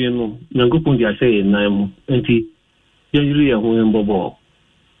 we are dream. Nango dia say nine enti usually a home bobo.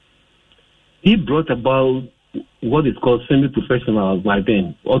 He brought about what is called semi-professional by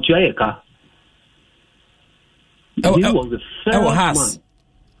then. Ochiayeka. He was the first man.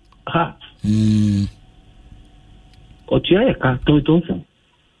 Heart. Ochiayeka, Tommy Thompson.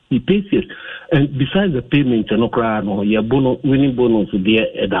 He pays it. And besides the payment, your winning bonus will be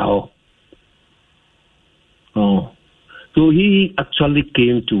at all. So he actually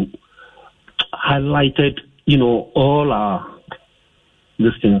came to highlighted, all our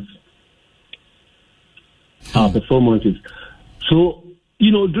things, our performances. So,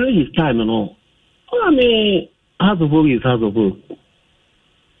 during his time, House of Oak is House of Oak.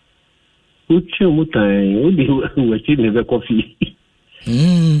 Never coffee.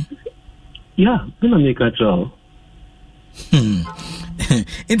 Yeah, gonna make a trial.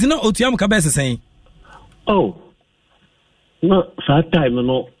 It's not Otiam Cabessa saying. Oh, no, sad time,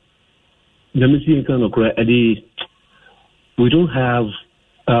 no. The missing kind of cry. We don't have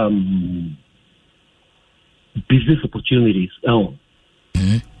business opportunities. Oh,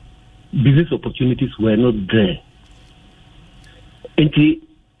 business opportunities were not there. And he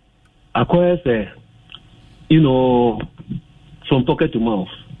acquires, from pocket to mouth.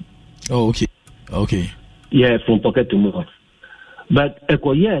 Oh, okay. Okay. Yeah, from pocket to mouth. But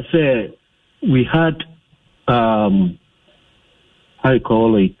we had how you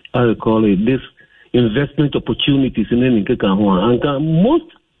call it? This investment opportunities in Nkekahua. And most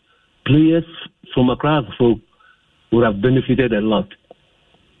players from across folk would have benefited a lot.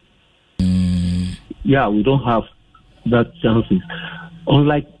 Yeah, we don't have that chances.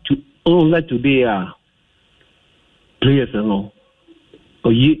 Unlike today, players,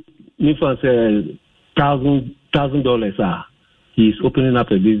 if I say $1,000, he's opening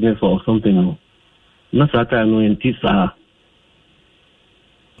up a business or something. Not that I know in this.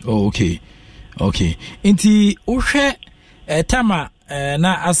 Oh, okay. Inti ushe tama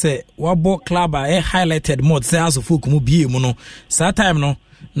na ase wabo club highlighted mod say as of mu bie mu no. Sa time no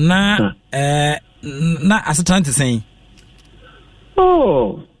na asetan te saying.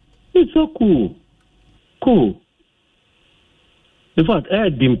 Oh, it's so cool. In fact,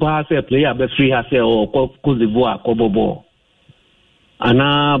 Dimpa say player be free has or Cote d'Ivoire, Kobobo.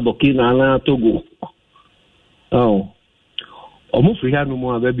 Ana Burkina, Ana Togo. Oh. Omu free no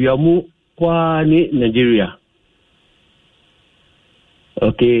more baby omu kwa ni Nigeria.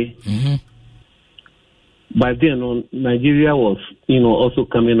 Okay. By then Nigeria was, also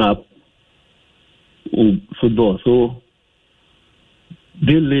coming up in football. So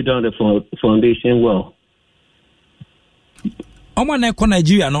they laid down the foundation well. Omo na ko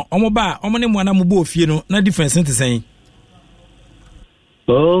Nigeria no omo ba omo ne mo na mo bo ofie no na difference nti saying.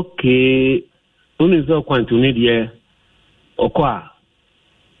 Okay. Only so quantum need here. Okwa.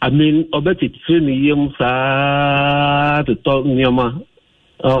 I mean, obeti training yem sa to talk nyama.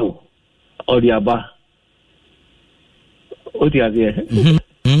 Oh. Odiaba. Odiabe.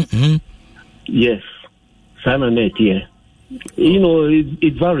 Yes. Sana net here.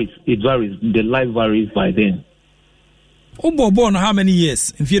 It varies. The life varies by then. Ball how many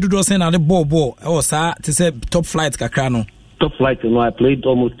years? If you do say na the ball or sa to say top flight kakra no. Top flight, I played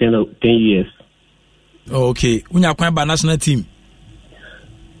almost 10 years. Okay. When you by national team?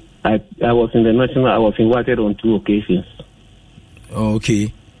 I was in the national. I was invited on 2 occasions.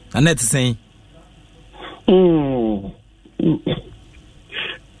 Okay. And that's saying.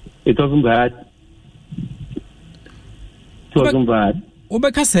 It wasn't bad. It wasn't bad.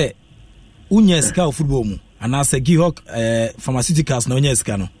 Obeka say unya sika of football mu and as a Gihawk pharmaceuticals no unya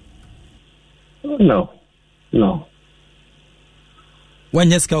sika no. No.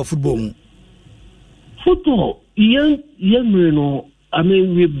 When sika of football mu. Football, young no. I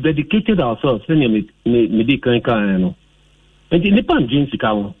mean, we've dedicated ourselves. And the pan jeans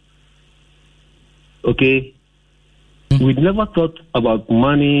account. Okay, we never thought about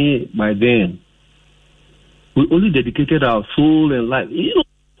money by then. We only dedicated our soul and life. You know,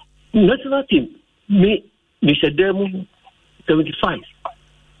 national team, me Demu 75.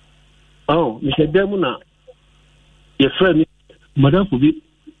 Oh, Michel Demu na your friend, Madame Fubi,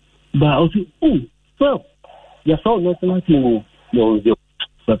 but I was well, you saw national team. Was the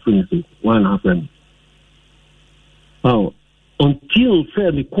suffering 1.5. Oh, until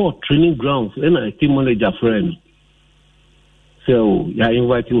fairly court training grounds, and I team manager friend. So I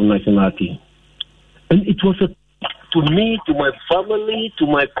invite you to national team, and it was to me, to my family, to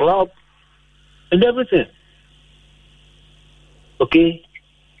my club, and everything. Okay,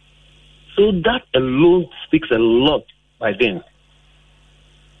 so that alone speaks a lot by then.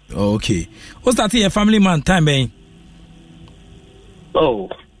 Okay, what's that? Your family man time, man. Oh,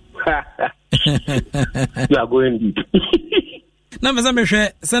 you are going deep. Na me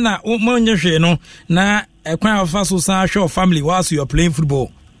say na mo nye no na ekwan afa so san show family whilst you are playing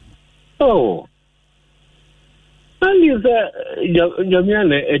football. Oh, and you say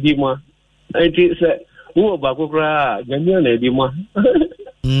Jamiana Edima. It is who bakokra Jamiana Edima.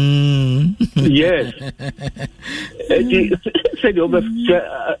 Yes. It said you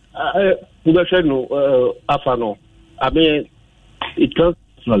no afano. I mean, it comes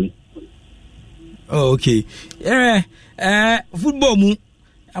slowly. Oh, okay. Football mu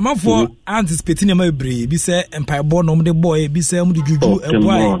amafo anticipating na mabri bi say empire ball no de boy bi say mu de juju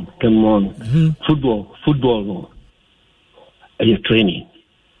boy. Come on. Football no. Are training?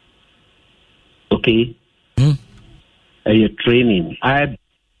 Okay. Are training? I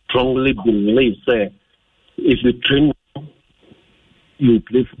strongly believe say if you train, you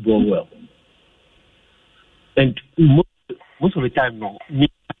play football well. And most of the time, no, me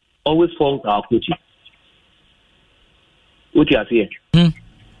always fault our coaches. What you are saying?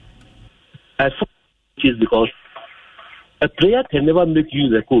 I fault coaches because a player can never make you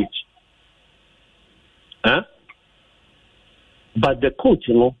the coach. Huh? But the coach,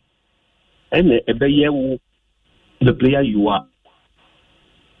 you know, and the player you are.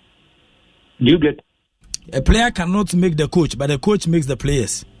 Do you get? A player cannot make the coach, but the coach makes the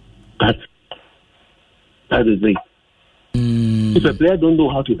players. That is it. If a player don't know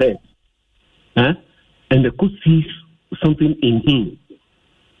how to head, and the coach sees something in him,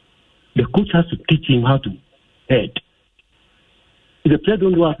 the coach has to teach him how to head. If the player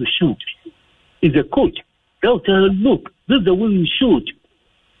don't know how to shoot, it's the coach that will tell him, look, this is the way you shoot.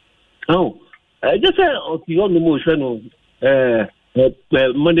 Oh, just say, you know, emotional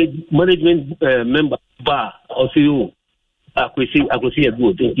management member bar or CEO. I could see a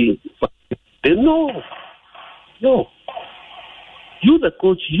good thing. No. You, the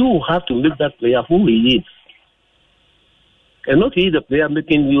coach, you have to make that player who he is. And not he, the player,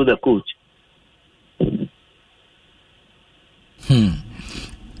 making you the coach.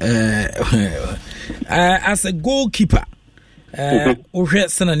 As a goalkeeper,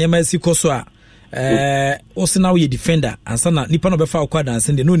 Sana Nemasi Koswa, also now you defender, and Sana Nippon of Befa Quadans,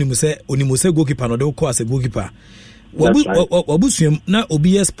 and the Unimuse goalkeeper, no, they'll call as a goalkeeper. Wabusum na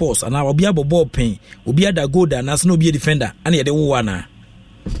obi sports and obi ball pain obi ada go da na no be defender and ye de wo na.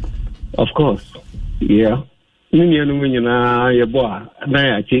 Of course, yeah. Ni no nyina ye boa na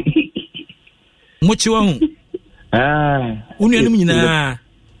ya chi. Muchi wa hu. Unu nyina.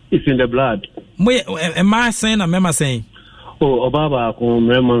 It's in the blood. Mo am I saying na mema saying? Oh, obaba ko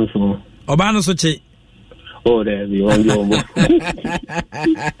mema so. Oba no so chi. Oh, there we on your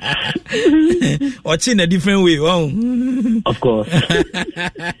or in a different way. Oh, of course.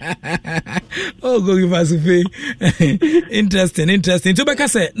 Oh, goalkeeper. Interesting. Tobeka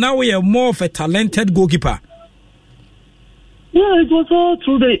said, now we are more of a talented goalkeeper. Yeah, it was all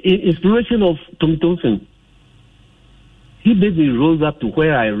through the inspiration of Tom Thompson. He made me rose up to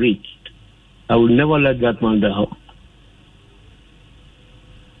where I reached. I will never let that man down.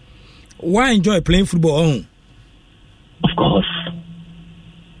 Why enjoy playing football? Of course.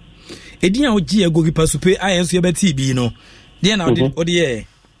 Edian oji goalkeeper super INC yebeti bi no. Dey na odi e.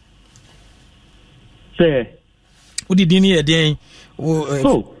 Say. Odi din e dey.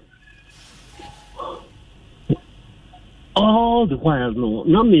 All the while no.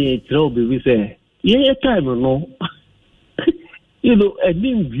 Na me tell be we say. Yeah, time no. You know, a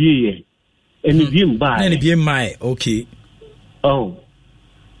name be and being by and being my okay. Oh,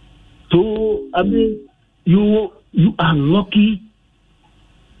 so I mean, you are lucky,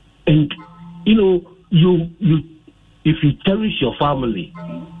 and you know you if you cherish your family,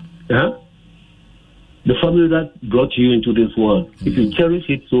 the family that brought you into this world, if you cherish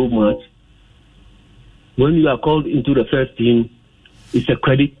it so much, when you are called into the first team, it's a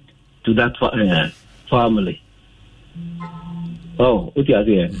credit to that family. Oh, okay, I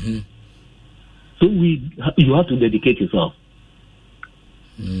hear. So you have to dedicate yourself.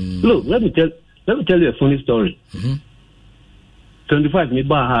 Look, let me tell you a funny story. 75 me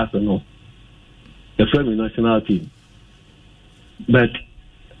bar has no the family national team, but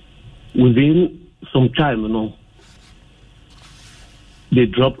within some time,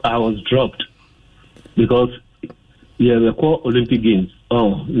 I was dropped because we called Olympic Games.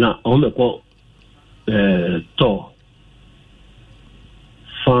 Oh, now on the call tour.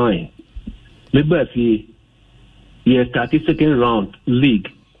 Fine. Maybe if you started second round league,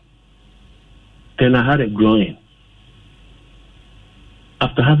 then I had a groin.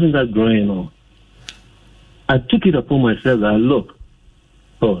 After having that groin, I took it upon myself that look,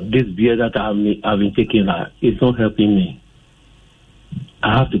 this beer that I've been taking, it's not helping me.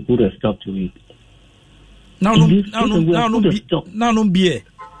 I have to put a stop to it. Now no beer.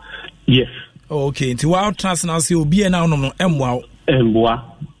 Yes. Oh, okay. Until wow transnational beer now no wow.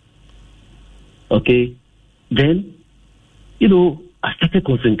 Okay. Then, I started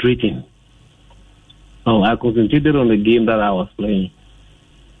concentrating. I concentrated on the game that I was playing.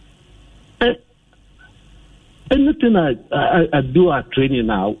 Anything I do at training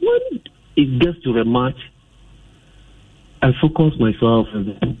now, when it gets to the match, I focus myself.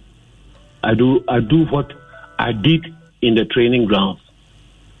 I do what I did in the training grounds.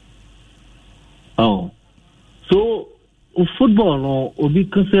 So football,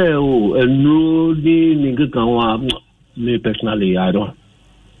 because me personally, I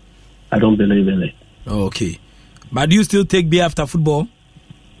don't believe in it. Okay, but do you still take beer after football?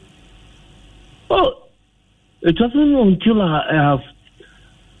 Oh, it wasn't until I have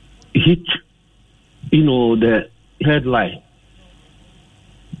hit, the headline.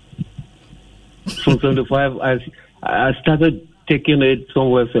 From 75, I started taking it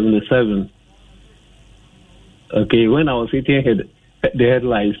somewhere 77. Okay, when I was hitting the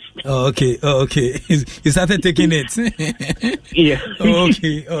headlines. Oh, okay. You started taking it. Yeah.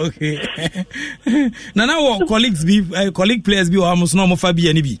 Okay. Now, colleague players be almost normal for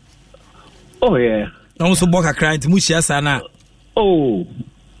BNB. Oh yeah. Also, Boka crying to Mushia Sana. Oh,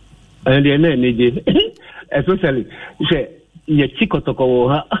 and then especially say ye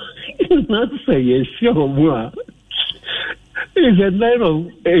chikotoko not say yes, sure. It's a night of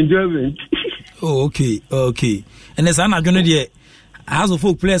enjoyment. Oh, okay. And there's an agony as of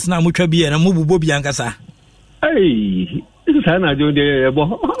folk players now, much be and a move Bobby Ankasa. Hey, this is Hannah Joe.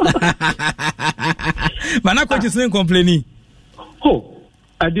 But not quite the same complaining. Oh,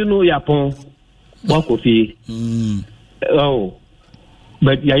 I didn't know Yapon. What coffee? Oh,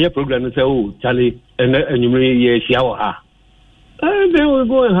 but your program is Charlie, and you may shower her. And then we'll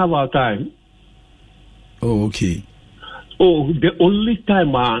go and have our time. Oh, okay. Oh, the only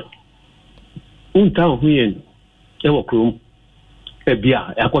time town here, Ewokum,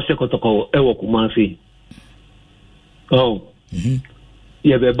 Ebia, Akoseko, Ewokumansi. Oh,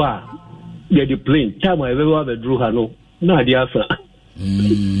 yeah, the bar, yeah, the plane. Time I ever drew her, no, the answer.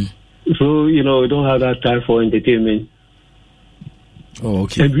 So, we don't have that time for entertainment. Oh,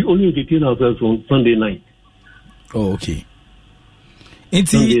 okay. And we only entertain ourselves on Sunday night. Oh, okay.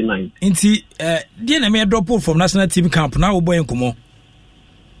 Sunday night. Didn't I drop out from national team camp now? Boy, and come on.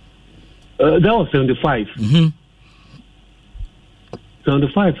 That was 75.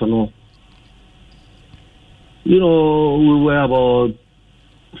 75 for no. We were about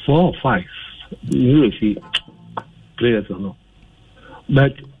 4 or 5 UFC players or no.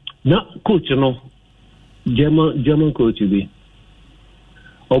 But now coach, German coach be.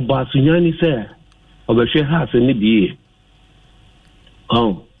 Oba Sunyani say, Obashe has any BA.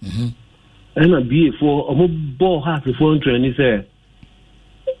 Oh. And a BA for a ball has a phone training say.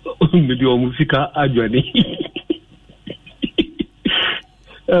 Maybe Musika Adjani.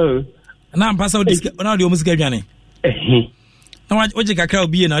 Oh. Now I'm passing this now the Musika Johnny. Now what you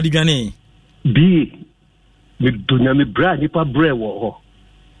can be an Adjani? Be me dunya me bra nipa bre wo.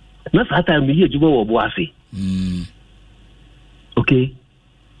 Na sa time me yejuba wo boase. Okay.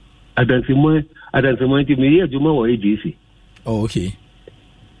 Adanse mo ti me yejuma wo AGC. Oh, okay.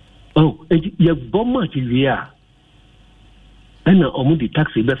 Oh, you bomb much here. And omu di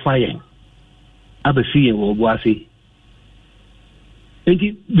taxi be fire. Abe see wo boase.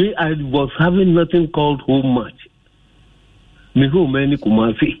 I was having nothing called home match. Me home many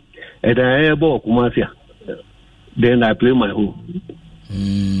Kumasi, and I bought Kumasi. Then I play my home.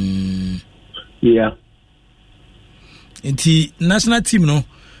 Yeah. In the national team, no.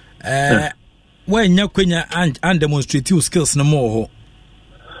 When you and demonstrate your skills no more.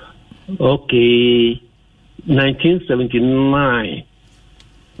 Okay. 1979,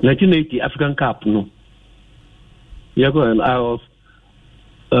 1980 African Cup, no. Yeah, and I was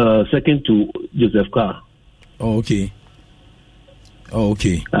second to Joseph Carr. Oh, okay. I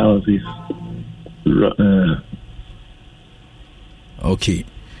was his. Okay.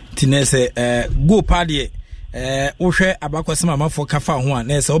 Tinese go party. Wohwe abakwasema amafo kafa ho a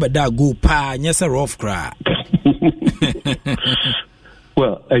na se obeda go pa nyese rough cra.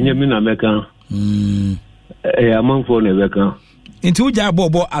 Well, enyemi na meka. Amafo na meka. Into uja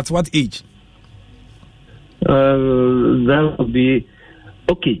bobo at what age? That would be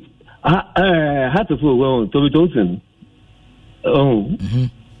okay. Had to feel well Toby Johnson. Oh.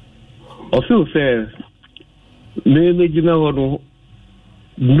 I feel fair. Maybe you know no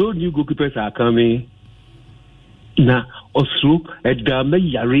new goalkeepers are coming. Na osru edame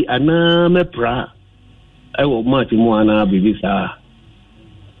yari ana mepra I will match mo ana bibi sa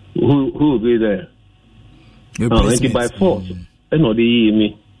who will be there by force no the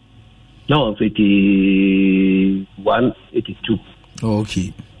me now 81 82.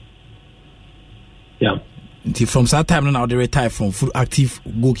 Okay. Yeah. From that time now they retire from full active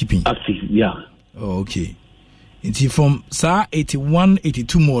goalkeeping. Active, yeah. Okay. From 81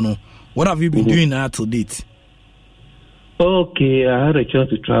 82 mono, what have you been doing now to date? Okay, I had a chance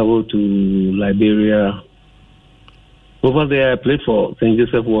to travel to Liberia. Over there, I played for St.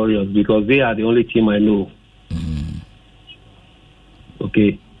 Joseph Warriors because they are the only team I know.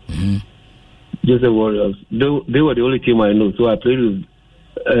 Okay. Joseph Warriors. They were the only team I know. So I played with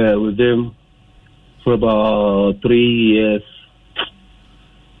them for about 3 years.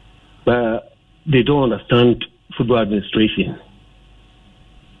 But they don't understand football administration.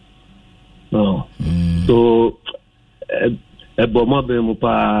 No. So,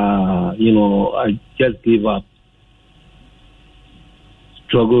 you know, I just gave up.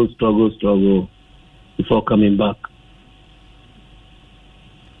 Struggle before coming back.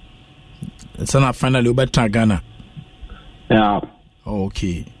 So now finally we better Ghana. Yeah.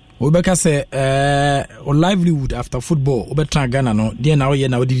 Okay. We better say or livelihood after football we better Ghana no. There now we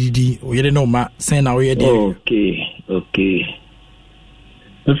now did we no ma say now we there. Okay.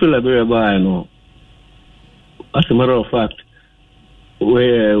 I feel like I know. As a matter of fact,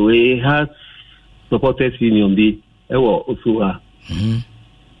 we had supporters union be also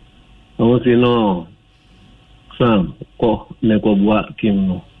I want to know Sam Nekobwa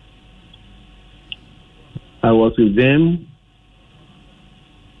Kim. I was with them,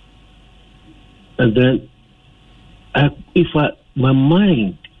 and then my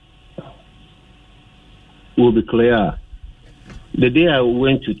mind will be clear. The day I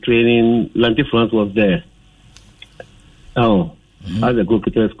went to training, Lanty France was there. As a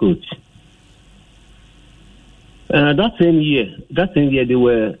goalkeeper's coach. That same year they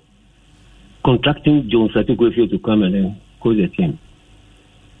were contracting Jones Satikwefio to come and then coach the team.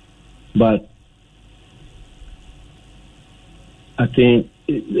 But I think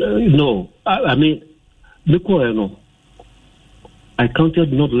I mean I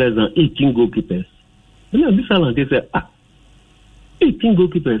counted not less than 18 goalkeepers. And then this one they said 18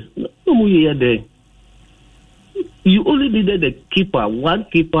 goalkeepers. No more here there. You only needed one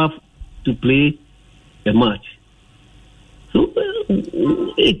keeper to play a match. So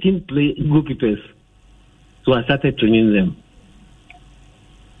 18 goalkeepers. So I started training them.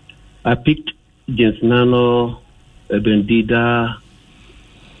 I picked James Nano, Bendida,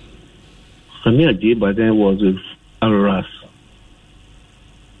 Samir J, but then was with Aroras.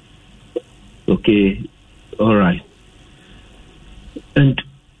 Okay, all right. And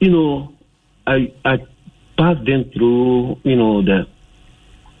I passed them through, the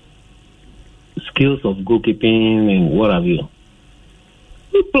skills of goalkeeping and what have you.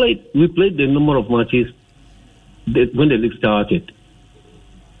 We played the number of matches when the league started.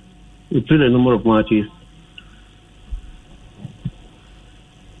 We played a number of matches.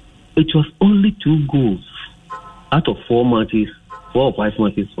 It was only 2 goals out of 4 or 5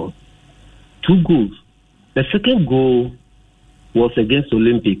 matches. 2 goals. The second goal was against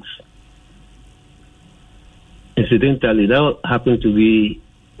Olympics. Incidentally, that happened to be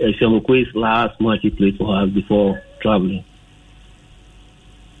Shamukwe's last match he played for us before traveling.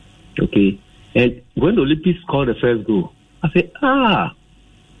 Okay. And when the Olympics scored the first goal, I said,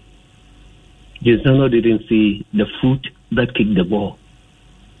 Gisano didn't see the foot that kicked the ball.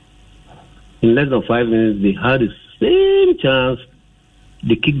 In less than 5 minutes, they had the same chance.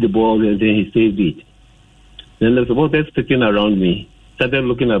 They kicked the ball and then he saved it. Then the supporters sitting around me started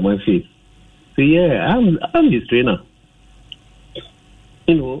looking at my face. So yeah, I'm his trainer.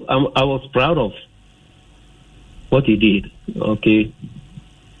 You know, I was proud of what he did. Okay.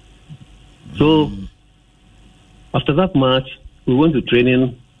 So after that match, we went to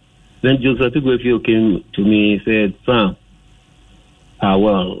training. Then Joseph Tuguefio came to me and said, Sam,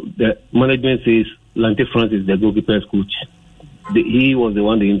 well, the management says Lante France is the goalkeeper's coach. He was the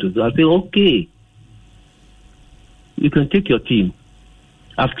one that introduced. I said, okay, you can take your team.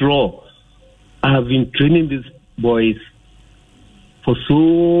 After all, I have been training these boys for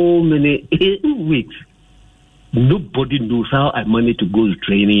so many weeks. Nobody knows how I manage to go to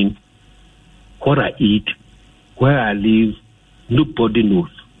training, what I eat, where I live. Nobody knows.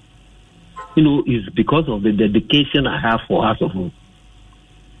 You know, it's because of the dedication I have for Hearts of Oak.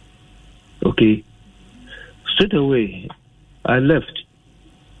 Okay. Straight away, I left,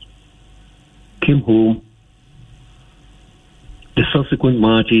 came home. The subsequent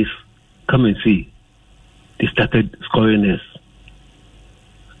matches, come and see, they started scoring us.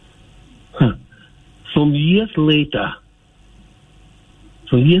 Some years later,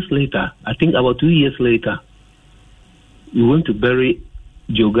 I think about 2 years later, we went to bury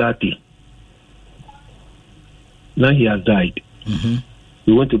Jogati. Now he has died. Mm-hmm.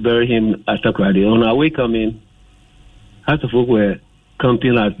 We went to bury him at Takrady. On our way coming, Hearts of Oak were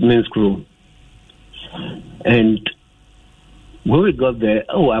camping at Men's Crew. And when we got there,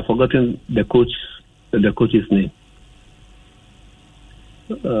 I've forgotten the coach's name.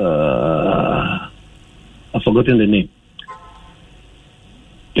 I've forgotten the name.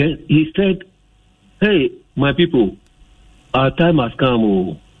 Then he said, hey, my people, our time has come.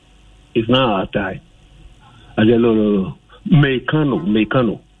 Oh. It's now our time. I said, no.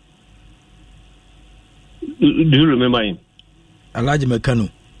 Mekano. Do you remember him? Alaji Mekano.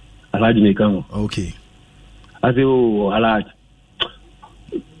 Okay. I said, oh, Alaji,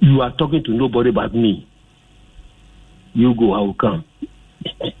 you are talking to nobody but me. You go, I will come.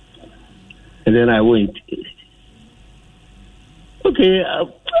 And then I went. Okay,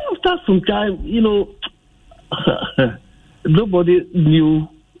 after some time, you know, nobody knew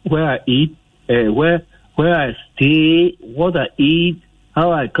where I eat, where I stay, what I eat,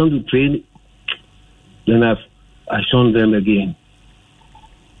 how I come to train. Then I shown them again.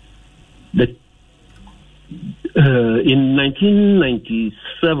 But in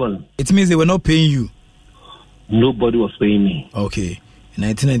 1997, it means they were not paying you. Nobody was paying me. Okay. In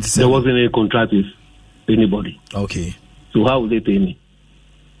 1997, there wasn't any contract with anybody. Okay. So how would they pay me?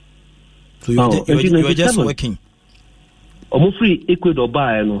 So you were just working. I'm free Ecuador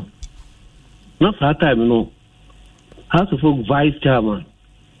buy, no. Not that time, no. House of Oak vice chairman.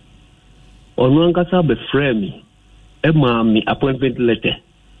 On one casa be frame me appointment letter.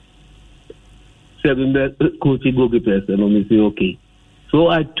 7 coaching goalkeepers, and I say okay. So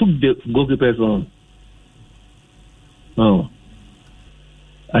I took the goalkeepers on. Oh.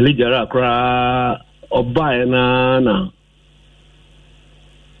 Alijara kra oba na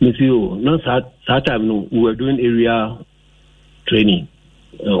Monsieur, not that time, no, we were doing area training,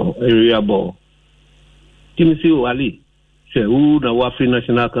 area ball. Monsieur Ali, say, who na Wafri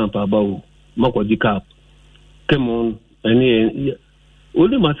National Camp about Makwaji Cap? Come on, and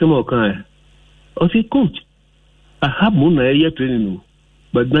only Masemo can. I say, coach, I have more area training,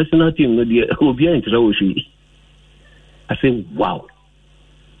 but national team, no, the Obia in Trawoshi. I say, wow,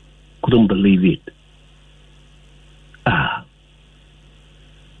 couldn't believe it.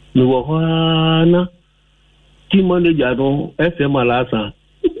 No one team manager no SM Alasa.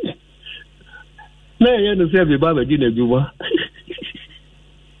 Na ya no se be baba di na juma.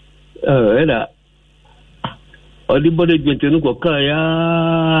 Ela odibode gente no ko kan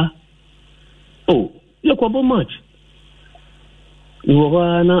ya. Oh, you ko match. No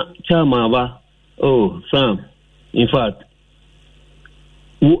one chama ba. Oh, Sam. In fact,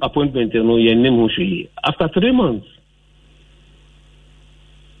 who appointment no your name ho shi after 3 months.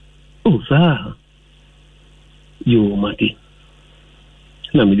 Oh, sir. You, Mati.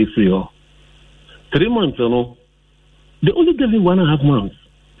 Let me free you. 3 months, you know. They only gave me 1.5 months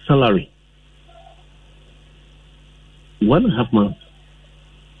salary. 1.5 months.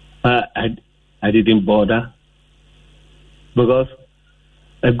 I didn't bother because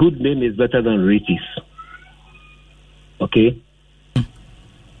a good name is better than riches. Okay?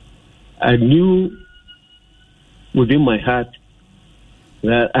 I knew within my heart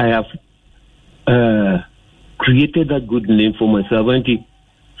that I have created that good name for myself. And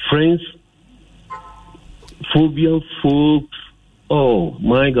friends, phobia, folks, oh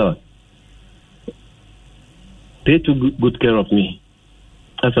my God. they took good care of me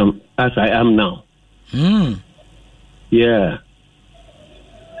as I am now. Yeah.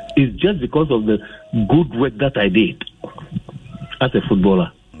 It's just because of the good work that I did as a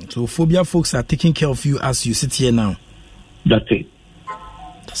footballer. So Phobia folks are taking care of you as you sit here now. That's it.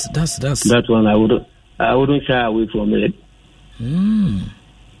 That's that one. I wouldn't shy away from it.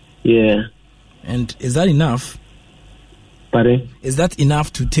 Yeah. And is that enough? Pardon? Is that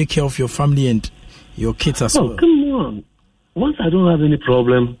enough to take care of your family and your kids as well? Oh, come on. Once I don't have any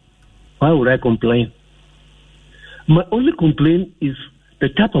problem, why would I complain? My only complaint is the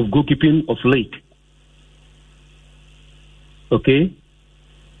type of goalkeeping of late. Okay?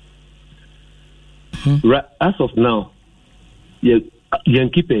 Right, as of now, young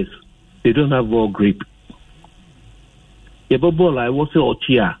keepers, they don't have ball grip. Ball, I was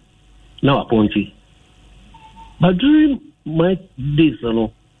a now a punchy. But during my days, there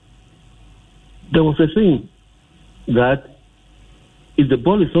was a thing that if the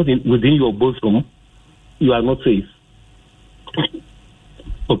ball is not within your bosom, you are not safe.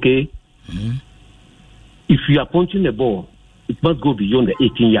 Okay? If you are punching the ball, it must go beyond the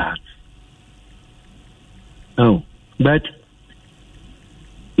 18 yards. Oh, but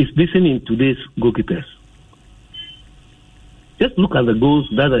it's missing in today's goalkeepers. Just look at the goals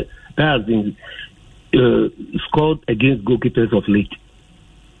that have been scored against goalkeepers of late.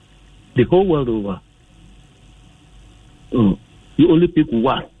 The whole world over. You only pick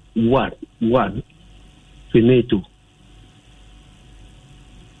one. Finito.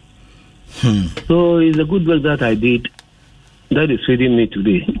 So it's a good work that I did that is feeding me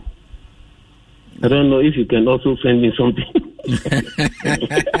today. I don't know if you can also send me something.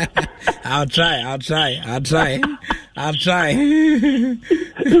 I'll try.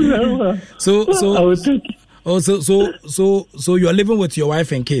 So you're living with your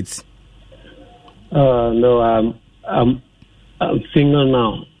wife and kids? No, I'm single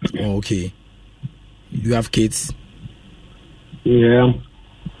now. Oh, okay. You have kids? Yeah.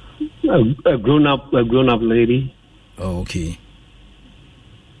 A grown up lady. Oh, okay.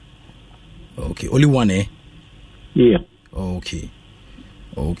 Okay, only one, eh? Yeah. Okay.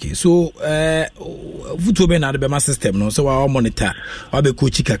 So, futu be na de be ma system no, so we monitor. We be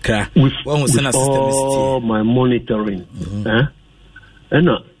coach kakra. With all my monitoring. And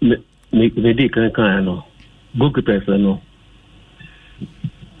me dey kan no. Goalkeepers no.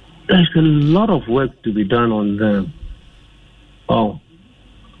 There's a lot of work to be done on them. Oh.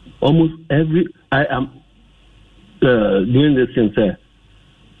 Almost I am doing this since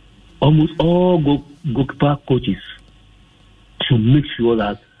almost all goalkeeper coaches to make sure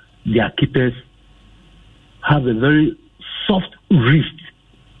that their keepers have a very soft wrist.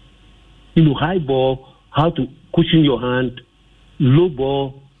 High ball, how to cushion your hand, low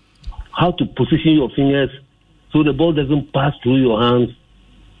ball, how to position your fingers so the ball doesn't pass through your hands.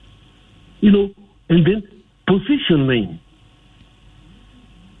 And then positioning.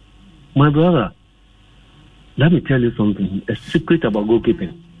 My brother, let me tell you something. A secret about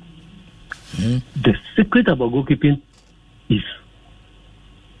goalkeeping. The secret about goalkeeping is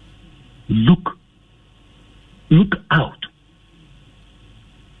look out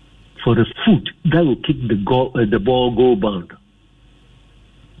for the foot that will keep the ball goal bound.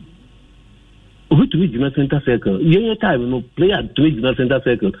 Over to me, Junior Center Circle. Time, player to me, Junior Center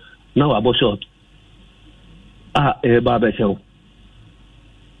Circle. Now about shot. Barber show.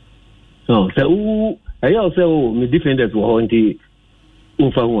 So, I also me defenders were haunting.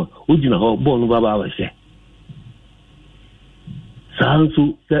 Ufa one, Ujina or Bon Baba say.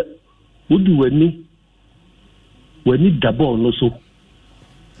 Sansu said, would you when the ball no so?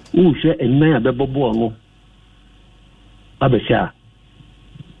 Who share a man a bebo no? Abesha.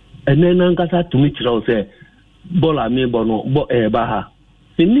 And then Ankasa to meet you say, Bola me bono, baha.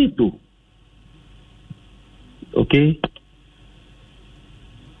 Finito. Okay?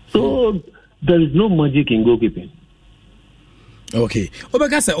 So there is no magic in goalkeeping. Okay.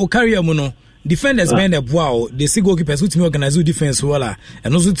 Obagasa o carry amuno defenders men the boa they see goalkeepers who to organize defense wala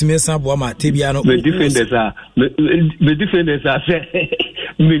and also to me sambo ma tebia no. The defenders are say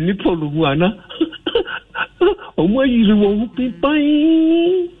me ni polu ana. Omo yiri wo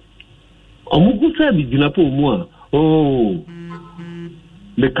pipai. Omo ku say bi dina po mu a. Oh.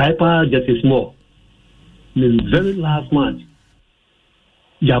 The Kaipa just is small. The very last match.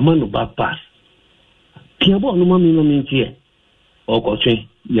 Yamano back pass. Kiabo no mami no mintie. Okoche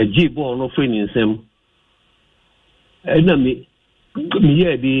ya jibo no free in sem. Na me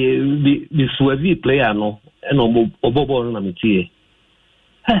here the Swazi player no and obobo no na metie.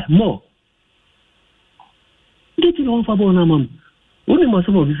 More. Get it on for bona mam. Only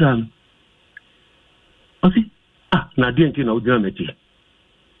myself this am. na di enti na ujina mechi.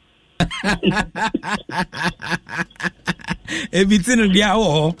 Everything dia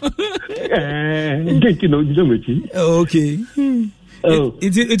wo. Enti na ujina mechi. Okay.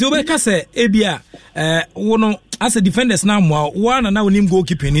 It will be say ebia wono as a defenders now one na onim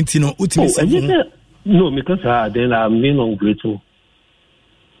goalkeeper nti no utimi no because then I'm being ungrateful.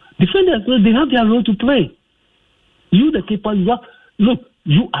 Defenders, they have their role to play. You, the keeper, you are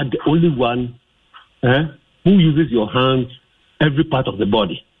the only one who uses your hands, every part of the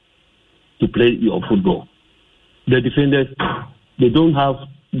body, to play your football. The defenders, they don't have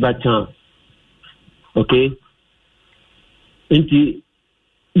that chance. Okay? And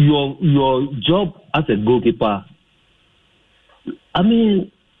your job as a goalkeeper, I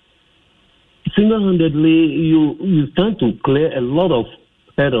mean, single-handedly, you stand to clear a lot of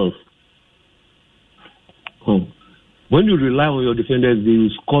hurdles. When you rely on your defenders, they will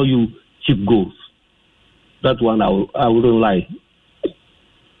score you cheap goals. That one I wouldn't lie.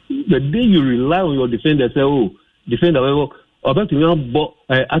 The day you rely on your defenders, say, "Oh, defender, I bet you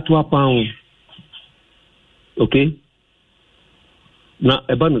at 2 pounds." Okay. Now,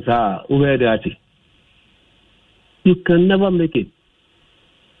 over there, you can never make it.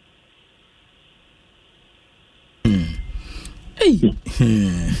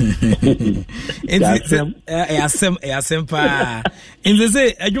 Asem pa in the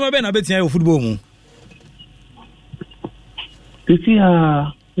say adwuma be na betia your football mu. You see,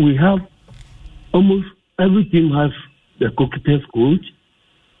 we have almost every team has the goalkeeper's coach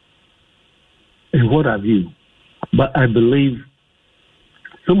and what have you. But I believe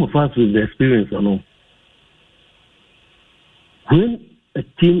some of us with the experience, when a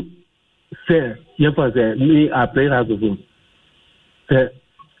team says, me, I played as a football.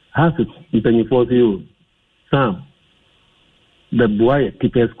 Has it in 24 years? Sam, the boy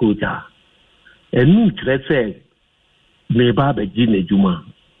keeper's coach, and let's say,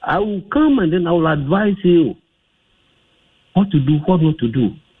 I will come and then I will advise you what to do, what not to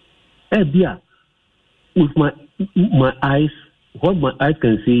do. Hey, Bia, with my eyes, what my eyes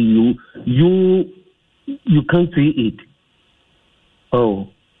can see, you can't see it. Oh,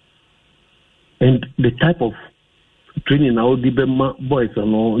 and the type of training now the boys are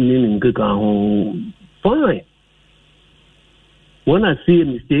no fine. When I see a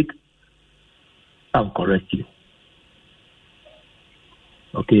mistake, I'll correct you.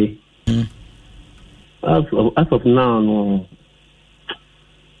 Okay. As of now, no,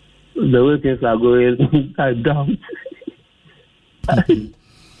 the way things are going, I doubt.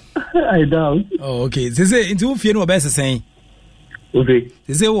 I doubt. Oh, okay. They say into fear no best saying. Okay.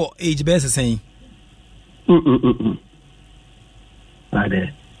 They say what age best saying.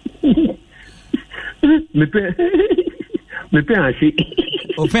 Ade. Me pe ashi.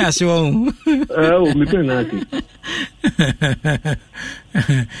 O pe ashi won. Me pe na ashi.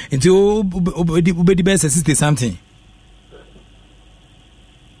 Into obedi best 60 something.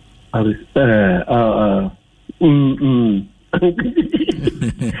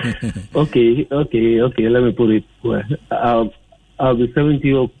 Okay. Let me put it well. I'll be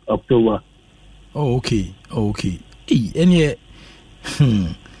 70 October. Oh, okay. Any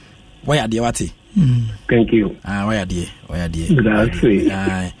why are you what? Thank you. Why are you? That's sweet.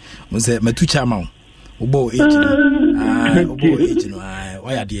 Was it my two chama? Obo age.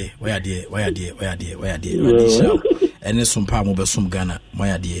 Why are you? And some palm over some Ghana. Why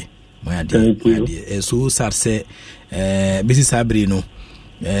are you? So sad say busy Sabrino.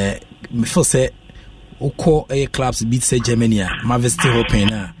 Me first say Oko a clubs beat say Germany, Marvel still open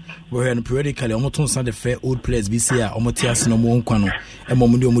now. We're periodically almost on Sunday fair old players BC almost here no more kwano and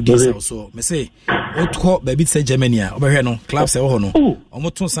Momudio so me say Oko baby say Germany over here no clubs no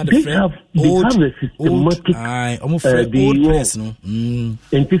almost on Sunday fair old almost old players no and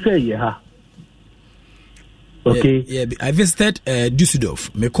say yeah. Okay. Yeah, I visited Düsseldorf.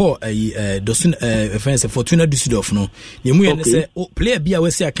 Me call Dosun friends Fortuna Düsseldorf no. Ye mu ye say player bia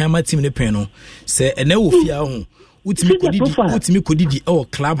we say akama team ne pen no. Say ene wo fia ho. Utimi kodidi our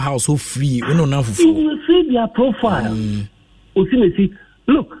clubhouse so free. We no na fufu. You will see their profile. Ultimately,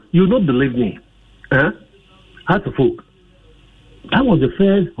 look, you don't believe me. How to folk. That was the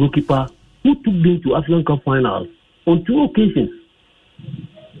first goalkeeper who took them to African Cup finals on 2 occasions.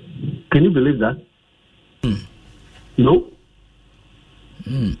 Can you believe that? No?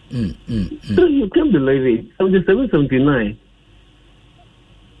 You can't believe it. 77, 79.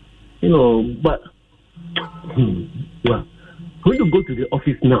 You know, but well, when you go to the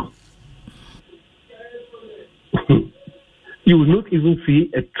office now, you will not even see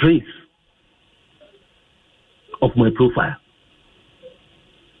a trace of my profile.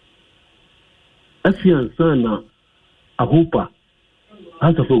 As you understand now, Ahupa,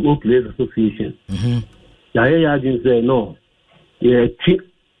 House of Football Players Association. Yaya Yajin say no. Yeah, cheap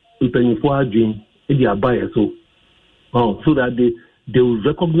penny for dream in their buyer so that they will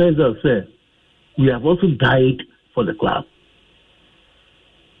recognize us. Say we have also died for the club.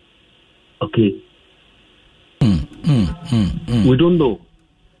 Okay. We don't know,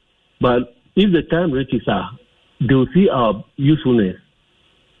 but if the time reaches, they will see our usefulness.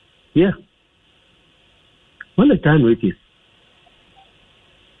 Yeah. When the time reaches.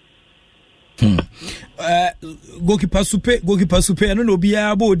 Goalkeeper Supe. I don't know. Be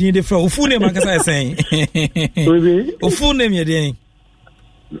able to the floor. Full name, I can say. Full name, you ding.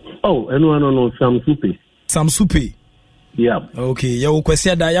 Oh, no. Sam Supe. Yeah. Okay. You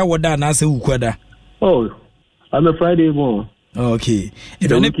question that. You would done. I say ukwada. Oh, I'm a Friday born. Okay.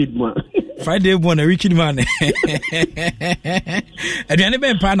 The wicked man. Friday born, a wicked man. And you never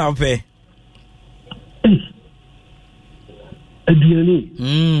been pan out there.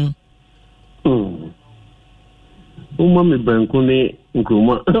 Adiani. Umami bankune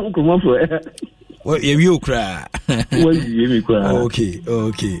nkruma for. What you cry? What you cry? Okay.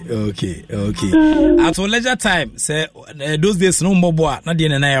 At leisure time, say those days no more boy, not the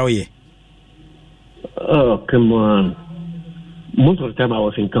NIA. Oh, come on. Most of the time I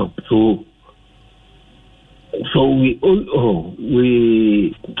was in camp, so we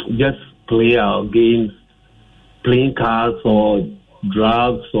just play our games, playing cards or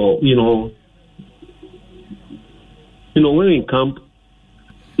drugs or when we're in camp.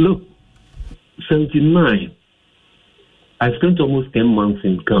 Look, 79. I spent almost 10 months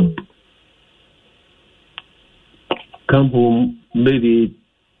in camp. Come home maybe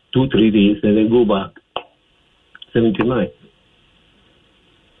 2-3 days and then go back. 79.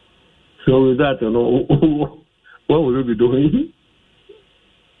 So with that, what will we be doing?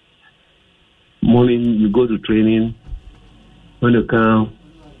 Morning, you go to training. When you come,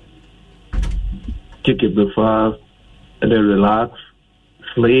 take your breakfast, and then relax,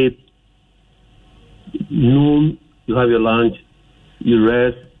 sleep. Noon, you have your lunch, you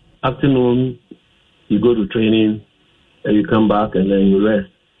rest. Afternoon, you go to training, and you come back, and then you rest.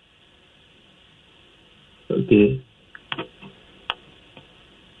 Okay.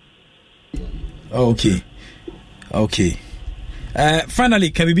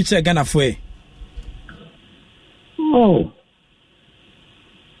 Finally, can we be check Ghana for? Oh.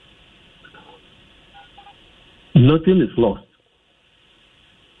 Nothing is lost.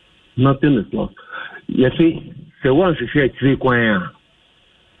 You see, the one who share 3 kwanya.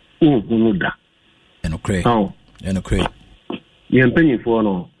 Unuda. Okay. You're paying for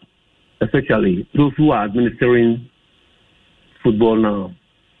no. Especially those who are administering football now.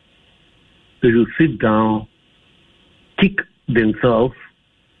 They should sit down, kick themselves,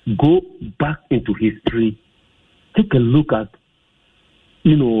 go back into history, take a look at,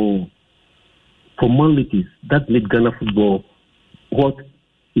 formalities that made Ghana football what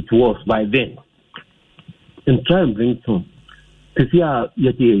it was by then, and try and bring some.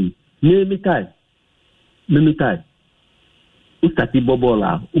 Name time. Ustati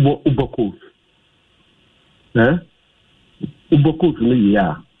bobola ubokos. Ubokos ni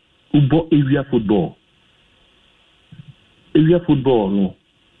ya. Ubo area football no.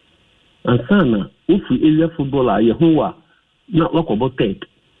 And sana ufi area football a yehuwa na wakobo take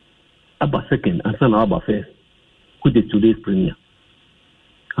about second and sana about first, which is today's premier.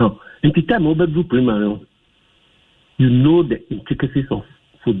 In the time over do premier, you know the intricacies of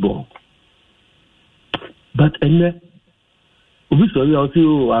football. But obviously I'll say,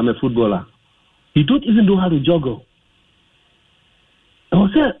 I'm a footballer. You don't even know how to juggle. I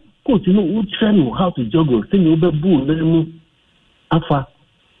was saying, coach, we train you how to juggle. Sing you be bull, then afa.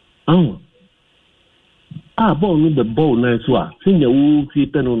 Ball no the ball nice one. Sing you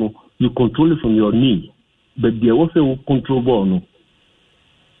see no. You control it from your knee, but there also control ball no.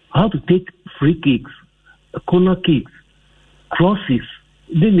 How to take free kicks, corner kicks, crosses.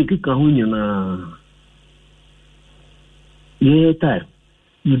 Then you kick na. Yeah, time.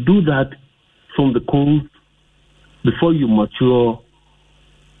 You do that from the coast before you mature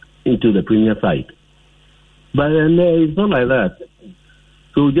into the premier side. But it's not like that.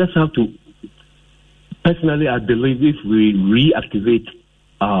 So we just have to, personally, I believe if we reactivate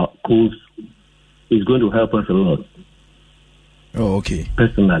our coast, it's going to help us a lot. Oh, okay.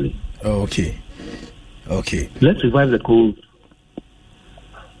 Personally. Oh, okay. Let's revive the coast.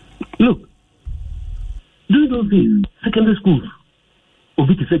 Look, do those things. Secondary schools.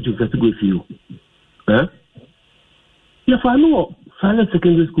 Obiti said you have to go see you. Yeah, for I know silent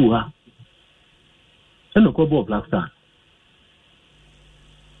secondary school, and a couple of Black Stars.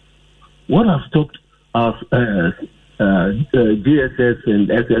 What I've stopped our JSS and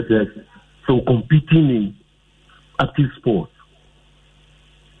SSS from competing in active sports.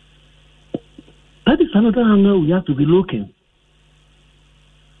 That is another angle we have to be looking.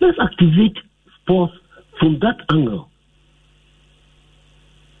 Let's activate sports from that angle,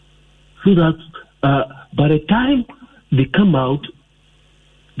 so that by the time they come out,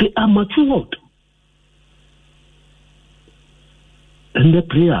 they are matured. And the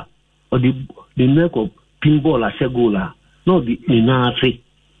player or the neck of pinball or shagola, not the nase.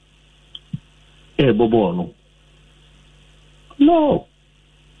 Bobo. No.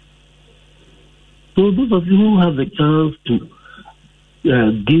 So those of you who have the chance to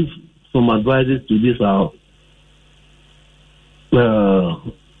give some advices to this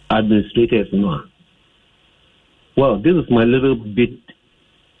administrators, well, this is my little bit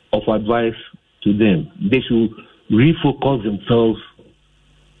of advice to them. They should refocus themselves,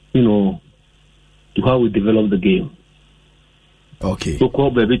 to how we develop the game. Okay. So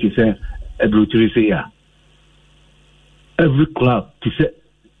call baby to say every club to say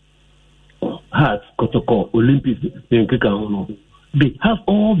Hearts, Kotoko, Olympics, they have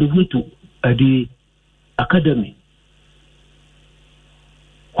all the way to the academy,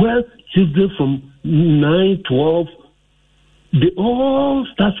 where children from 9, 12, they all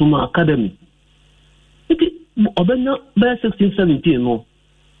start from our academy. Obenya by 16, 17, no.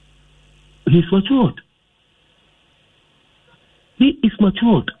 He's matured. He is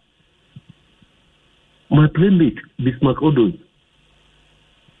matured. My playmate, Bismarck Odoi.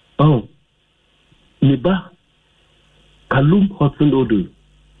 Niba Kalum Hudson Odoi.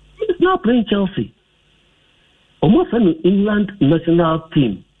 He is now playing Chelsea. Almost an England national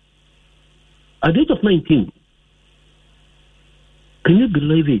team. At the age of 19. Can you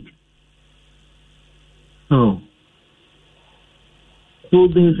believe it? No. So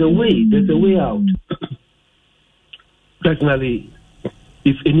there's a way out. Personally,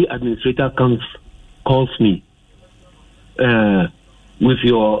 if any administrator calls me with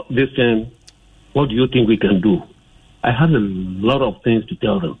your this thing, what do you think we can do? I have a lot of things to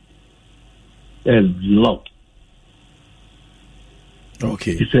tell them. A lot.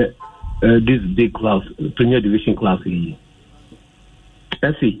 Okay. He said, this big class, Premier Division class here.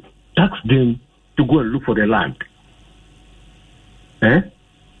 Let's see, tax them to go and look for the land.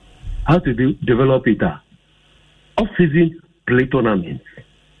 How to develop it? Off-season play tournaments.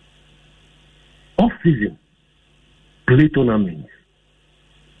 Off-season play tournaments.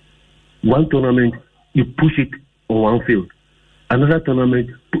 One tournament, you push it on one field. Another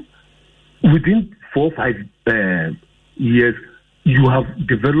tournament, within 4 or 5 years, you have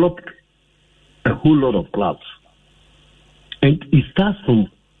developed a whole lot of clubs. And it starts from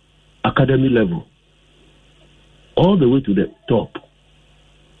academy level all the way to the top.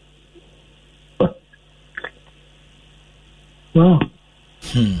 Wow.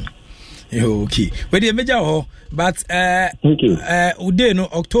 Okay. But the major but thank you. Ude no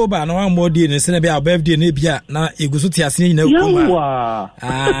October no one more day no say be our birthday na bia na egusu ti ase nyina kuma.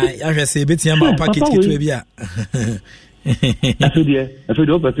 Ya hwe say betia ma package kitu bia.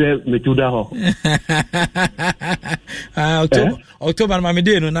 Afedi opese metuda ho. October ma me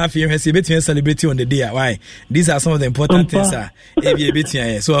day no na afi hwe say betia celebrate on the day. Why? These are some of the important things e bia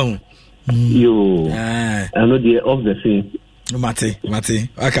betia so hu. Yo. I know they off the scene. Mate.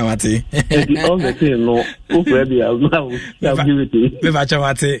 Aka mate. All the same, no. Maybe I'll give it to you. We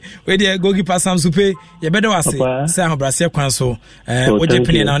mate. We dey goalkeeper Sam Supe. You better was say Brasia kwan so. We dey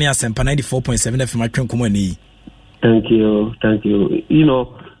pin na on Asempa 94.7 FM atwen komo ani. Thank you.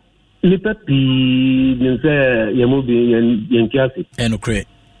 Lipepi nse yemobi yenkiasi. Enokre.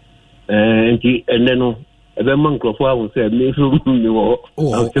 Enti eneno ebe man krofo a won say me so me wo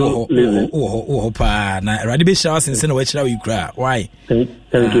pa na radi be shower sense na we chira we kura why thank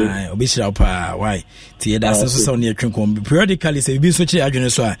you obi chira pa why tie da so so na yetwen kom periodically say bi so chira adwene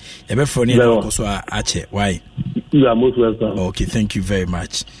so a ye be fro ne na so a ache why you are most welcome. Okay, thank you very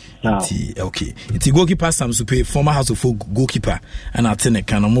much. Okay. It's goalkeeper Sam Supe, former House of Folk goalkeeper, and I think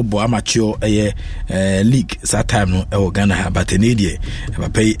kind of more amateur league that time no Ghana, but in India, I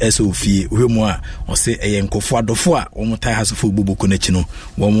pay SOF, Rumor, or say a Nkofo Adofo, one more House of Folk Bubu Connection,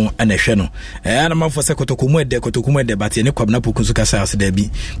 one more and a channel. And I'm for Sekotokume de, but in a Kwabnapo Kusuka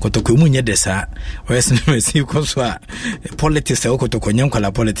Debi, Kotokumunya de Sa, whereas you conswa politics,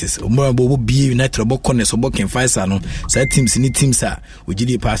 Kotokonyankola politics, more be united Bokones or Bokin Faisano, side teams in teams are, with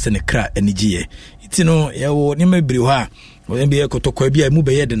GD pass. Ne kra enigye itino yawo ne mabiri ho a NBA kotokwa bia mu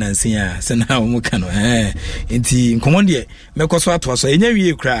be ye de nansen a se na mu ka no enti nkomo de mekoso ato so enya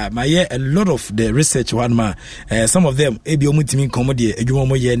wie kra ma ye a lot of the research one ma some of them ebi omutimi nkomo de adwuma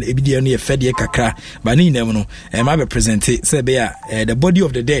mo ye ebi de no ye fede kakra ba ni nem no ma be present say be the body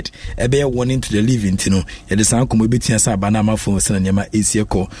of the dead be warning to the living tino ye de san komo betia sa ba na mafo se na nema esie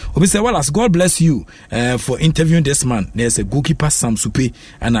ko obi say well as God bless you for interviewing this man. There's a goalkeeper Sam Supe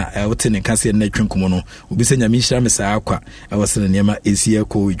and wote ne kase na twin komo no obi say nyame hira me sa akwa se na nema esie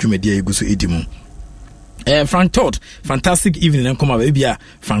ko dwumedia eguso edimu. Frank Todd, fantastic evening and come out baby.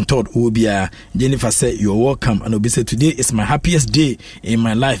 Frank Todd Obia Jennifer said you're welcome and Obi said today is my happiest day in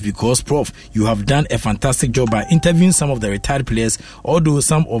my life because Prof you have done a fantastic job by interviewing some of the retired players, although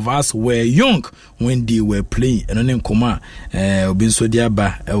some of us were young when they were playing and then Koma Obi so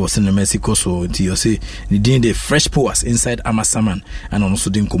diaba was in Mexico so you say the fresh powers inside Amasaman and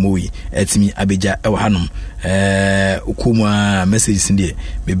also din Komowi etimi Abeja Ewahanum ukuma messages in there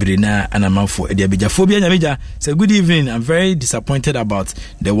bebrina anamanfo e Abeja phobia. Say good evening. I'm very disappointed about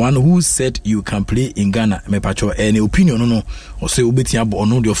the one who said you can play in Ghana. Me pacho any opinion no or say obetia bo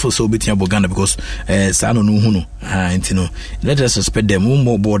no the first obetia bo Ghana because sa no hu no ntino let us respect them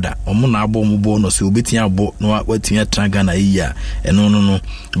more border omo na abo mo bo no say obetia bo no watia tran Ghana iya no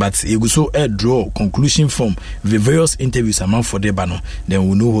but you go so draw conclusion from the various interviews among for the bano then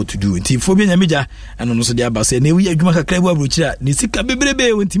we know what to do. Nti phobia nyameja and no so dey about say na we adwuma kakra bu abrochira ni sika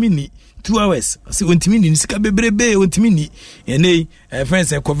bebrebe wontimi ni 2 hours. See, wontimi ni sika bebrebe wontimi ni ene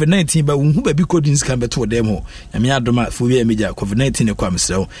friends COVID-19 ba unhu ba bi coding sika beto dem ho nyame adoma phobia media COVID-19 ne kwa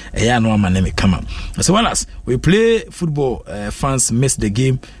mesrew eya no ama na me kama. So well as we play football, fans miss the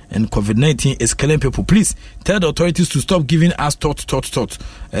game and COVID-19 is killing people. Please tell the authorities to stop giving us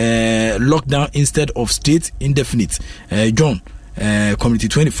lockdown instead of state indefinite. John community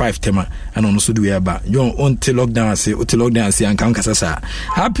 25 tema and also do about you on till lockdown say and kankasa.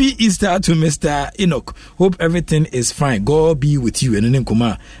 Happy Easter to Mr. Enoch. Hope everything is fine. God be with you. And then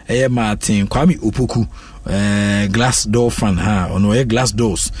Kuma Martin Kwame Opoku glass door fan on glass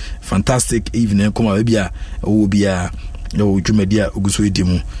doors. Fantastic evening. Kuma bia will be a Jumedia Ugusu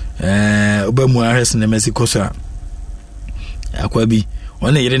Dimu Obama Harris in Mexico sa Akwabi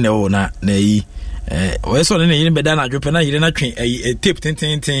one year na nei we so na yin beda na dwope na yire na twen tape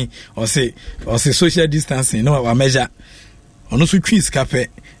ten or say social distancing no wa measure ono so twi skape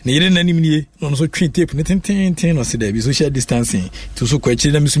na yire na nimnie no so twi tape ne ten no say there be social distancing to so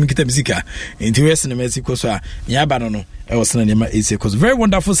kwachi na misumi kita misika enti we na Mexico so a nya ba no e was na nema ese cause very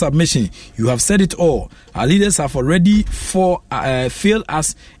wonderful submission. You have said it all. Our leaders have already failed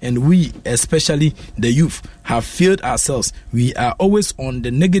us and we, especially the youth, have failed ourselves. We are always on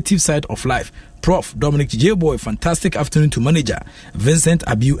the negative side of life. Prof. Dominic J. Boy, fantastic afternoon to manager Vincent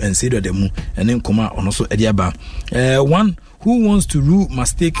Abiu and Sedo Demu and then Koma on also Ediaba. One who wants to rule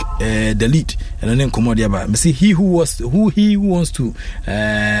must take the lead and then Koma Ediaba. See, he who wants to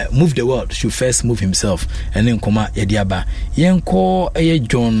move the world should first move himself and then Koma Ediaba. Yenko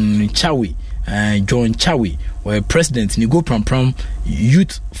John Chawi, or president Nigo Pram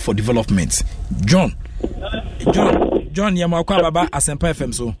Youth for Development. John Yamakwa Baba Asempa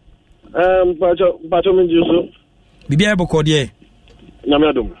FM so. Pacho Minjuso. Bibia Bokodie.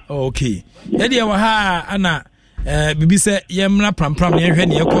 Namadum. Okay. Yadi wa ha ana bibi se yemna pram ye hwe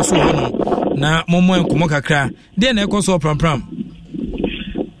ne ekoso no na momo enkomo kakra. De na ekoso pram.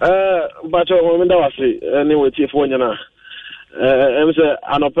 Pacho o menda wase ne wetie fo nyana. Em se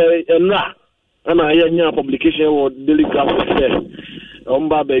anope enra ana ye nya publication wo Daily Graphic there.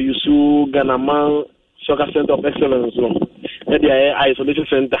 Omba be yusu Ganaman Soccer Center of Excellence no. Yadi isolation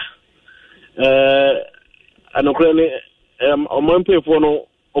center. Anokrene omampe for no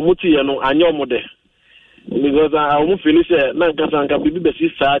omuti ye no anya omode because omu feel say na nka bibi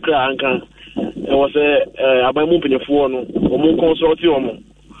besi sakra anka e was abai mu mpanyefo no omu consult omu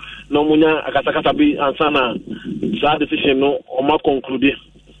no munya akasakata bi ansana sa decision no oma conclude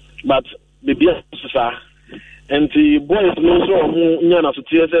but bibia sa and the boys no so omu nya na so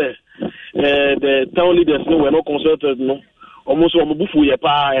tie say the town leaders no were not consulted no omu so omu bufu ye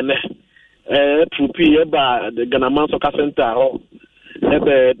pa ene Trupi eba the Ganaman Soccer Center or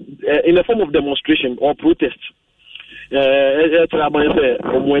in a form of demonstration or protest. From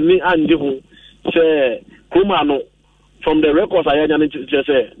the records I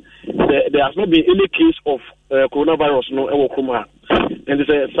say there has not been any case of coronavirus no ever Kuma. And they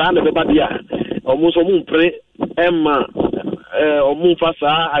say San everybody almost pre Emma or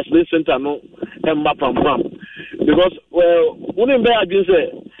Mufasa isolation center no Emma Pram because wouldn't be against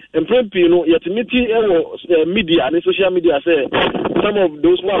and you know, yet media and social media say some of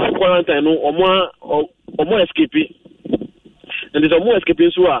those who are quarantined or more escaping. and there's a more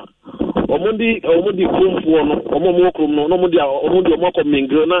escaping so Omundi Kumfu no Omokrum no Omundi Omoko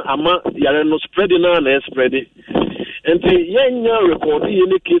Mingrona Ama Yareno spreading and spreading. And the young record in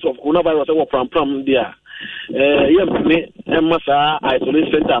the case of coronavirus or pram there. Me Massa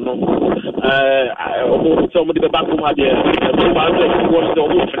isolation center no somebody the back home there was the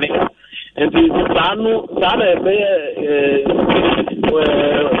opening and the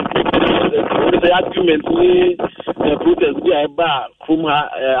the argument protest there ba kuma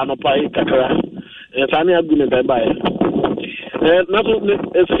anopai kakra tani argument by not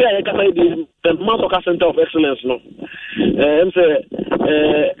say I can say the Masoka Center of Excellence no say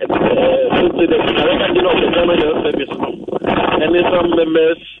the director of the Ghana Health Service no and some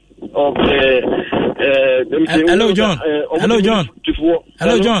members of the hello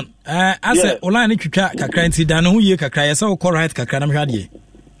John I say ola ni twitwa kakra nti da no hu ye kakra ye say wo correct kakra na hwade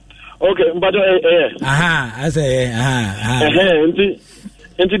okay but I say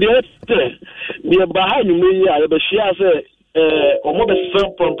nti the behind me ya be share say omo be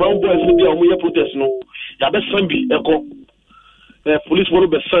some from boys ni omo ye protest no ya be some bi eko police woro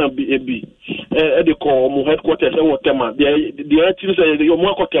be some bi e dey call omo headquarters e Tema the team say omo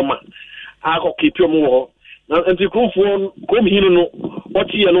akotema akọ keep omo wo na nti krofo kom hinu no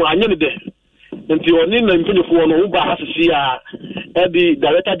oti ye no anye ne de nti oni na mpanyefo no uba asisi a the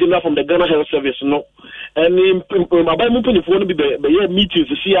director general from the Ghana Health Service no and abai mpanyefo no bi be meetings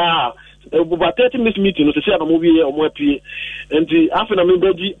see a about 30 minutes meeting no say na mo wie o mo apie nti after na me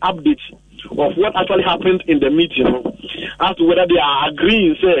be update of what actually happened in the meeting no as to whether they are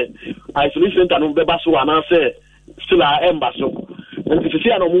agreeing say isolation center no be baso and say still are embassy and if you see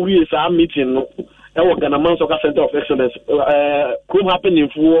na mo wie say meeting no e wo Ghana Masoka Center of Excellence come happening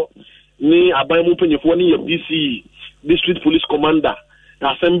for ni abai mpanyefo ni BC district police commander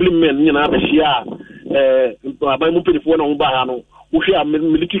assemblymen nyina be shia abai mpanyefo na umba ha no we have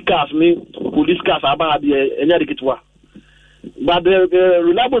military cars, police cars, about the but the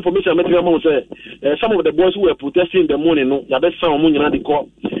reliable information say some of the boys who were protesting in the morning, no, they best some money they call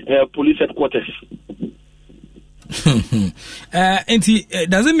police headquarters.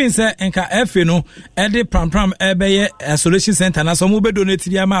 Doesn't mean say enka efe no e pram ebe isolation center na so mo be donate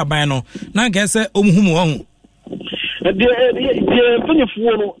dia ma aban no na nka say omuhumu won the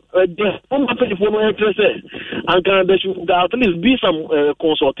and there should at least be some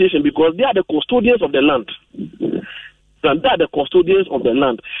consultation because they are the custodians of the land. And they are the custodians of the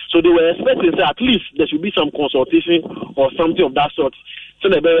land. So they were expecting that at least there should be some consultation or something of that sort. So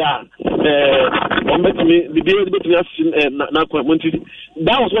that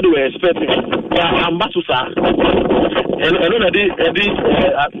was what they were expecting.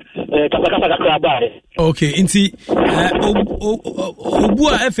 Okay, inti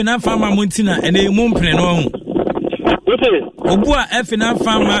Obua Efina Farmer Montina and a Mompre no. Obua Efina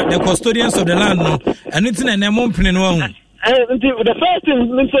Farmer, the custodians of the land, no, and it's in a Mompre no. The first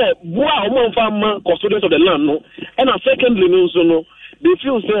thing say, Bua Farmer, custodians of the land, no, and secondly, no, they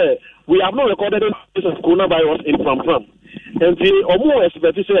feel say we have not recorded any case of coronavirus in Pram. And the Omo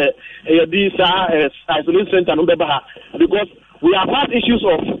expected say this isolation center no because we have had issues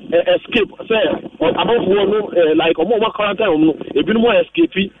of escape. Say about one like Omo quarantine no, a bit more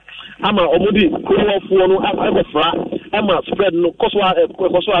escape. Ama Omodi Kono for no Ama spread no Koswa.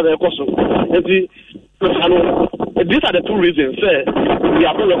 And these are the two reasons. Say we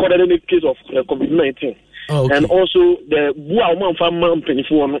have not recorded any case of COVID-19. Oh, okay. And also the Bua Oman Farmer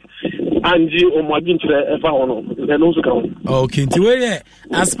Penifon Angie Omagin Efa Ono, and also come. Okay,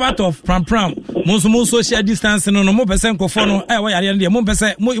 as part of Pram, most social distancing on more percent cofono, more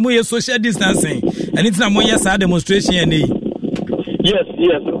percent more social distancing, and it's not more yes, demonstration. Yes.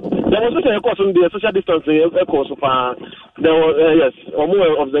 There was also a course on the social distancing, a course of there was yes, or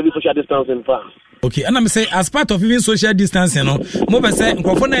more of the social distancing far. Okay, and I'm saying as part of even social distancing, no, more say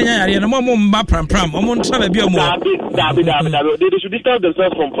nkofo na nya no more mba pram omo ntra be omo. They should distance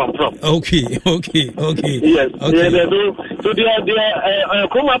themselves from pram. Okay. Yes. Okay. Yeah, so they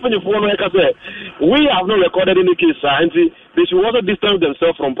come up in the phone like I said, we have not recorded any case, and they should also distance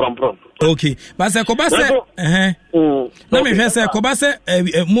themselves from pram. Okay, but say Kobase na me hwe say Kobase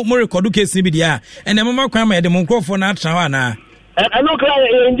mo record case ni bi dia and the mama kwan ma de mo nkofo na atra na. I know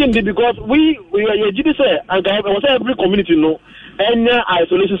engine because we say and I was every community no any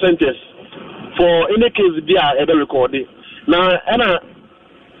isolation centers for any case they are ever recorded. Now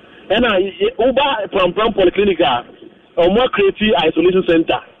Uba from Polyclinic or more creative isolation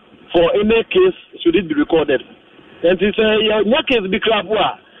center for any case should it be recorded. And to say your case be crap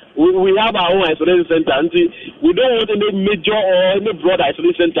we have our own isolation center and we don't want any major or any broad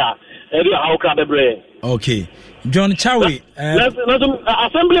isolation center area how can Okay. John Chawi.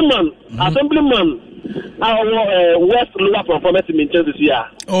 Assemblyman. Our West Lower Performance Maintenance this year.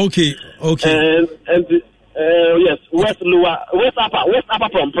 Okay. And yes, West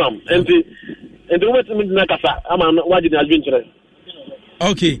Upper Prom. And the West Nakasa. I'm on what did adventure.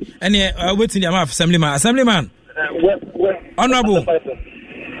 Okay. And waiting the Assemblyman. Honorable.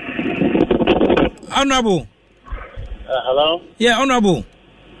 Hello? Yeah, Honorable.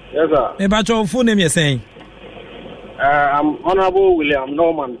 Yes, sir. About your full name, you're saying? I'm Honorable William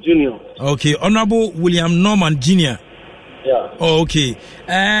Norman Jr. Okay, Honorable William Norman Jr. Yeah. Oh, okay.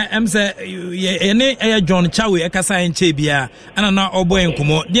 I'm say John Chawi ekasa enche bia ana na obo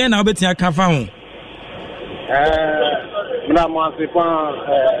enkumo. Dey na obeti aka fa ho. Mna masipa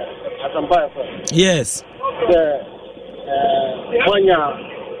asampa. Yes. Wanya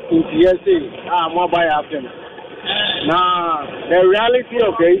intiese mobile after. Now, the reality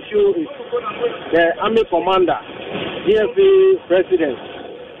of the issue is the Army Commander, DFA President,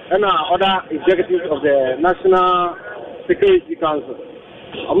 and other executives of the National Security Council.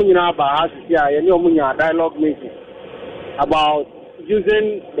 Dialogue meeting about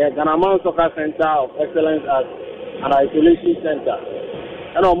using the Ganama Soccer Center of Excellence as an isolation center.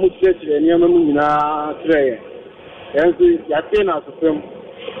 And I'm going to say,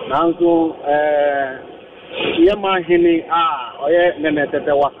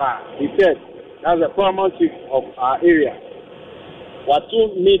 he said that's the paramount chief of our area. What two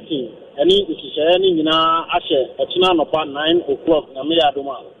meeting any decision in Ashe at 9 o'clock Namia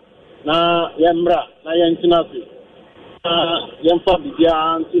Duma. Na Yembra, na Yantinasi, Yemfa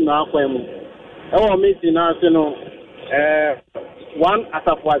Bidian to Naquem. Our meeting now, one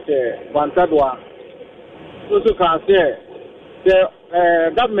Atapwate, Bantadwa, also can say the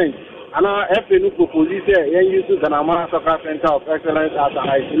government. And our FNU police use the Ganama Soccer Center of Excellence as an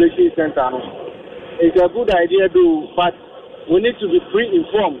isolation center. It's a good idea, but we need to be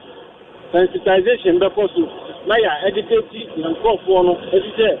pre-informed. Sensitization, because now educated and conform,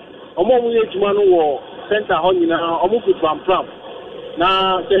 educated. Among which man war center honina, Omuku Pram.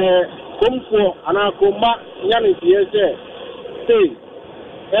 Now, the come for an Akoma Yanis, say,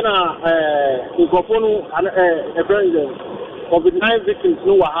 and a president. COVID-19 victims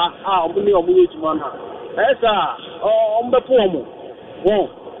no omuni chumana esa ombepomo no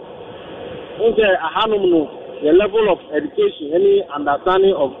the level of education any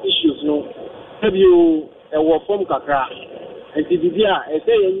understanding of issues no have you form kakra and bibia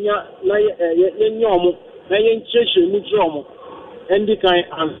say nya na yenyomo na yencheshe mutromo endi kan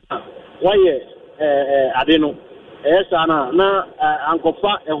answer why adeno esa na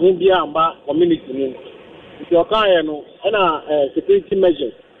ankofa ehun bia amba community ni your kind security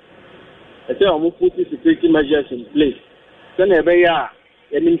measures. I say I'm putting security measures in place. Then say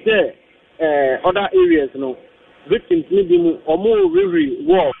other areas no victims maybe or more really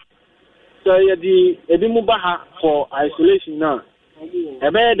war. So the Edimubaha for isolation now.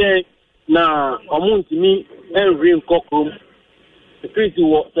 Ebe na omuntu mi enri nkokrom security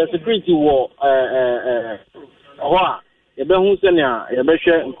war ebe hu se na ebe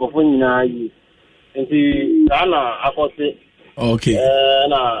hwe nkofo nyina yi. Okay.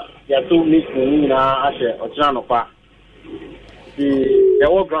 Na ya to meeting na ashe ochana pa. The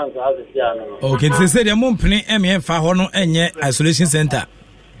work grants as it is. Okay, they say the mompene MF fa ho no enye isolation center.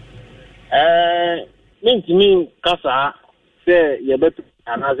 Mean kasa say ye betu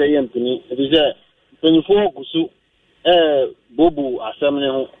anaze yempini. It is 24 gusu bobu asemne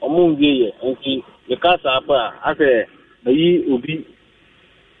ho omunwie ye enti the kasa apa ase yi obi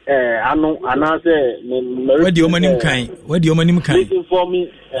where the omanim kind? For me,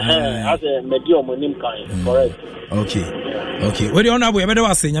 as a medium omanim kind, correct. Okay. Where the honorable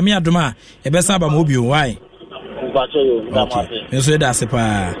Ebedo saying, Yami Aduma, Ebesaba Mobile, why? Okay. So that's a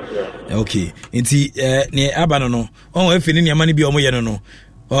pa. Okay. Inti near Abanono. Oh, if in your money be omoyano.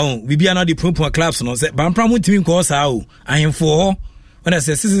 Oh, we be another pump clubs no. Bampram with me cause how I am for. When I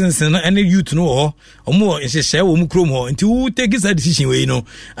say citizens and any youth know or more is a share whom chrome until take his decision way,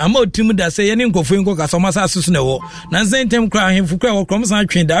 I'm more timid that say any go for Casomasa Snow. Nansen tem crying for crowd comes and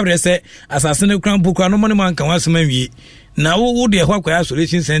trained out say assassin crown book no money man can once me. Now would the Hawk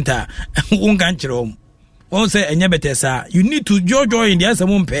Isolation Center won't country home. Won't say any better, sir. You need to join the answer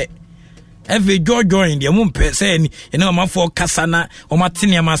won't pay. Every join the won't pay saying, my for Cassana or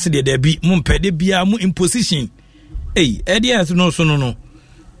Martinia Massidi, there be mumpe, de be a imposition. Hey, Eddie has no.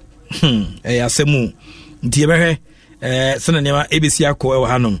 Asemu. Ntiebe sananema ABC akọ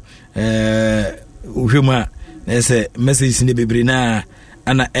hanom. Uhwema say message ni bebre na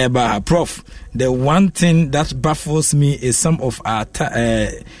ana eba prof. The one thing that baffles me is some of our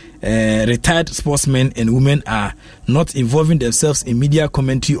retired sportsmen and women are not involving themselves in media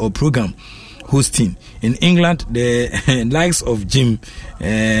commentary or program hosting. In England, the likes of Jim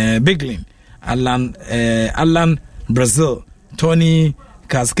Biglin, Alan Brazil, Tony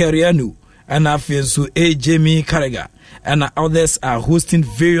Cascariano, and Afiensu A. Jamie Carragher, and others are hosting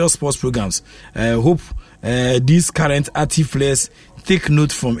various sports programs. Hope these current active players take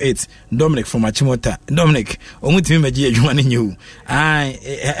note from it. Dominic from Achimota. Dominic, omutimi meji adwuma nyu.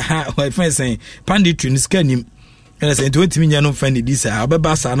 My friend saying panditry ni scanim. And I say 20 million no friend this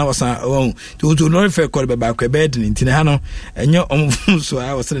abeba sa na wasa to no refer call beba kwa bed nti na no enyo omfum so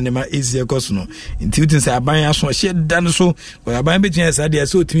I was saying ma easy course no nti utin say aban aso she dan so aban betua sa dia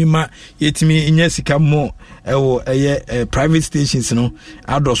so timi ma yetimi nya sika mo ewo eye private stations no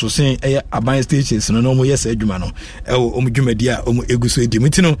adoso sen eye aban stations no mo yes adwuma no ewo omdwumadi a omu eguso edi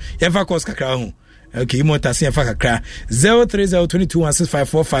mti no yefa course kakra ho. Okay, mo ta se fa kakra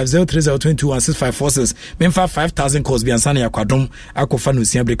 0302216545 0302216546 memfa 5000 calls bi ansana yakwadom akofa no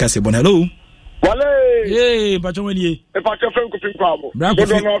sia breka se bon. Hello wale hey bacho wani e pa ke fen ko fin kwabo do no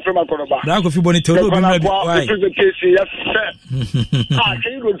fe makoroba bra ko fi boni te do bi mra why this is the case yes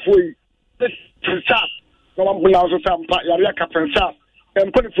can you go foi this chat no am bula so sam pa yare ka pensa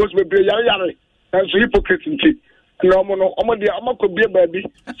em ko ni force be yare and so hypocrite nti no mo no omo dia omo ko bie ba bi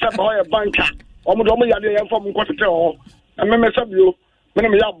se ba ho ye banka omo do omo yare yan fam nko tete ho me me sabio me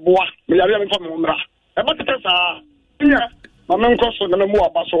me ya boa me yare yan fam mra e ba tete sa ya ma me nko so na me mo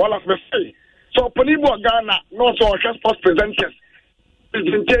aba so wala me say so polibo Ghana no so sports presenters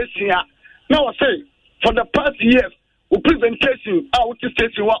presentation now I say for the past years we presentation out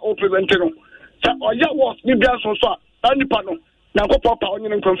station what o presenting so oya was ni bia so ani pa no na ko papa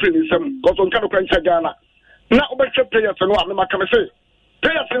onye conference sem because on kan kwancha Ghana na obetwe players no a me maka me say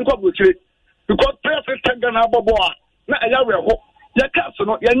players nko abotire because players ten Ghana bobo a na eya we ho ya ka so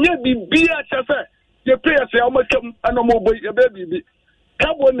no ya nya bibia che say the players ya o makam anomo boy ya baby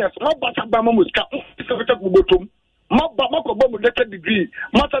Caboness, my bata bamuska, Botom, my bamako letter degree,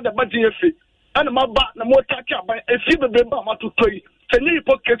 master the budget fee, and my bat no more touch by a fever bamba to play. Can you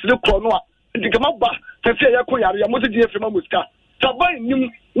pocket the chrono? And the Gamaba, can say Yakoya, Yamuzi from Muska. Sabai knew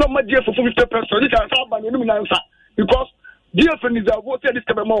no my dear for 50%, this is how by answer because dear friend is a water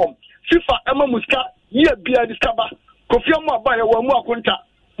discover mom. FIFA Emma Muska, ye be a discover, Kofiama by a more conta,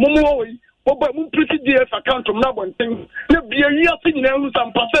 Momo. But pretty dear account of now one thing. Let be a year thing in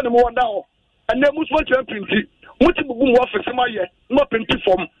some percent more now. And then most much printing. Multiple boom office in my year, not printing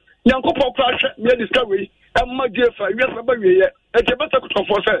form. Young couple crash, mere discovery, and my dear friend, yes, my year, and a better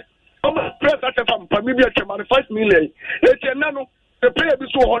for say. I'm a press at a farm, maybe at 5 million. It's a nano, the player be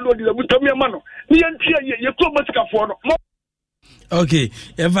so honored with Tommy Mano. Me and Tia, you could much for. Okay,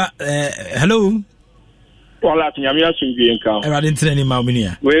 Eva, hello. Wala tunyamia sungi nka. Ewa dintre ni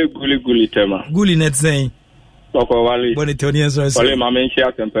mauminia. We guli tema. Guli net saying. Boko wali. Boni Tony so. Wale mamenshi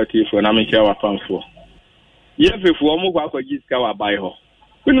atempati fo na menshi wa fanfo. Yefefu omo kwa jiska wa bai ho.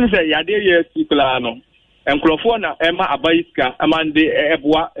 Kunu se yade ye sikula no. Enklofo na ema abaiska amande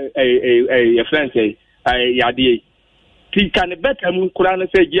eboa ye friend yade. Ti kan beta mu kura no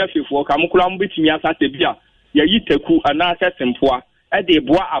se yefefu ka mu kura mu bitimi asase bia ye yiteku ana asempoa e de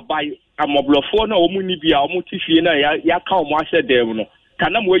eboa abai amoblofo na omu ni bia omu tifie na ya ka omu ahye dem no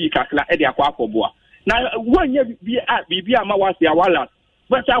kana mo yi kakla e de akwa akoboa na wanye bibia ma wase awala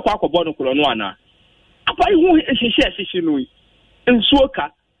bata akwa akobo no kro no ana apai hu ehihye no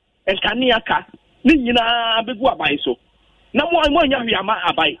nsuoka enkane aka ni nyina begu abai so na mo anya hwe ama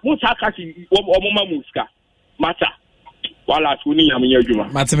abai mo ta aka si omu ma muska mata wala tuni ya mwenye juma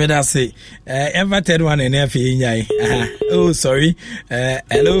matemeda say invited one and if nyai oh sorry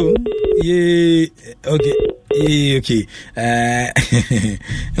hello yeah okay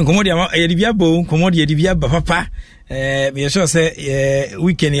nkomodi ya dibia bo nkomodi ya dibia ba papa me sure say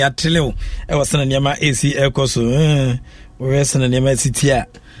weekend ya tele e wasana niama AC ekoso we wasana niama sitia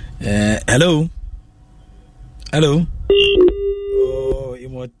hello oh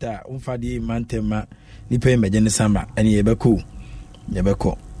imota umfadi mantema nipe mejene samba ani yebeko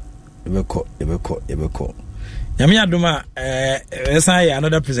nyame adoma esa ya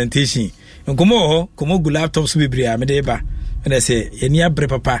another presentation nkomo gu laptops bibiri a mede ba na se yeni abre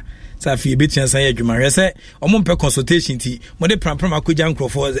papa sa fi betia san ya dwuma hwese omompe consultation ti mode prampram akoja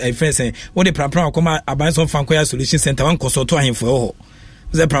nkrofo friends mode prampram akoma abanson fankoya solution center wan consult ahemfo ho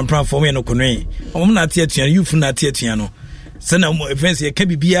ze prampram for me no konwe omom na ate atuan youth na ate atuan no sana mo friends ye ka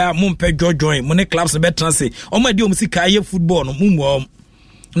bibia mo mpe join mo ne clubs be transe o ma di o musika ye football no mumu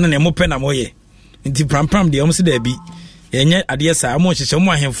na ne mo pe na mo ye nti pram de o musi da bi yenye ade sa mo hyehyɛ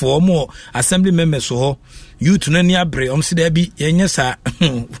mo ahemfo mo assembly members ho youth no ni abre se da bi yenye sa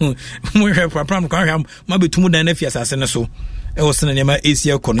mo hwɛ prapram kwa hwam ma betumu dan na fiasa ase ne so ɛwɔ sene nema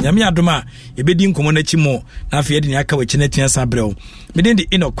Asia kɔ no nyame adoma ebedi nkomo na chimo na afia de ne aka wachi na tua sa brɛw meden de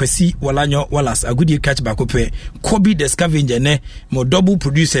Kwesi Walanyo Wallace agudi catch back up Kobe the scavenger ne mo double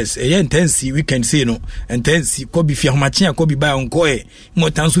producers intense weekend say no intense Kobe fi homache a Kobe ba onko mo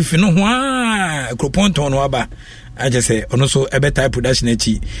tanso fi no ho a kroponton no aba aje se ono so ebeta production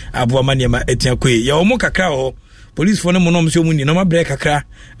achi aboa ma nema etia koe ya omo kakra ho police for no mo no mse omu ni no ma break kakra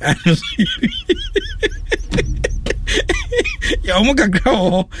ya omo kakra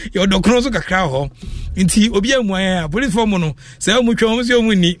ho ya odokro so kakra ho nti obi amuan police for mo no se omu twa omu se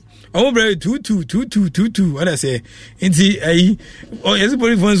omu ni omu bre 22 what I say nti ai o yes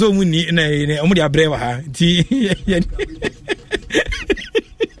police for so omu ni na omu dia bre wa ha nti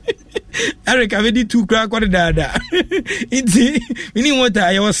Eric avedi 2 kra kwade dada nti mini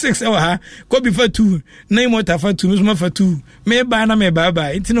water ya was 6 ha Kobe fa 2 9 water fa 2 musuma fa 2 me ba na me ba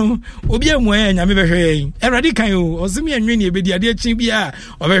nti no obi amuan nya me behwe eradi kan o ozimi anweni ebedi ade achi bia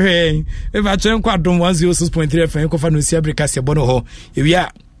obehwe e ba twen kwa dom 106.3 FM ko fa no si Africa se bono ho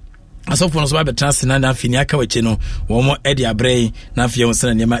ewia asofo no so ba betra sena na afini aka wache no wo mo edi abrei na afie wo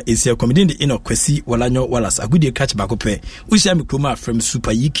sena nema Asia comedy de Kwesi Walanyo Wallace agudi catch back up usia mi kroma from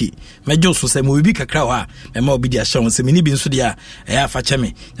Super Yiki mejo so se mo bibi kakra ho a me ma obi di ahye wo se mini bi nso dia e afa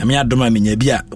cheme na me adoma menya bia